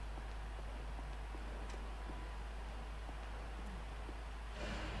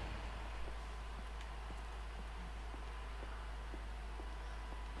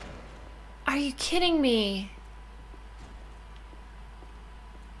 Are you kidding me?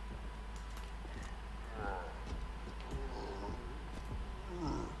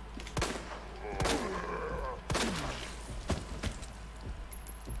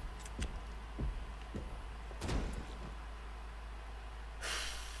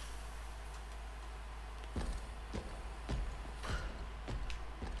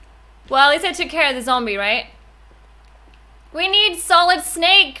 Well, at least I took care of the zombie, right? We need Solid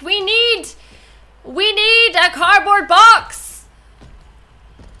Snake. We need a cardboard box.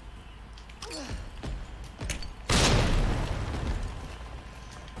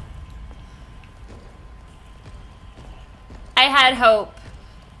 I had hope.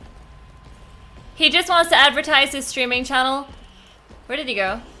 He just wants to advertise his streaming channel. Where did he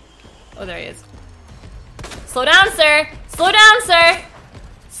go? Oh, there he is. Slow down, sir. Slow down, sir.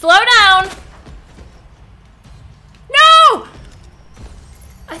 Slow down. No!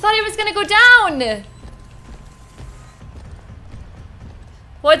 I thought he was gonna go down.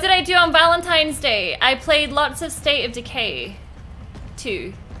 What did I do on Valentine's Day? I played lots of State of Decay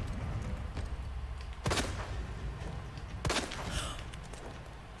 2.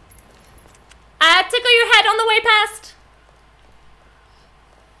 I tickle your head on the way past.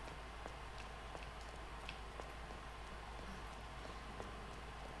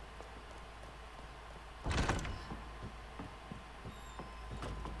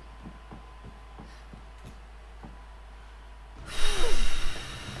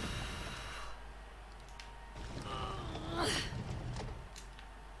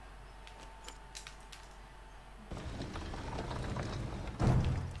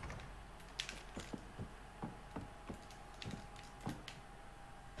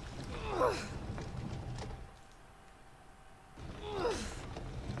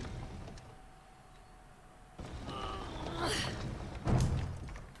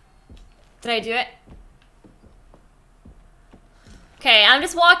 Did I do it? Okay, I'm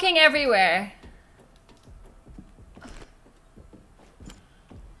just walking everywhere.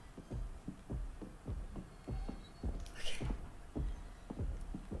 Okay.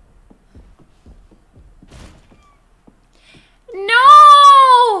 No!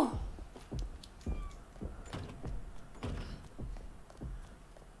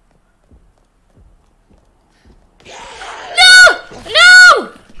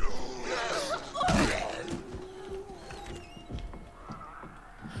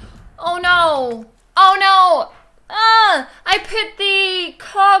 Oh no! Oh no! I put the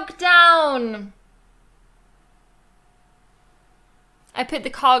cog down. I put the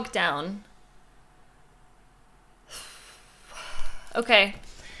cog down. Okay.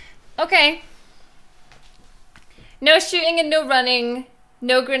 Okay. No shooting and no running.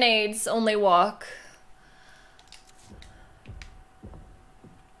 No grenades, only walk.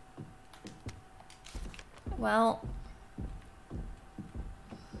 Well...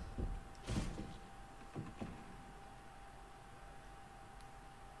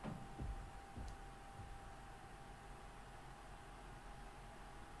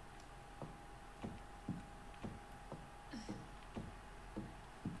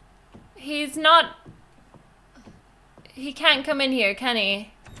 He's not... He can't come in here, can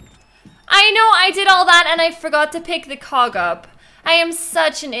he? I know I did all that and I forgot to pick the cog up. I am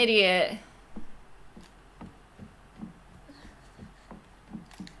such an idiot.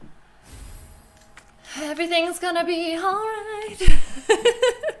 Everything's gonna be alright.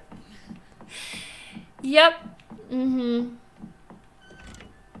 Yep. Mm-hmm.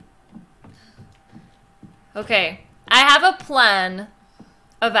 Okay. I have a plan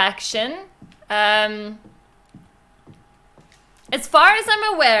of action. As far as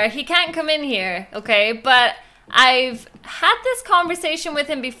I'm aware, he can't come in here, okay? But I've had this conversation with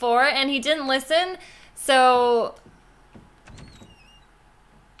him before and he didn't listen, so...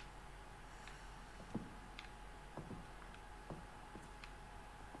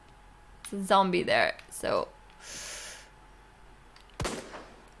 There's a zombie there, so...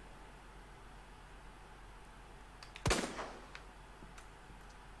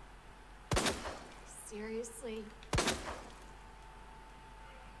 Seriously?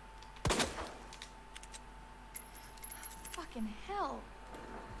 Fucking hell.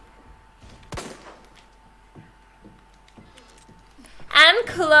 And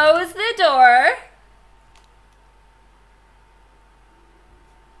close the door.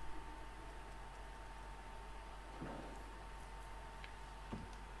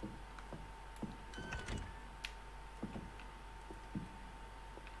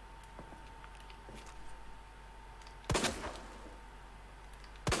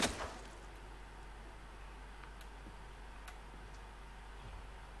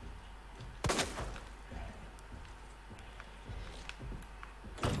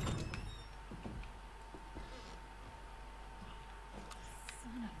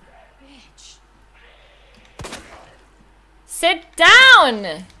 Bitch. Sit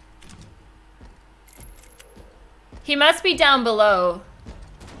down! He must be down below.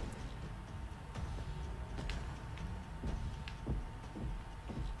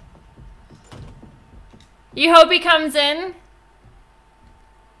 You hope he comes in?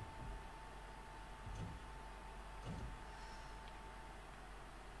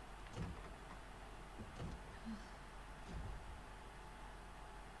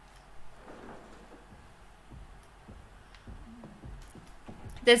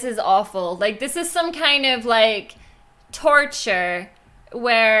 This is awful. Like, this is some kind of, like, torture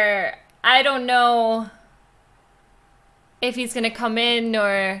where I don't know if he's gonna come in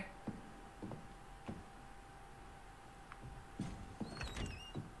or...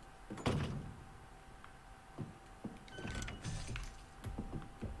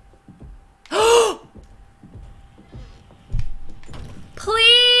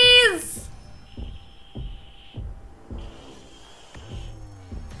 Please!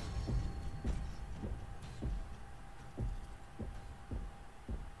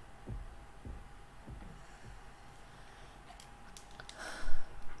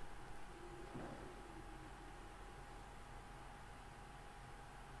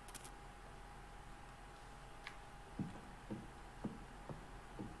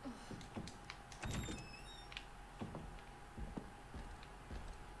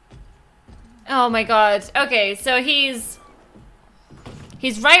 Oh my god. Okay, so he's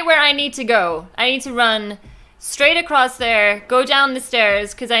right where I need to go. I need to run straight across there, go down the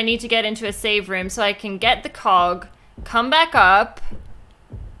stairs, because I need to get into a save room so I can get the cog, come back up.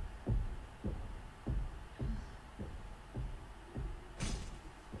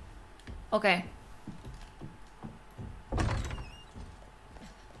 Okay.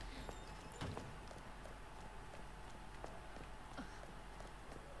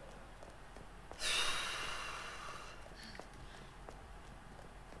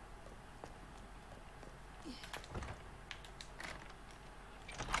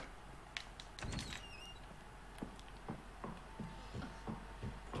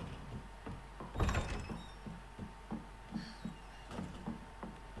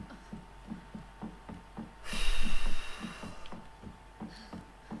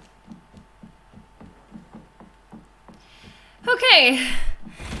 Okay,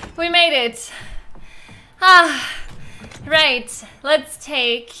 we made it. Right, let's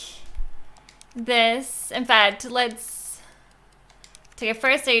take this. In fact, let's take a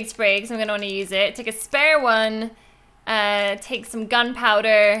first aid spray because I'm gonna want to use it. Take a spare one, take some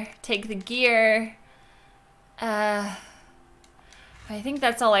gunpowder, take the gear. I think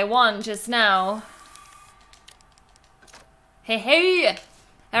that's all I want just now. Hey!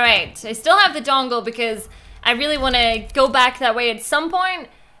 Alright, I still have the dongle because I really want to go back that way at some point,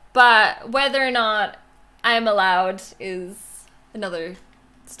 but whether or not I'm allowed is another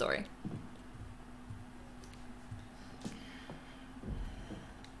story.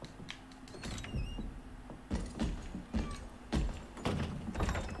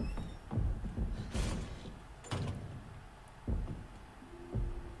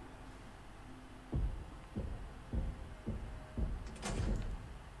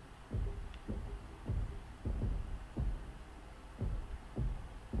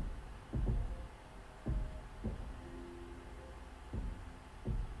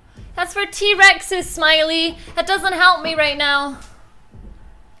 That's for T-Rexes, Smiley. That doesn't help me right now.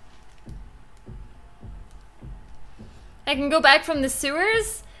 I can go back from the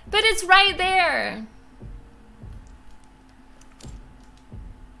sewers, but it's right there.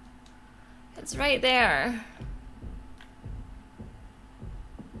 It's right there.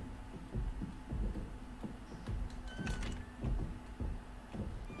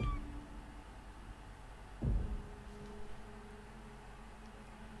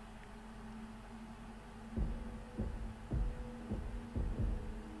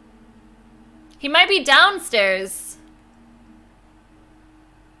 He might be downstairs.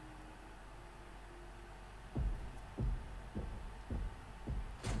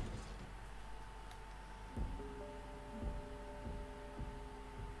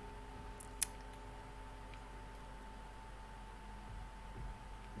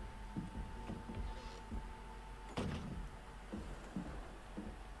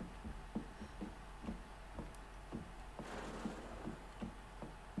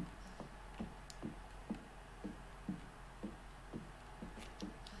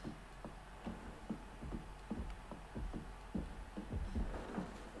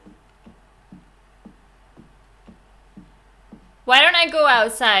 Why don't I go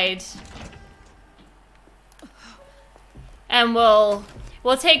outside? And we'll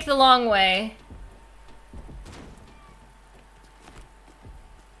take the long way.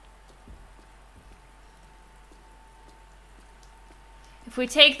 If we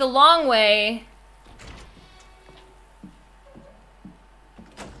take the long way,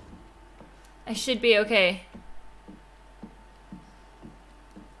 I should be okay.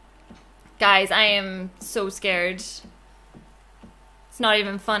 Guys, I am so scared. It's not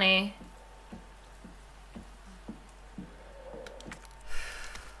even funny.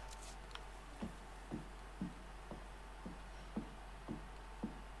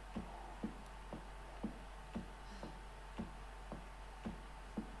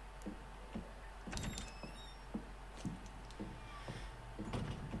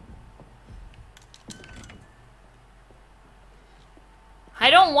 I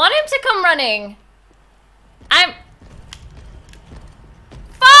don't want him to come running.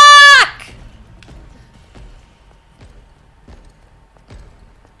 Fuck!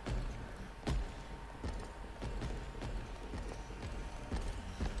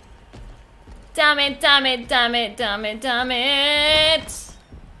 Damn it, damn it, damn it, damn it, damn it.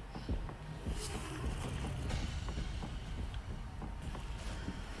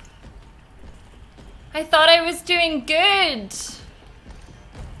 I thought I was doing good.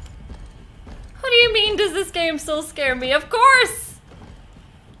 What do you mean, does this game still scare me? Of course!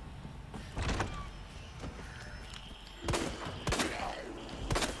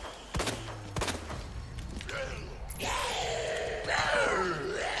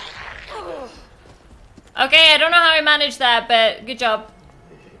 Okay, I don't know how I managed that, but good job.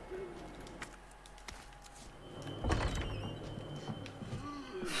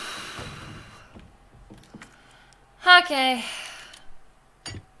 Okay.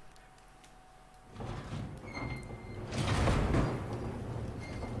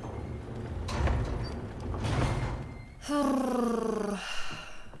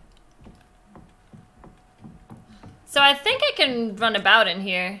 So I think I can run about in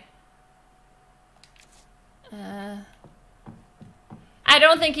here. I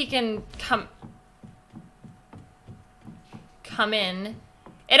don't think he can come in.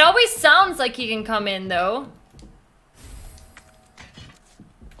 It always sounds like he can come in though.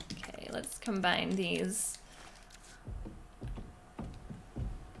 Okay, let's combine these.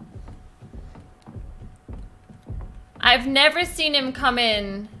 I've never seen him come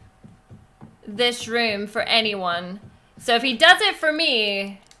in this room for anyone. So if he does it for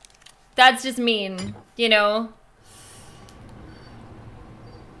me, that's just mean, you know?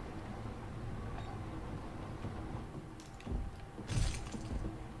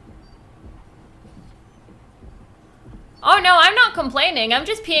 Oh no, I'm not complaining. I'm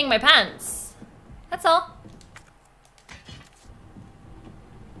just peeing my pants. That's all.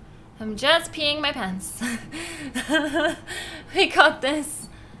 I'm just peeing my pants. We got this.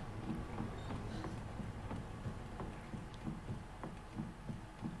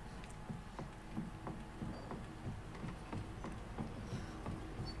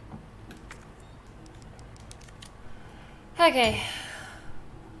 Okay.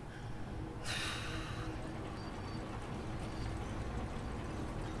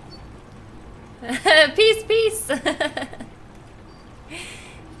 Peace, peace.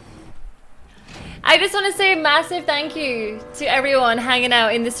 I just want to say a massive thank you to everyone hanging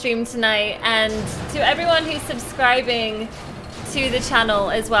out in the stream tonight and to everyone who's subscribing to the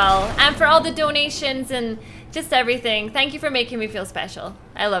channel as well. And for all the donations and just everything. Thank you for making me feel special.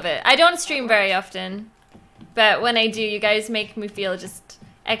 I love it. I don't stream very often, but when I do, you guys make me feel just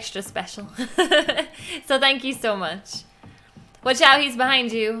extra special. So thank you so much. Watch out, he's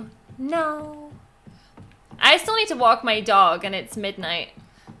behind you. No. I still need to walk my dog and it's midnight.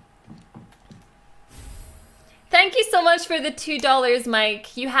 Thank you so much for the $2,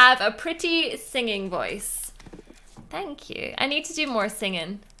 Mike. You have a pretty singing voice. Thank you. I need to do more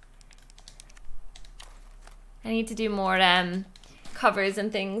singing. I need to do more covers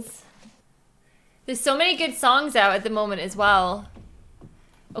and things. There's so many good songs out at the moment as well.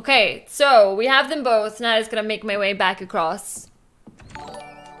 Okay, so we have them both. Now I'm just gonna make my way back across.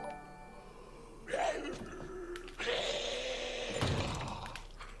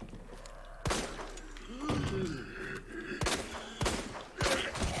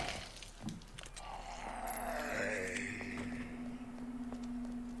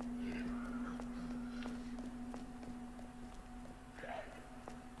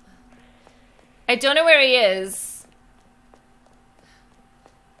 I don't know where he is.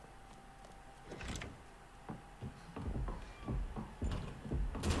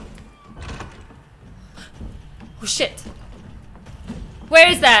 Oh shit. Where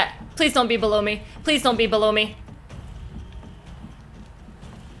is that? Please don't be below me. Please don't be below me.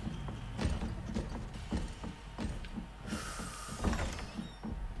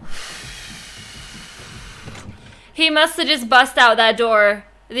 He must have just bust out that door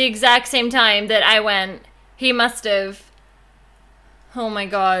the exact same time that I went. He must have. Oh my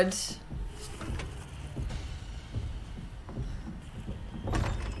god.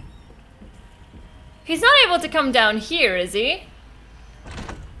 He's not able to come down here, is he?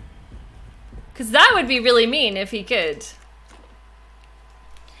 Because that would be really mean if he could.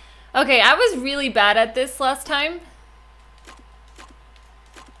 Okay, I was really bad at this last time.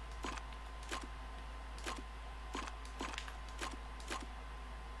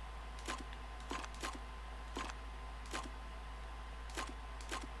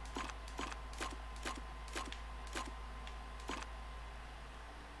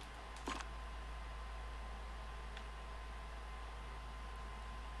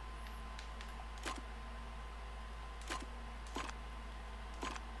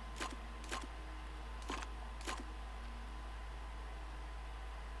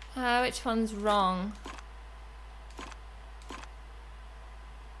 Which one's wrong?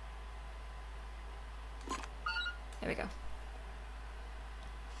 There we go.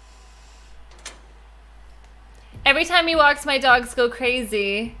 Every time he walks, my dogs go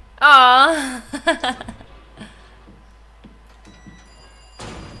crazy. Aww.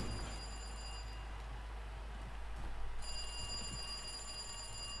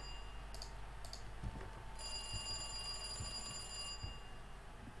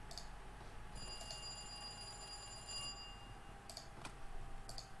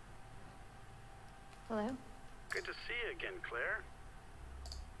 Hello? Good to see you again, Claire.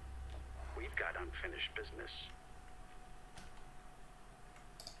 We've got unfinished business.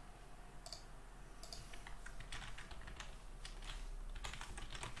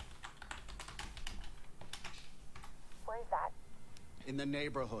 Where's that? In the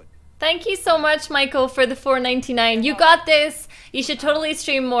neighborhood. Thank you so much, Michael, for the $4.99. You got this. You should totally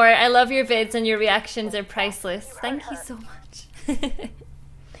stream more. I love your vids and your reactions are priceless. Thank you so much.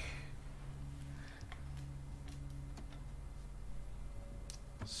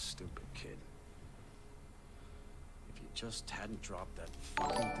 Stupid kid. If you just hadn't dropped that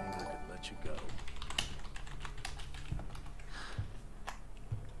fucking thing, I could let you go.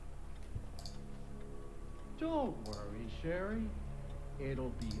 Don't worry, Sherry.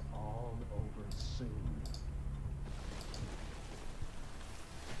 It'll be all over soon.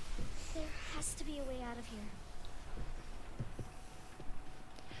 There has to be a way out of here.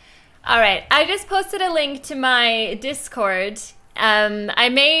 Alright, I just posted a link to my Discord. I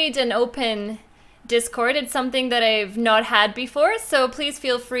made an open Discord. It's something that I've not had before, so please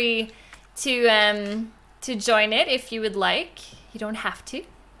feel free to join it if you would like. You don't have to,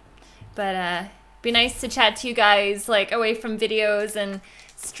 but be nice to chat to you guys, like, away from videos and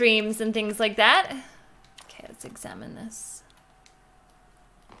streams and things like that. Okay, let's examine this.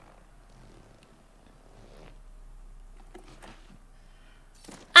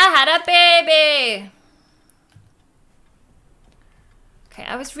 I had a baby! Okay,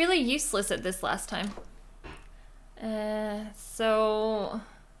 I was really useless at this last time. So...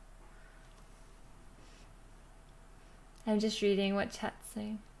 I'm just reading what chat's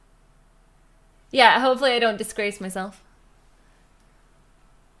saying. Yeah, hopefully I don't disgrace myself.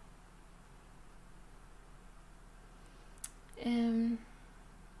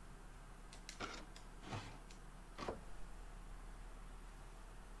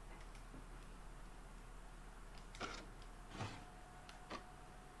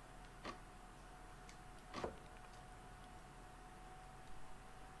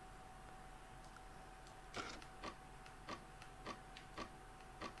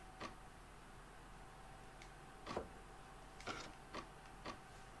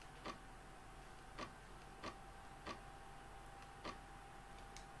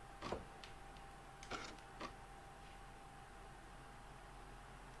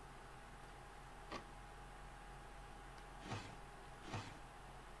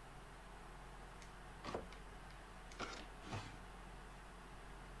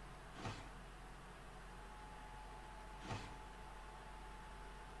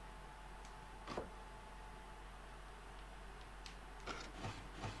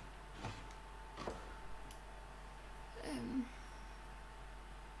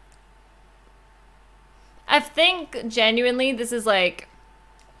 I think genuinely this is like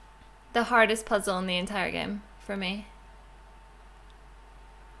the hardest puzzle in the entire game for me.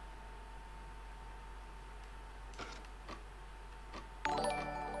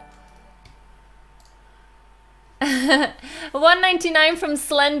 $1.99 from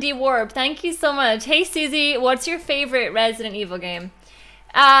Slendy Warp. Thank you so much. Hey Suzy, what's your favorite Resident Evil game?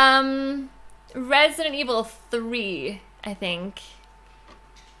 Resident Evil 3, I think.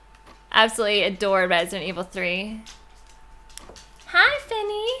 Absolutely adore Resident Evil 3. Hi,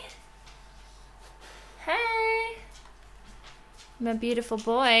 Finny. Hey. My beautiful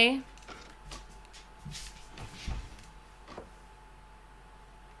boy.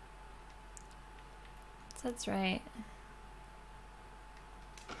 That's right.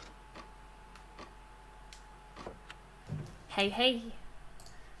 Hey, hey.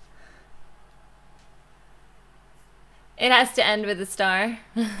 It has to end with a star.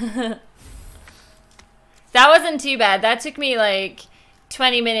 That wasn't too bad. That took me like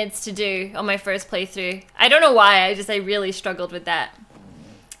 20 minutes to do on my first playthrough. I don't know why, I really struggled with that.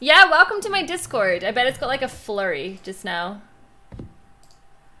 Yeah, welcome to my Discord. I bet it's got like a flurry just now.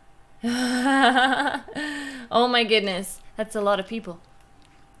 Oh my goodness, that's a lot of people.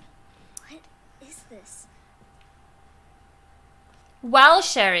 What is this? Well,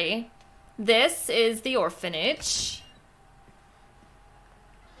 Sherry, this is the orphanage.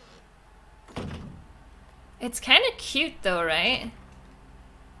 It's kind of cute though, right?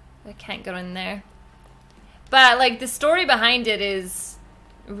 I can't go in there. But like the story behind it is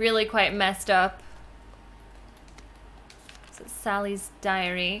really quite messed up. So Sally's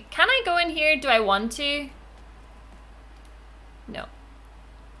diary. Can I go in here? Do I want to? No.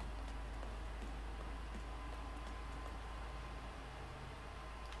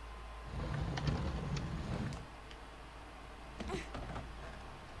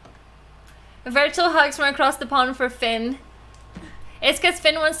 Virtual hugs from across the pond for Finn. It's because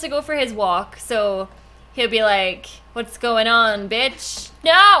Finn wants to go for his walk, so he'll be like, what's going on, bitch?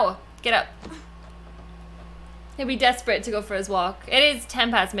 No! Get up. He'll be desperate to go for his walk. It is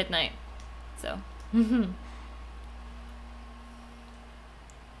 10 past midnight, so.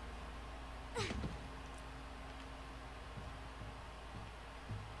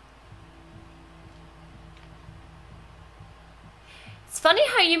 It's funny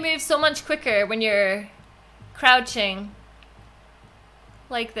how you move so much quicker when you're crouching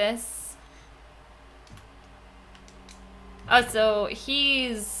like this. Oh, so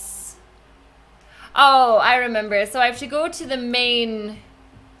he's... Oh, I remember. So I have to go to the main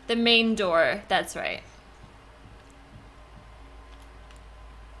door. That's right.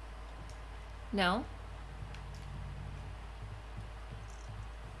 No?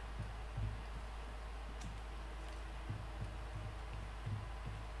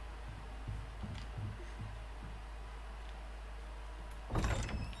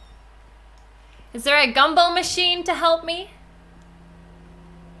 Is there a gumball machine to help me?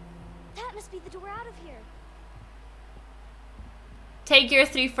 That must be the door out of here. Take your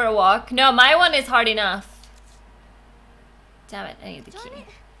 3 for a walk. No, my one is hard enough. Damn it, I need the key. Darn it,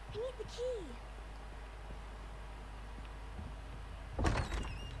 I need the key.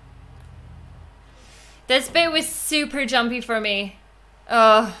 This bit was super jumpy for me.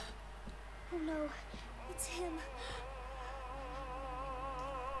 Ugh. Oh no, it's him.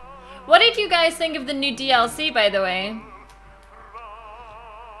 What did you guys think of the new DLC, by the way?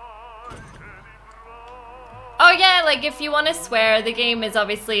 Oh yeah, like if you want to swear, the game is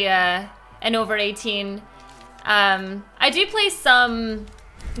obviously an over 18. I do play some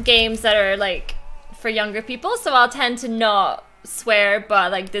games that are like for younger people, so I'll tend to not swear,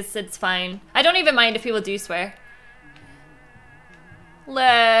 but like this, it's fine. I don't even mind if people do swear.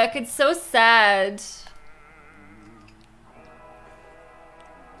 Look, it's so sad.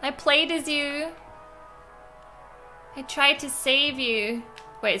 I played as you. I tried to save you.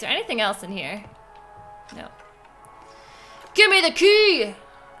 Wait, is there anything else in here? No. Give me the key!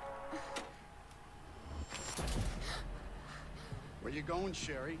 Where you going,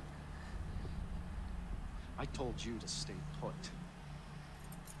 Sherry? I told you to stay put.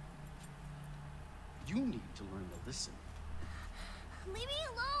 You need to learn to listen. Leave me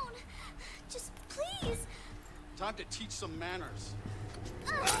alone. Just please. Time to teach some manners.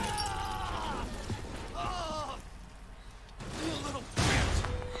 You little bitch!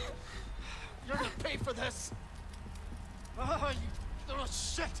 You're gonna pay for this! You little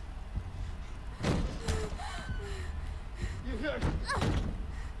shit! You hear?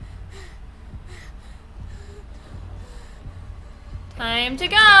 Time to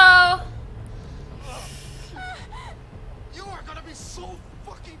go! You are gonna be so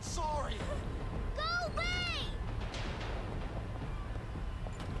fucking sorry! Go away!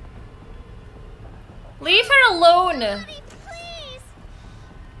 Leave her alone. Daddy, please.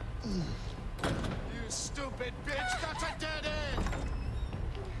 You stupid bitch! That's a dead end!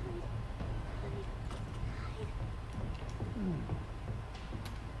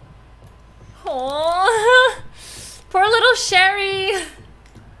 Aww. Poor little Sherry.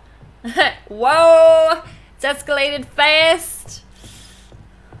 Whoa. It's escalated fast.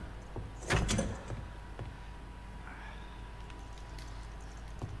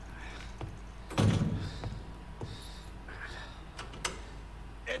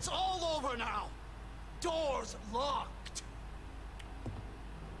 It's all over now! Doors locked!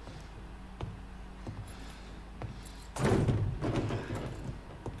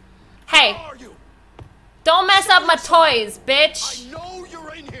 Hey, Where are you? don't mess up my toys, bitch. I know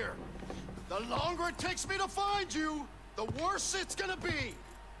you're in here! The longer it takes me to find you, the worse it's gonna be!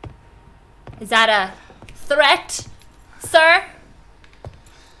 Is that a threat, sir?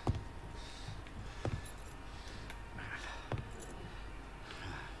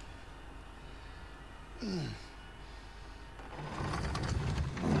 Oh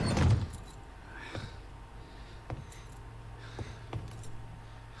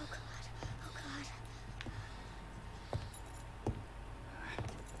God. Oh God.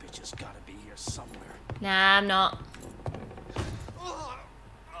 Bitch has gotta be here somewhere. Nah, I'm not. Oh,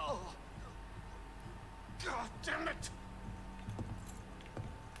 oh. God damn it!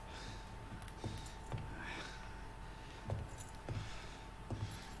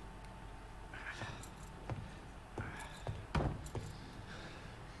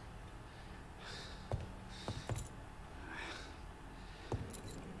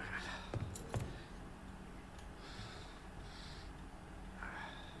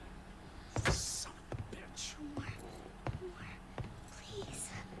 Son of a bitch. More. Please.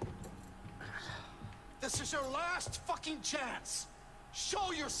 This is your last fucking chance!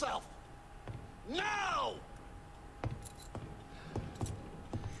 Show yourself! Now!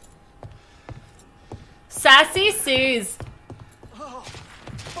 Sassy Suze. Oh,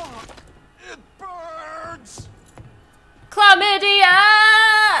 fuck! It burns! Chlamydia!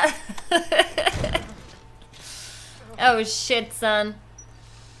 Oh shit, son.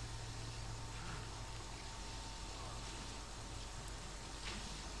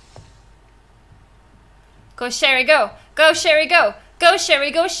 Go, Sherry, go. Go, Sherry, go. Go, Sherry,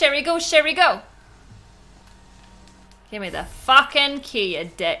 go, Sherry, go, Sherry, go. Give me the fucking key,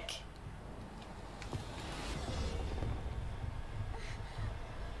 you dick.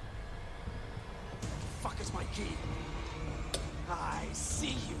 Fuck is my key? I see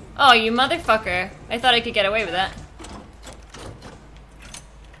you. Oh, you motherfucker. I thought I could get away with that.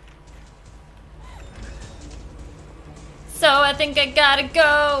 So I think I gotta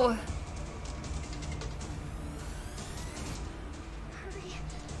go.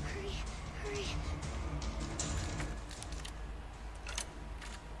 Hurry.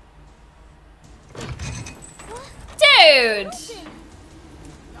 Dude!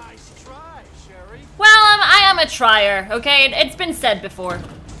 Nice try, Sherry. Well, I am a trier, okay? It's been said before.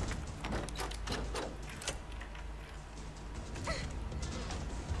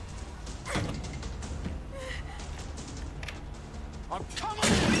 I'm coming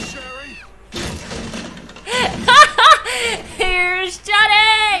for you, Sherry. Here's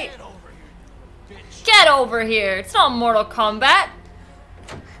Johnny! Get over here, bitch. Get over here. It's not Mortal Kombat.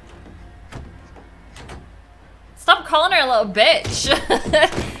 Stop calling her a little bitch.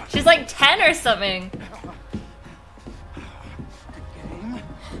 She's like 10 or something. The game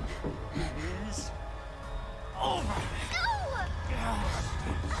is over.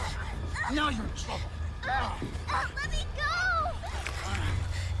 Now you're in trouble. Let me go!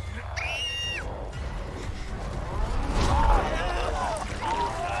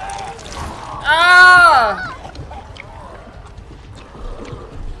 Oh!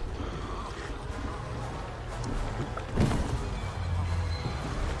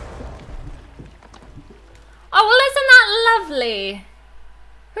 Oh, well, isn't that lovely?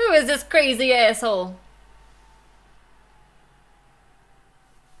 Who is this crazy asshole?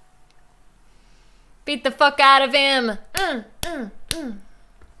 Beat the fuck out of him.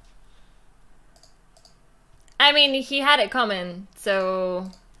 I mean, he had it coming, so...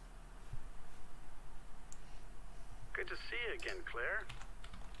 Good to see you again, Claire.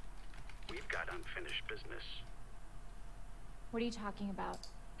 We've got unfinished business. What are you talking about?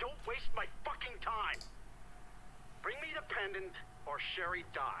 Don't waste my fucking time. Bring me the pendant, or Sherry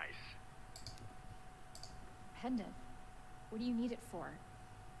dies. Pendant? What do you need it for?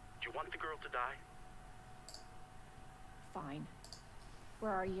 Do you want the girl to die? Fine.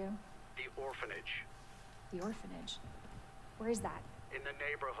 Where are you? The orphanage. The orphanage. Where is that? In the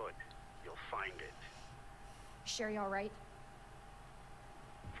neighborhood. You'll find it. Sherry all right?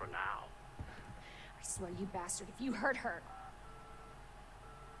 For now. I swear, you bastard, if you hurt her.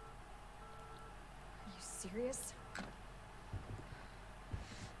 Are you serious?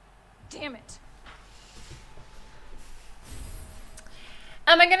 Damn it.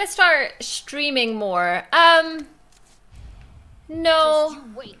 Am I gonna start streaming more? No. Just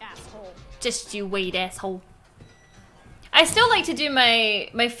you wait, asshole. Just you wait, asshole. I still like to do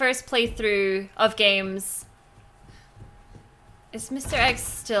my first playthrough of games. Is Mr. X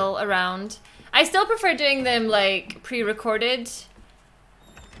still around? I still prefer doing them like pre-recorded.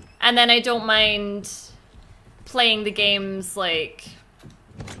 And then I don't mind playing the games like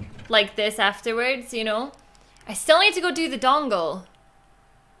this afterwards, you know? I still need to go do the dongle.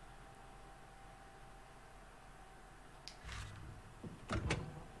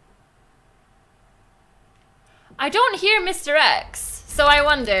 I don't hear Mr. X, so I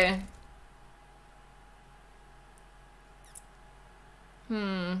wonder.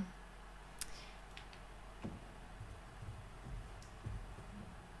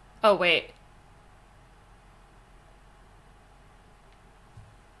 Oh, wait.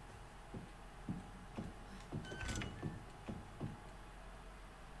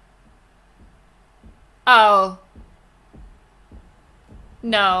 Oh.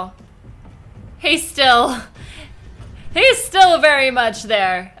 No. He's still very much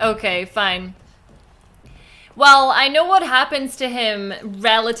there. Okay, fine. Well, I know what happens to him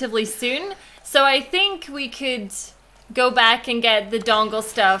relatively soon, so I think we could go back and get the dongle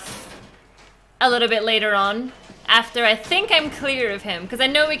stuff a little bit later on, after I think I'm clear of him, because I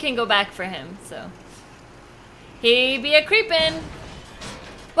know we can go back for him, so. He be a creepin'.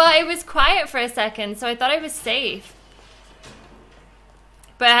 Well, it was quiet for a second, so I thought I was safe.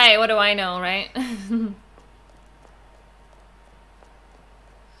 But hey, what do I know, right?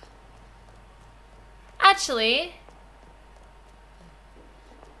 Actually,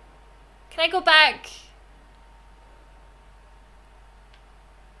 can I go back?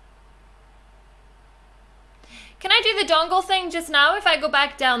 Can I do the dongle thing just now if I go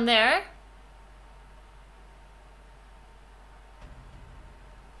back down there?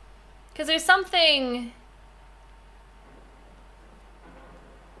 Because there's something...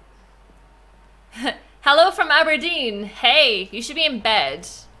 Hello from Aberdeen. Hey, you should be in bed.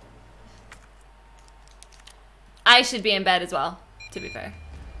 I should be in bed as well, to be fair.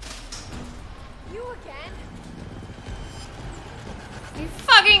 You again? You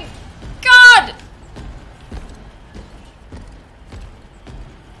fucking... God!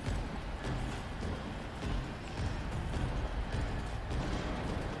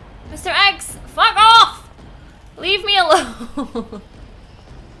 Mr. X, fuck off! Leave me alone.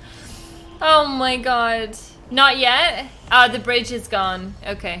 Oh my god. Not yet? Oh, the bridge is gone.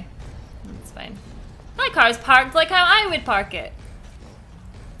 Okay. That's fine. My car's parked like how I would park it.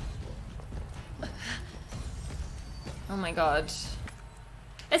 Oh my god.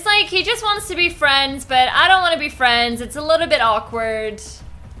 It's like he just wants to be friends, but I don't want to be friends. It's a little bit awkward.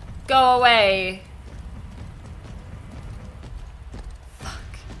 Go away.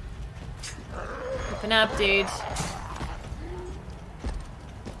 Fuck. Open up, dude.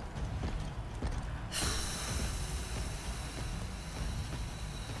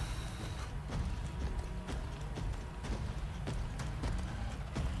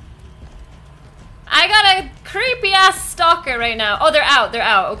 I got a creepy ass stalker right now. Oh, they're out. They're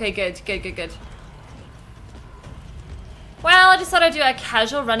out. Okay, good. Good, good, good. Well, I just thought I'd do a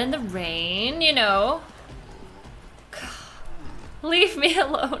casual run in the rain, you know. Leave me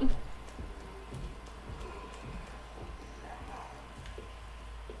alone.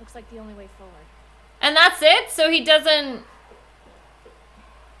 Looks like the only way forward. And that's it? So he doesn't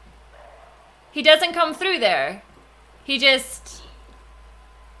come through there. He just...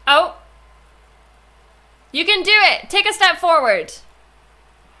 Oh. You can do it. Take a step forward.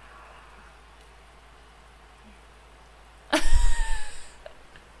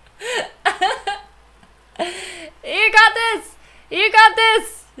 You got this. You got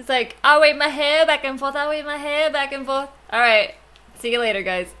this. He's like, I'll wave my hair back and forth. I'll wave my hair back and forth. All right. See you later,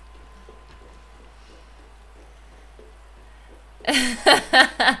 guys.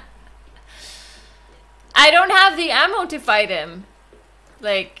 I don't have the ammo to fight him.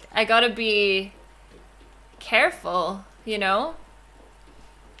 Like, I gotta be careful, you know?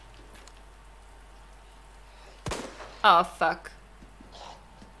 Oh, fuck.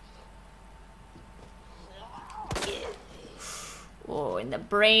 Oh, in the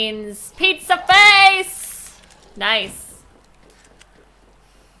brains. Pizza face! Nice.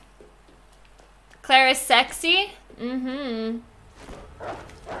 Claire is sexy? Mm-hmm.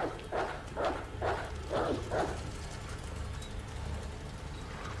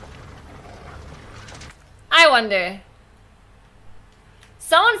 wonder?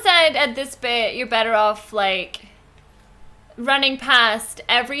 Someone said at this bit you're better off like running past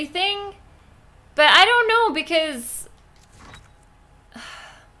everything, but I don't know because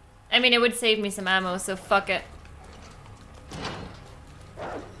I mean it would save me some ammo, so fuck it.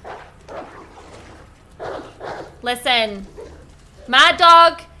 Listen, my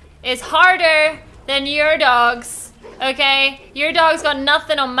dog is harder than your dogs, okay? Your dog's got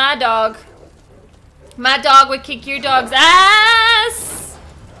nothing on my dog. My dog would kick your dog's ass.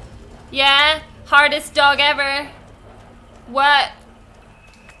 Yeah, hardest dog ever. What?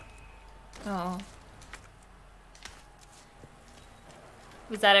 Oh.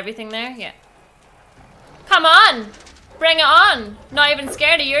 Was that everything there? Yeah. Come on! Bring it on! Not even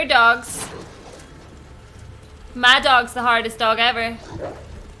scared of your dogs. My dog's the hardest dog ever.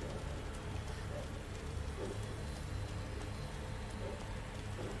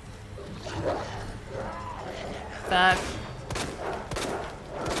 Fuck.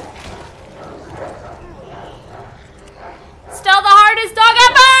 Still the hardest dog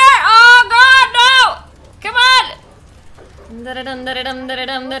ever! Oh god, no! Come on!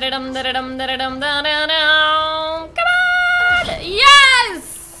 Come on!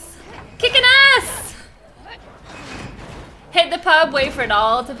 Yes! Kicking ass! Hit the pub, wait for it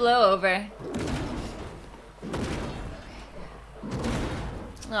all to blow over.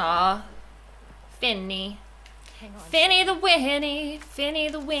 Aw. Finny. Hang on. Finny the Winnie. Finny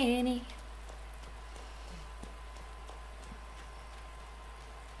the Winnie.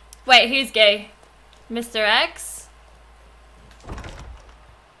 Wait, who's gay? Mr. X?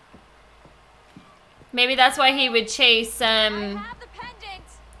 Maybe that's why he would chase I have the pendant.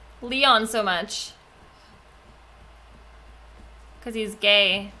 Leon so much. Because he's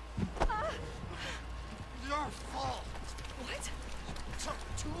gay. Your fault. What? It took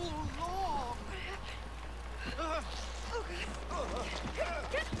too long.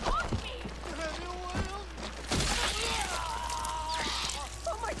 Get off me!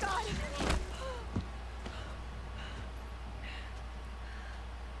 Oh my god!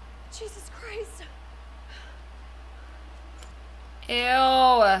 Jesus Christ!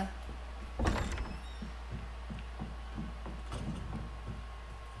 Ew.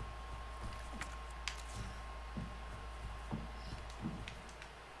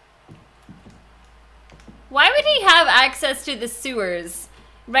 Why would he have access to the sewers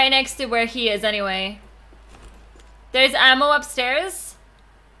right next to where he is anyway? There's ammo upstairs?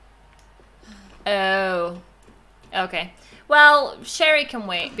 Oh. Okay. Well, Sherry can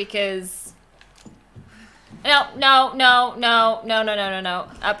wait because... No.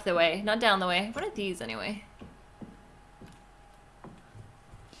 Up the way, not down the way. What are these anyway?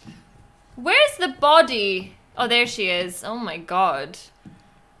 Where's the body? Oh, there she is. Oh my god.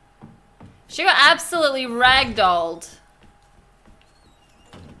 She got absolutely ragdolled.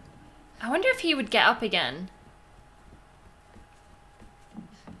 I wonder if he would get up again.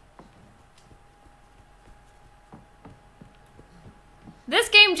 This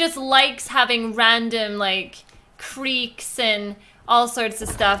game just likes having random, like, creaks and all sorts of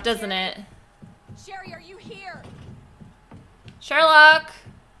stuff, doesn't it? Sherry, are you here? Sherlock!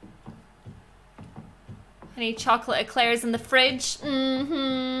 Any chocolate eclairs in the fridge?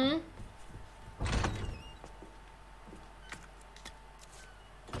 Mm-hmm.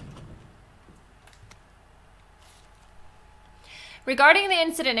 Regarding the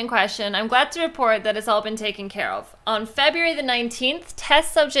incident in question, I'm glad to report that it's all been taken care of. On February the 19th,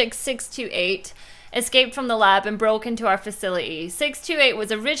 test subject 628 escaped from the lab and broke into our facility. 628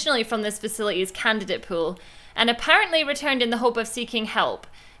 was originally from this facility's candidate pool and apparently returned in the hope of seeking help.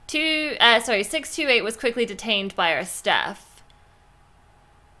 628 was quickly detained by our staff.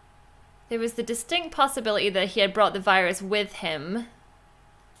 There was the distinct possibility that he had brought the virus with him.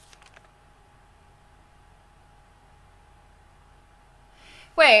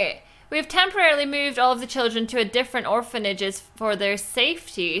 Wait, we've temporarily moved all of the children to a different orphanages for their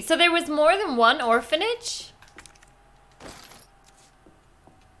safety. So there was more than one orphanage?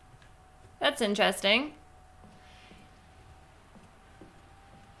 That's interesting.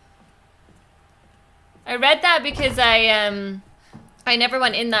 I read that because I never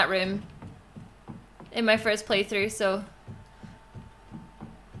went in that room in my first playthrough, so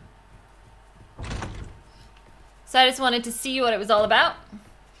I just wanted to see what it was all about.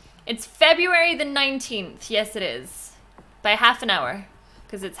 It's February the 19th. Yes, it is. By half an hour,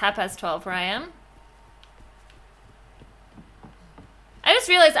 because it's 12:30 where I am. I just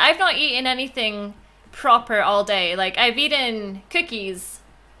realized I've not eaten anything proper all day. Like, I've eaten cookies,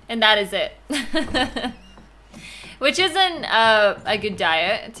 and that is it. Which isn't a good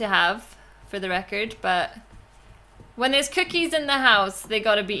diet to have, for the record, but When there's cookies in the house, they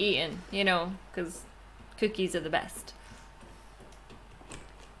gotta be eaten, you know, because cookies are the best.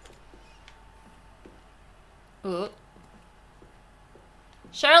 Ooh.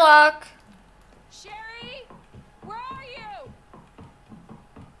 Sherlock! Sherry? Where are you?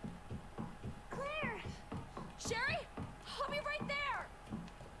 Claire! Sherry? I'll be right there!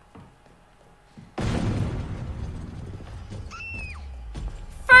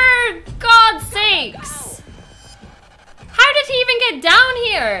 For God's sakes! How did he even get down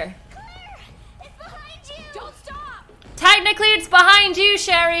here? Claire! It's behind you! Don't stop! Technically, it's behind you,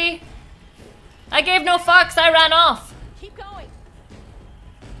 Sherry. I gave no fucks, I ran off. Keep going.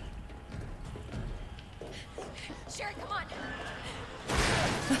 Sherry, come on.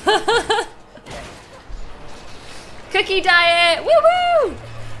 Cookie diet, woo-woo!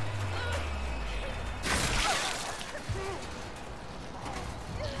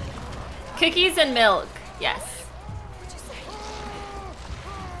 Cookies and milk, yes.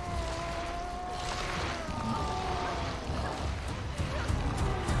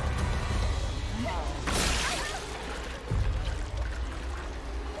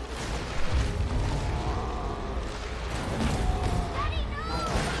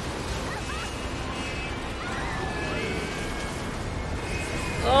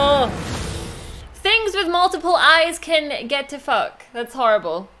 Oh. Things with multiple eyes can get to fuck. That's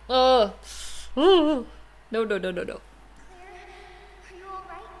horrible. Oh. Ooh. No, no, no, no, no. Claire, are you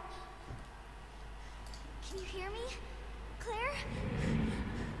alright? Can you hear me? Claire?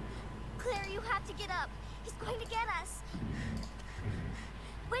 Claire, you have to get up. He's going to get us.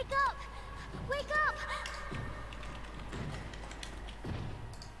 Wake up! Wake up!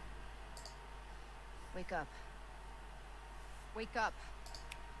 Wake up. Wake up.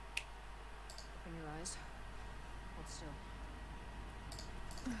 Open your eyes. Hold still.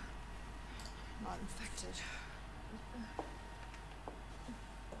 Not infected.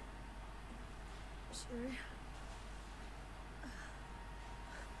 Sherry?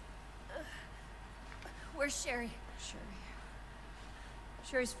 Where's Sherry?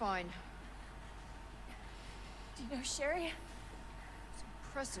 Sherry's fine. Do you know Sherry? It's an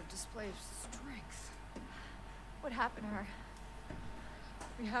impressive display of strength. What happened to her?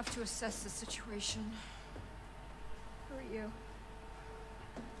 We have to assess the situation. Who are you?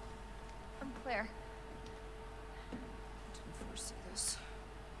 I'm Claire. I didn't foresee this.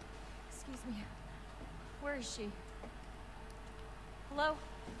 Excuse me. Where is she? Hello?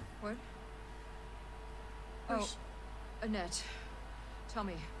 What? Where's Oh, Annette. Tell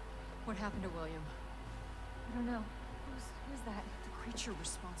me, what happened to William? I don't know. Who's that? The creature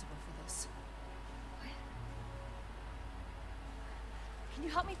responsible for this. Can you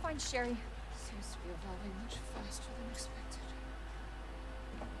help me find Sherry? Seems to be evolving much faster than expected.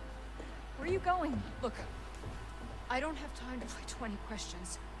 Where are you going? Look, I don't have time to play 20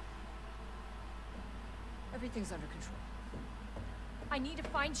 questions. Everything's under control. I need to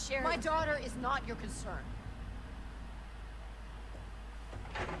find Sherry. My daughter is not your concern.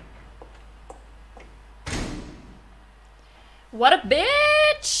 What a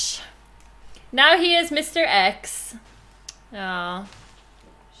bitch! Now he is Mr. X. Oh.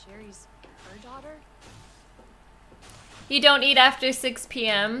 Sherry's her daughter? You don't eat after 6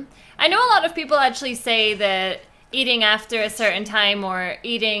 p.m. I know a lot of people actually say that eating after a certain time or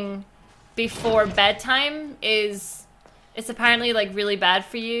eating before bedtime it's apparently like really bad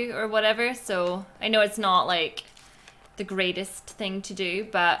for you or whatever. So I know it's not like the greatest thing to do,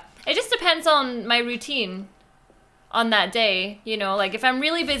 but it just depends on my routine on that day. You know, like if I'm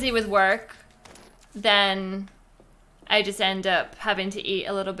really busy with work, then I just end up having to eat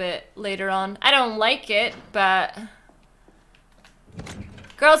a little bit later on. I don't like it, but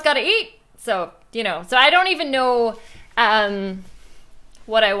girls gotta eat. So, you know, so I don't even know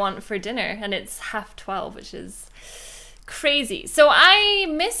what I want for dinner, and it's 12:30, which is crazy. So I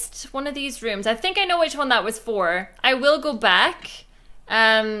missed one of these rooms. I think I know which one that was for. I will go back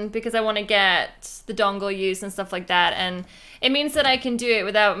because I want to get the dongle used and stuff like that, and it means that I can do it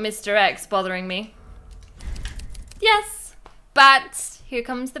without Mr. X bothering me. Yes, but here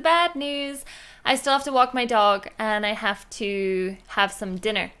comes the bad news. I still have to walk my dog and I have to have some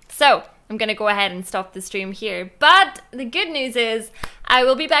dinner. So I'm gonna go ahead and stop the stream here. But the good news is I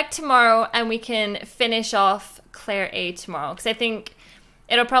will be back tomorrow and we can finish off Claire A tomorrow. Because I think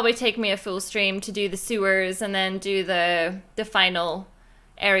it'll probably take me a full stream to do the sewers and then do the final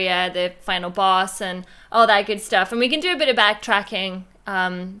area, the final boss and all that good stuff. And we can do a bit of backtracking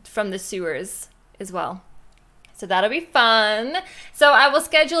from the sewers as well. So that'll be fun. So I will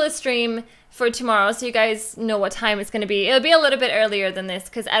schedule a stream for tomorrow so you guys know what time it's going to be. It'll be a little bit earlier than this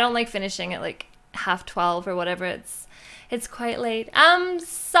because I don't like finishing at like 12:30 or whatever. It's quite late. I'm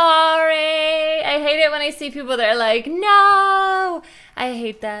sorry. I hate it when I see people that are like, no. I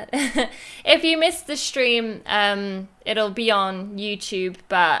hate that. If you missed the stream, it'll be on YouTube,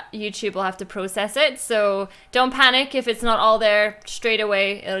 but YouTube will have to process it. So don't panic if it's not all there straight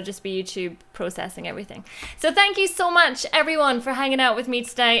away. It'll just be YouTube processing everything. So thank you so much, everyone, for hanging out with me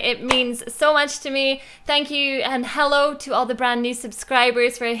today. It means so much to me. Thank you, and hello to all the brand new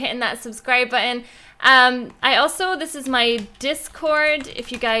subscribers for hitting that subscribe button. This is my Discord,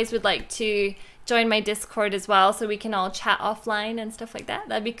 if you guys would like to join my Discord as well, so we can all chat offline and stuff like that.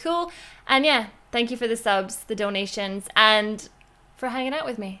 That'd be cool. And yeah, thank you for the subs, the donations, and for hanging out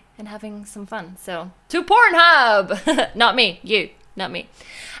with me and having some fun. So, to Pornhub! Not me, you, not me.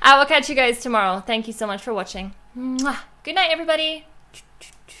 I will catch you guys tomorrow. Thank you so much for watching. Mwah. Good night, everybody.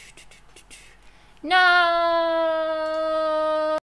 No.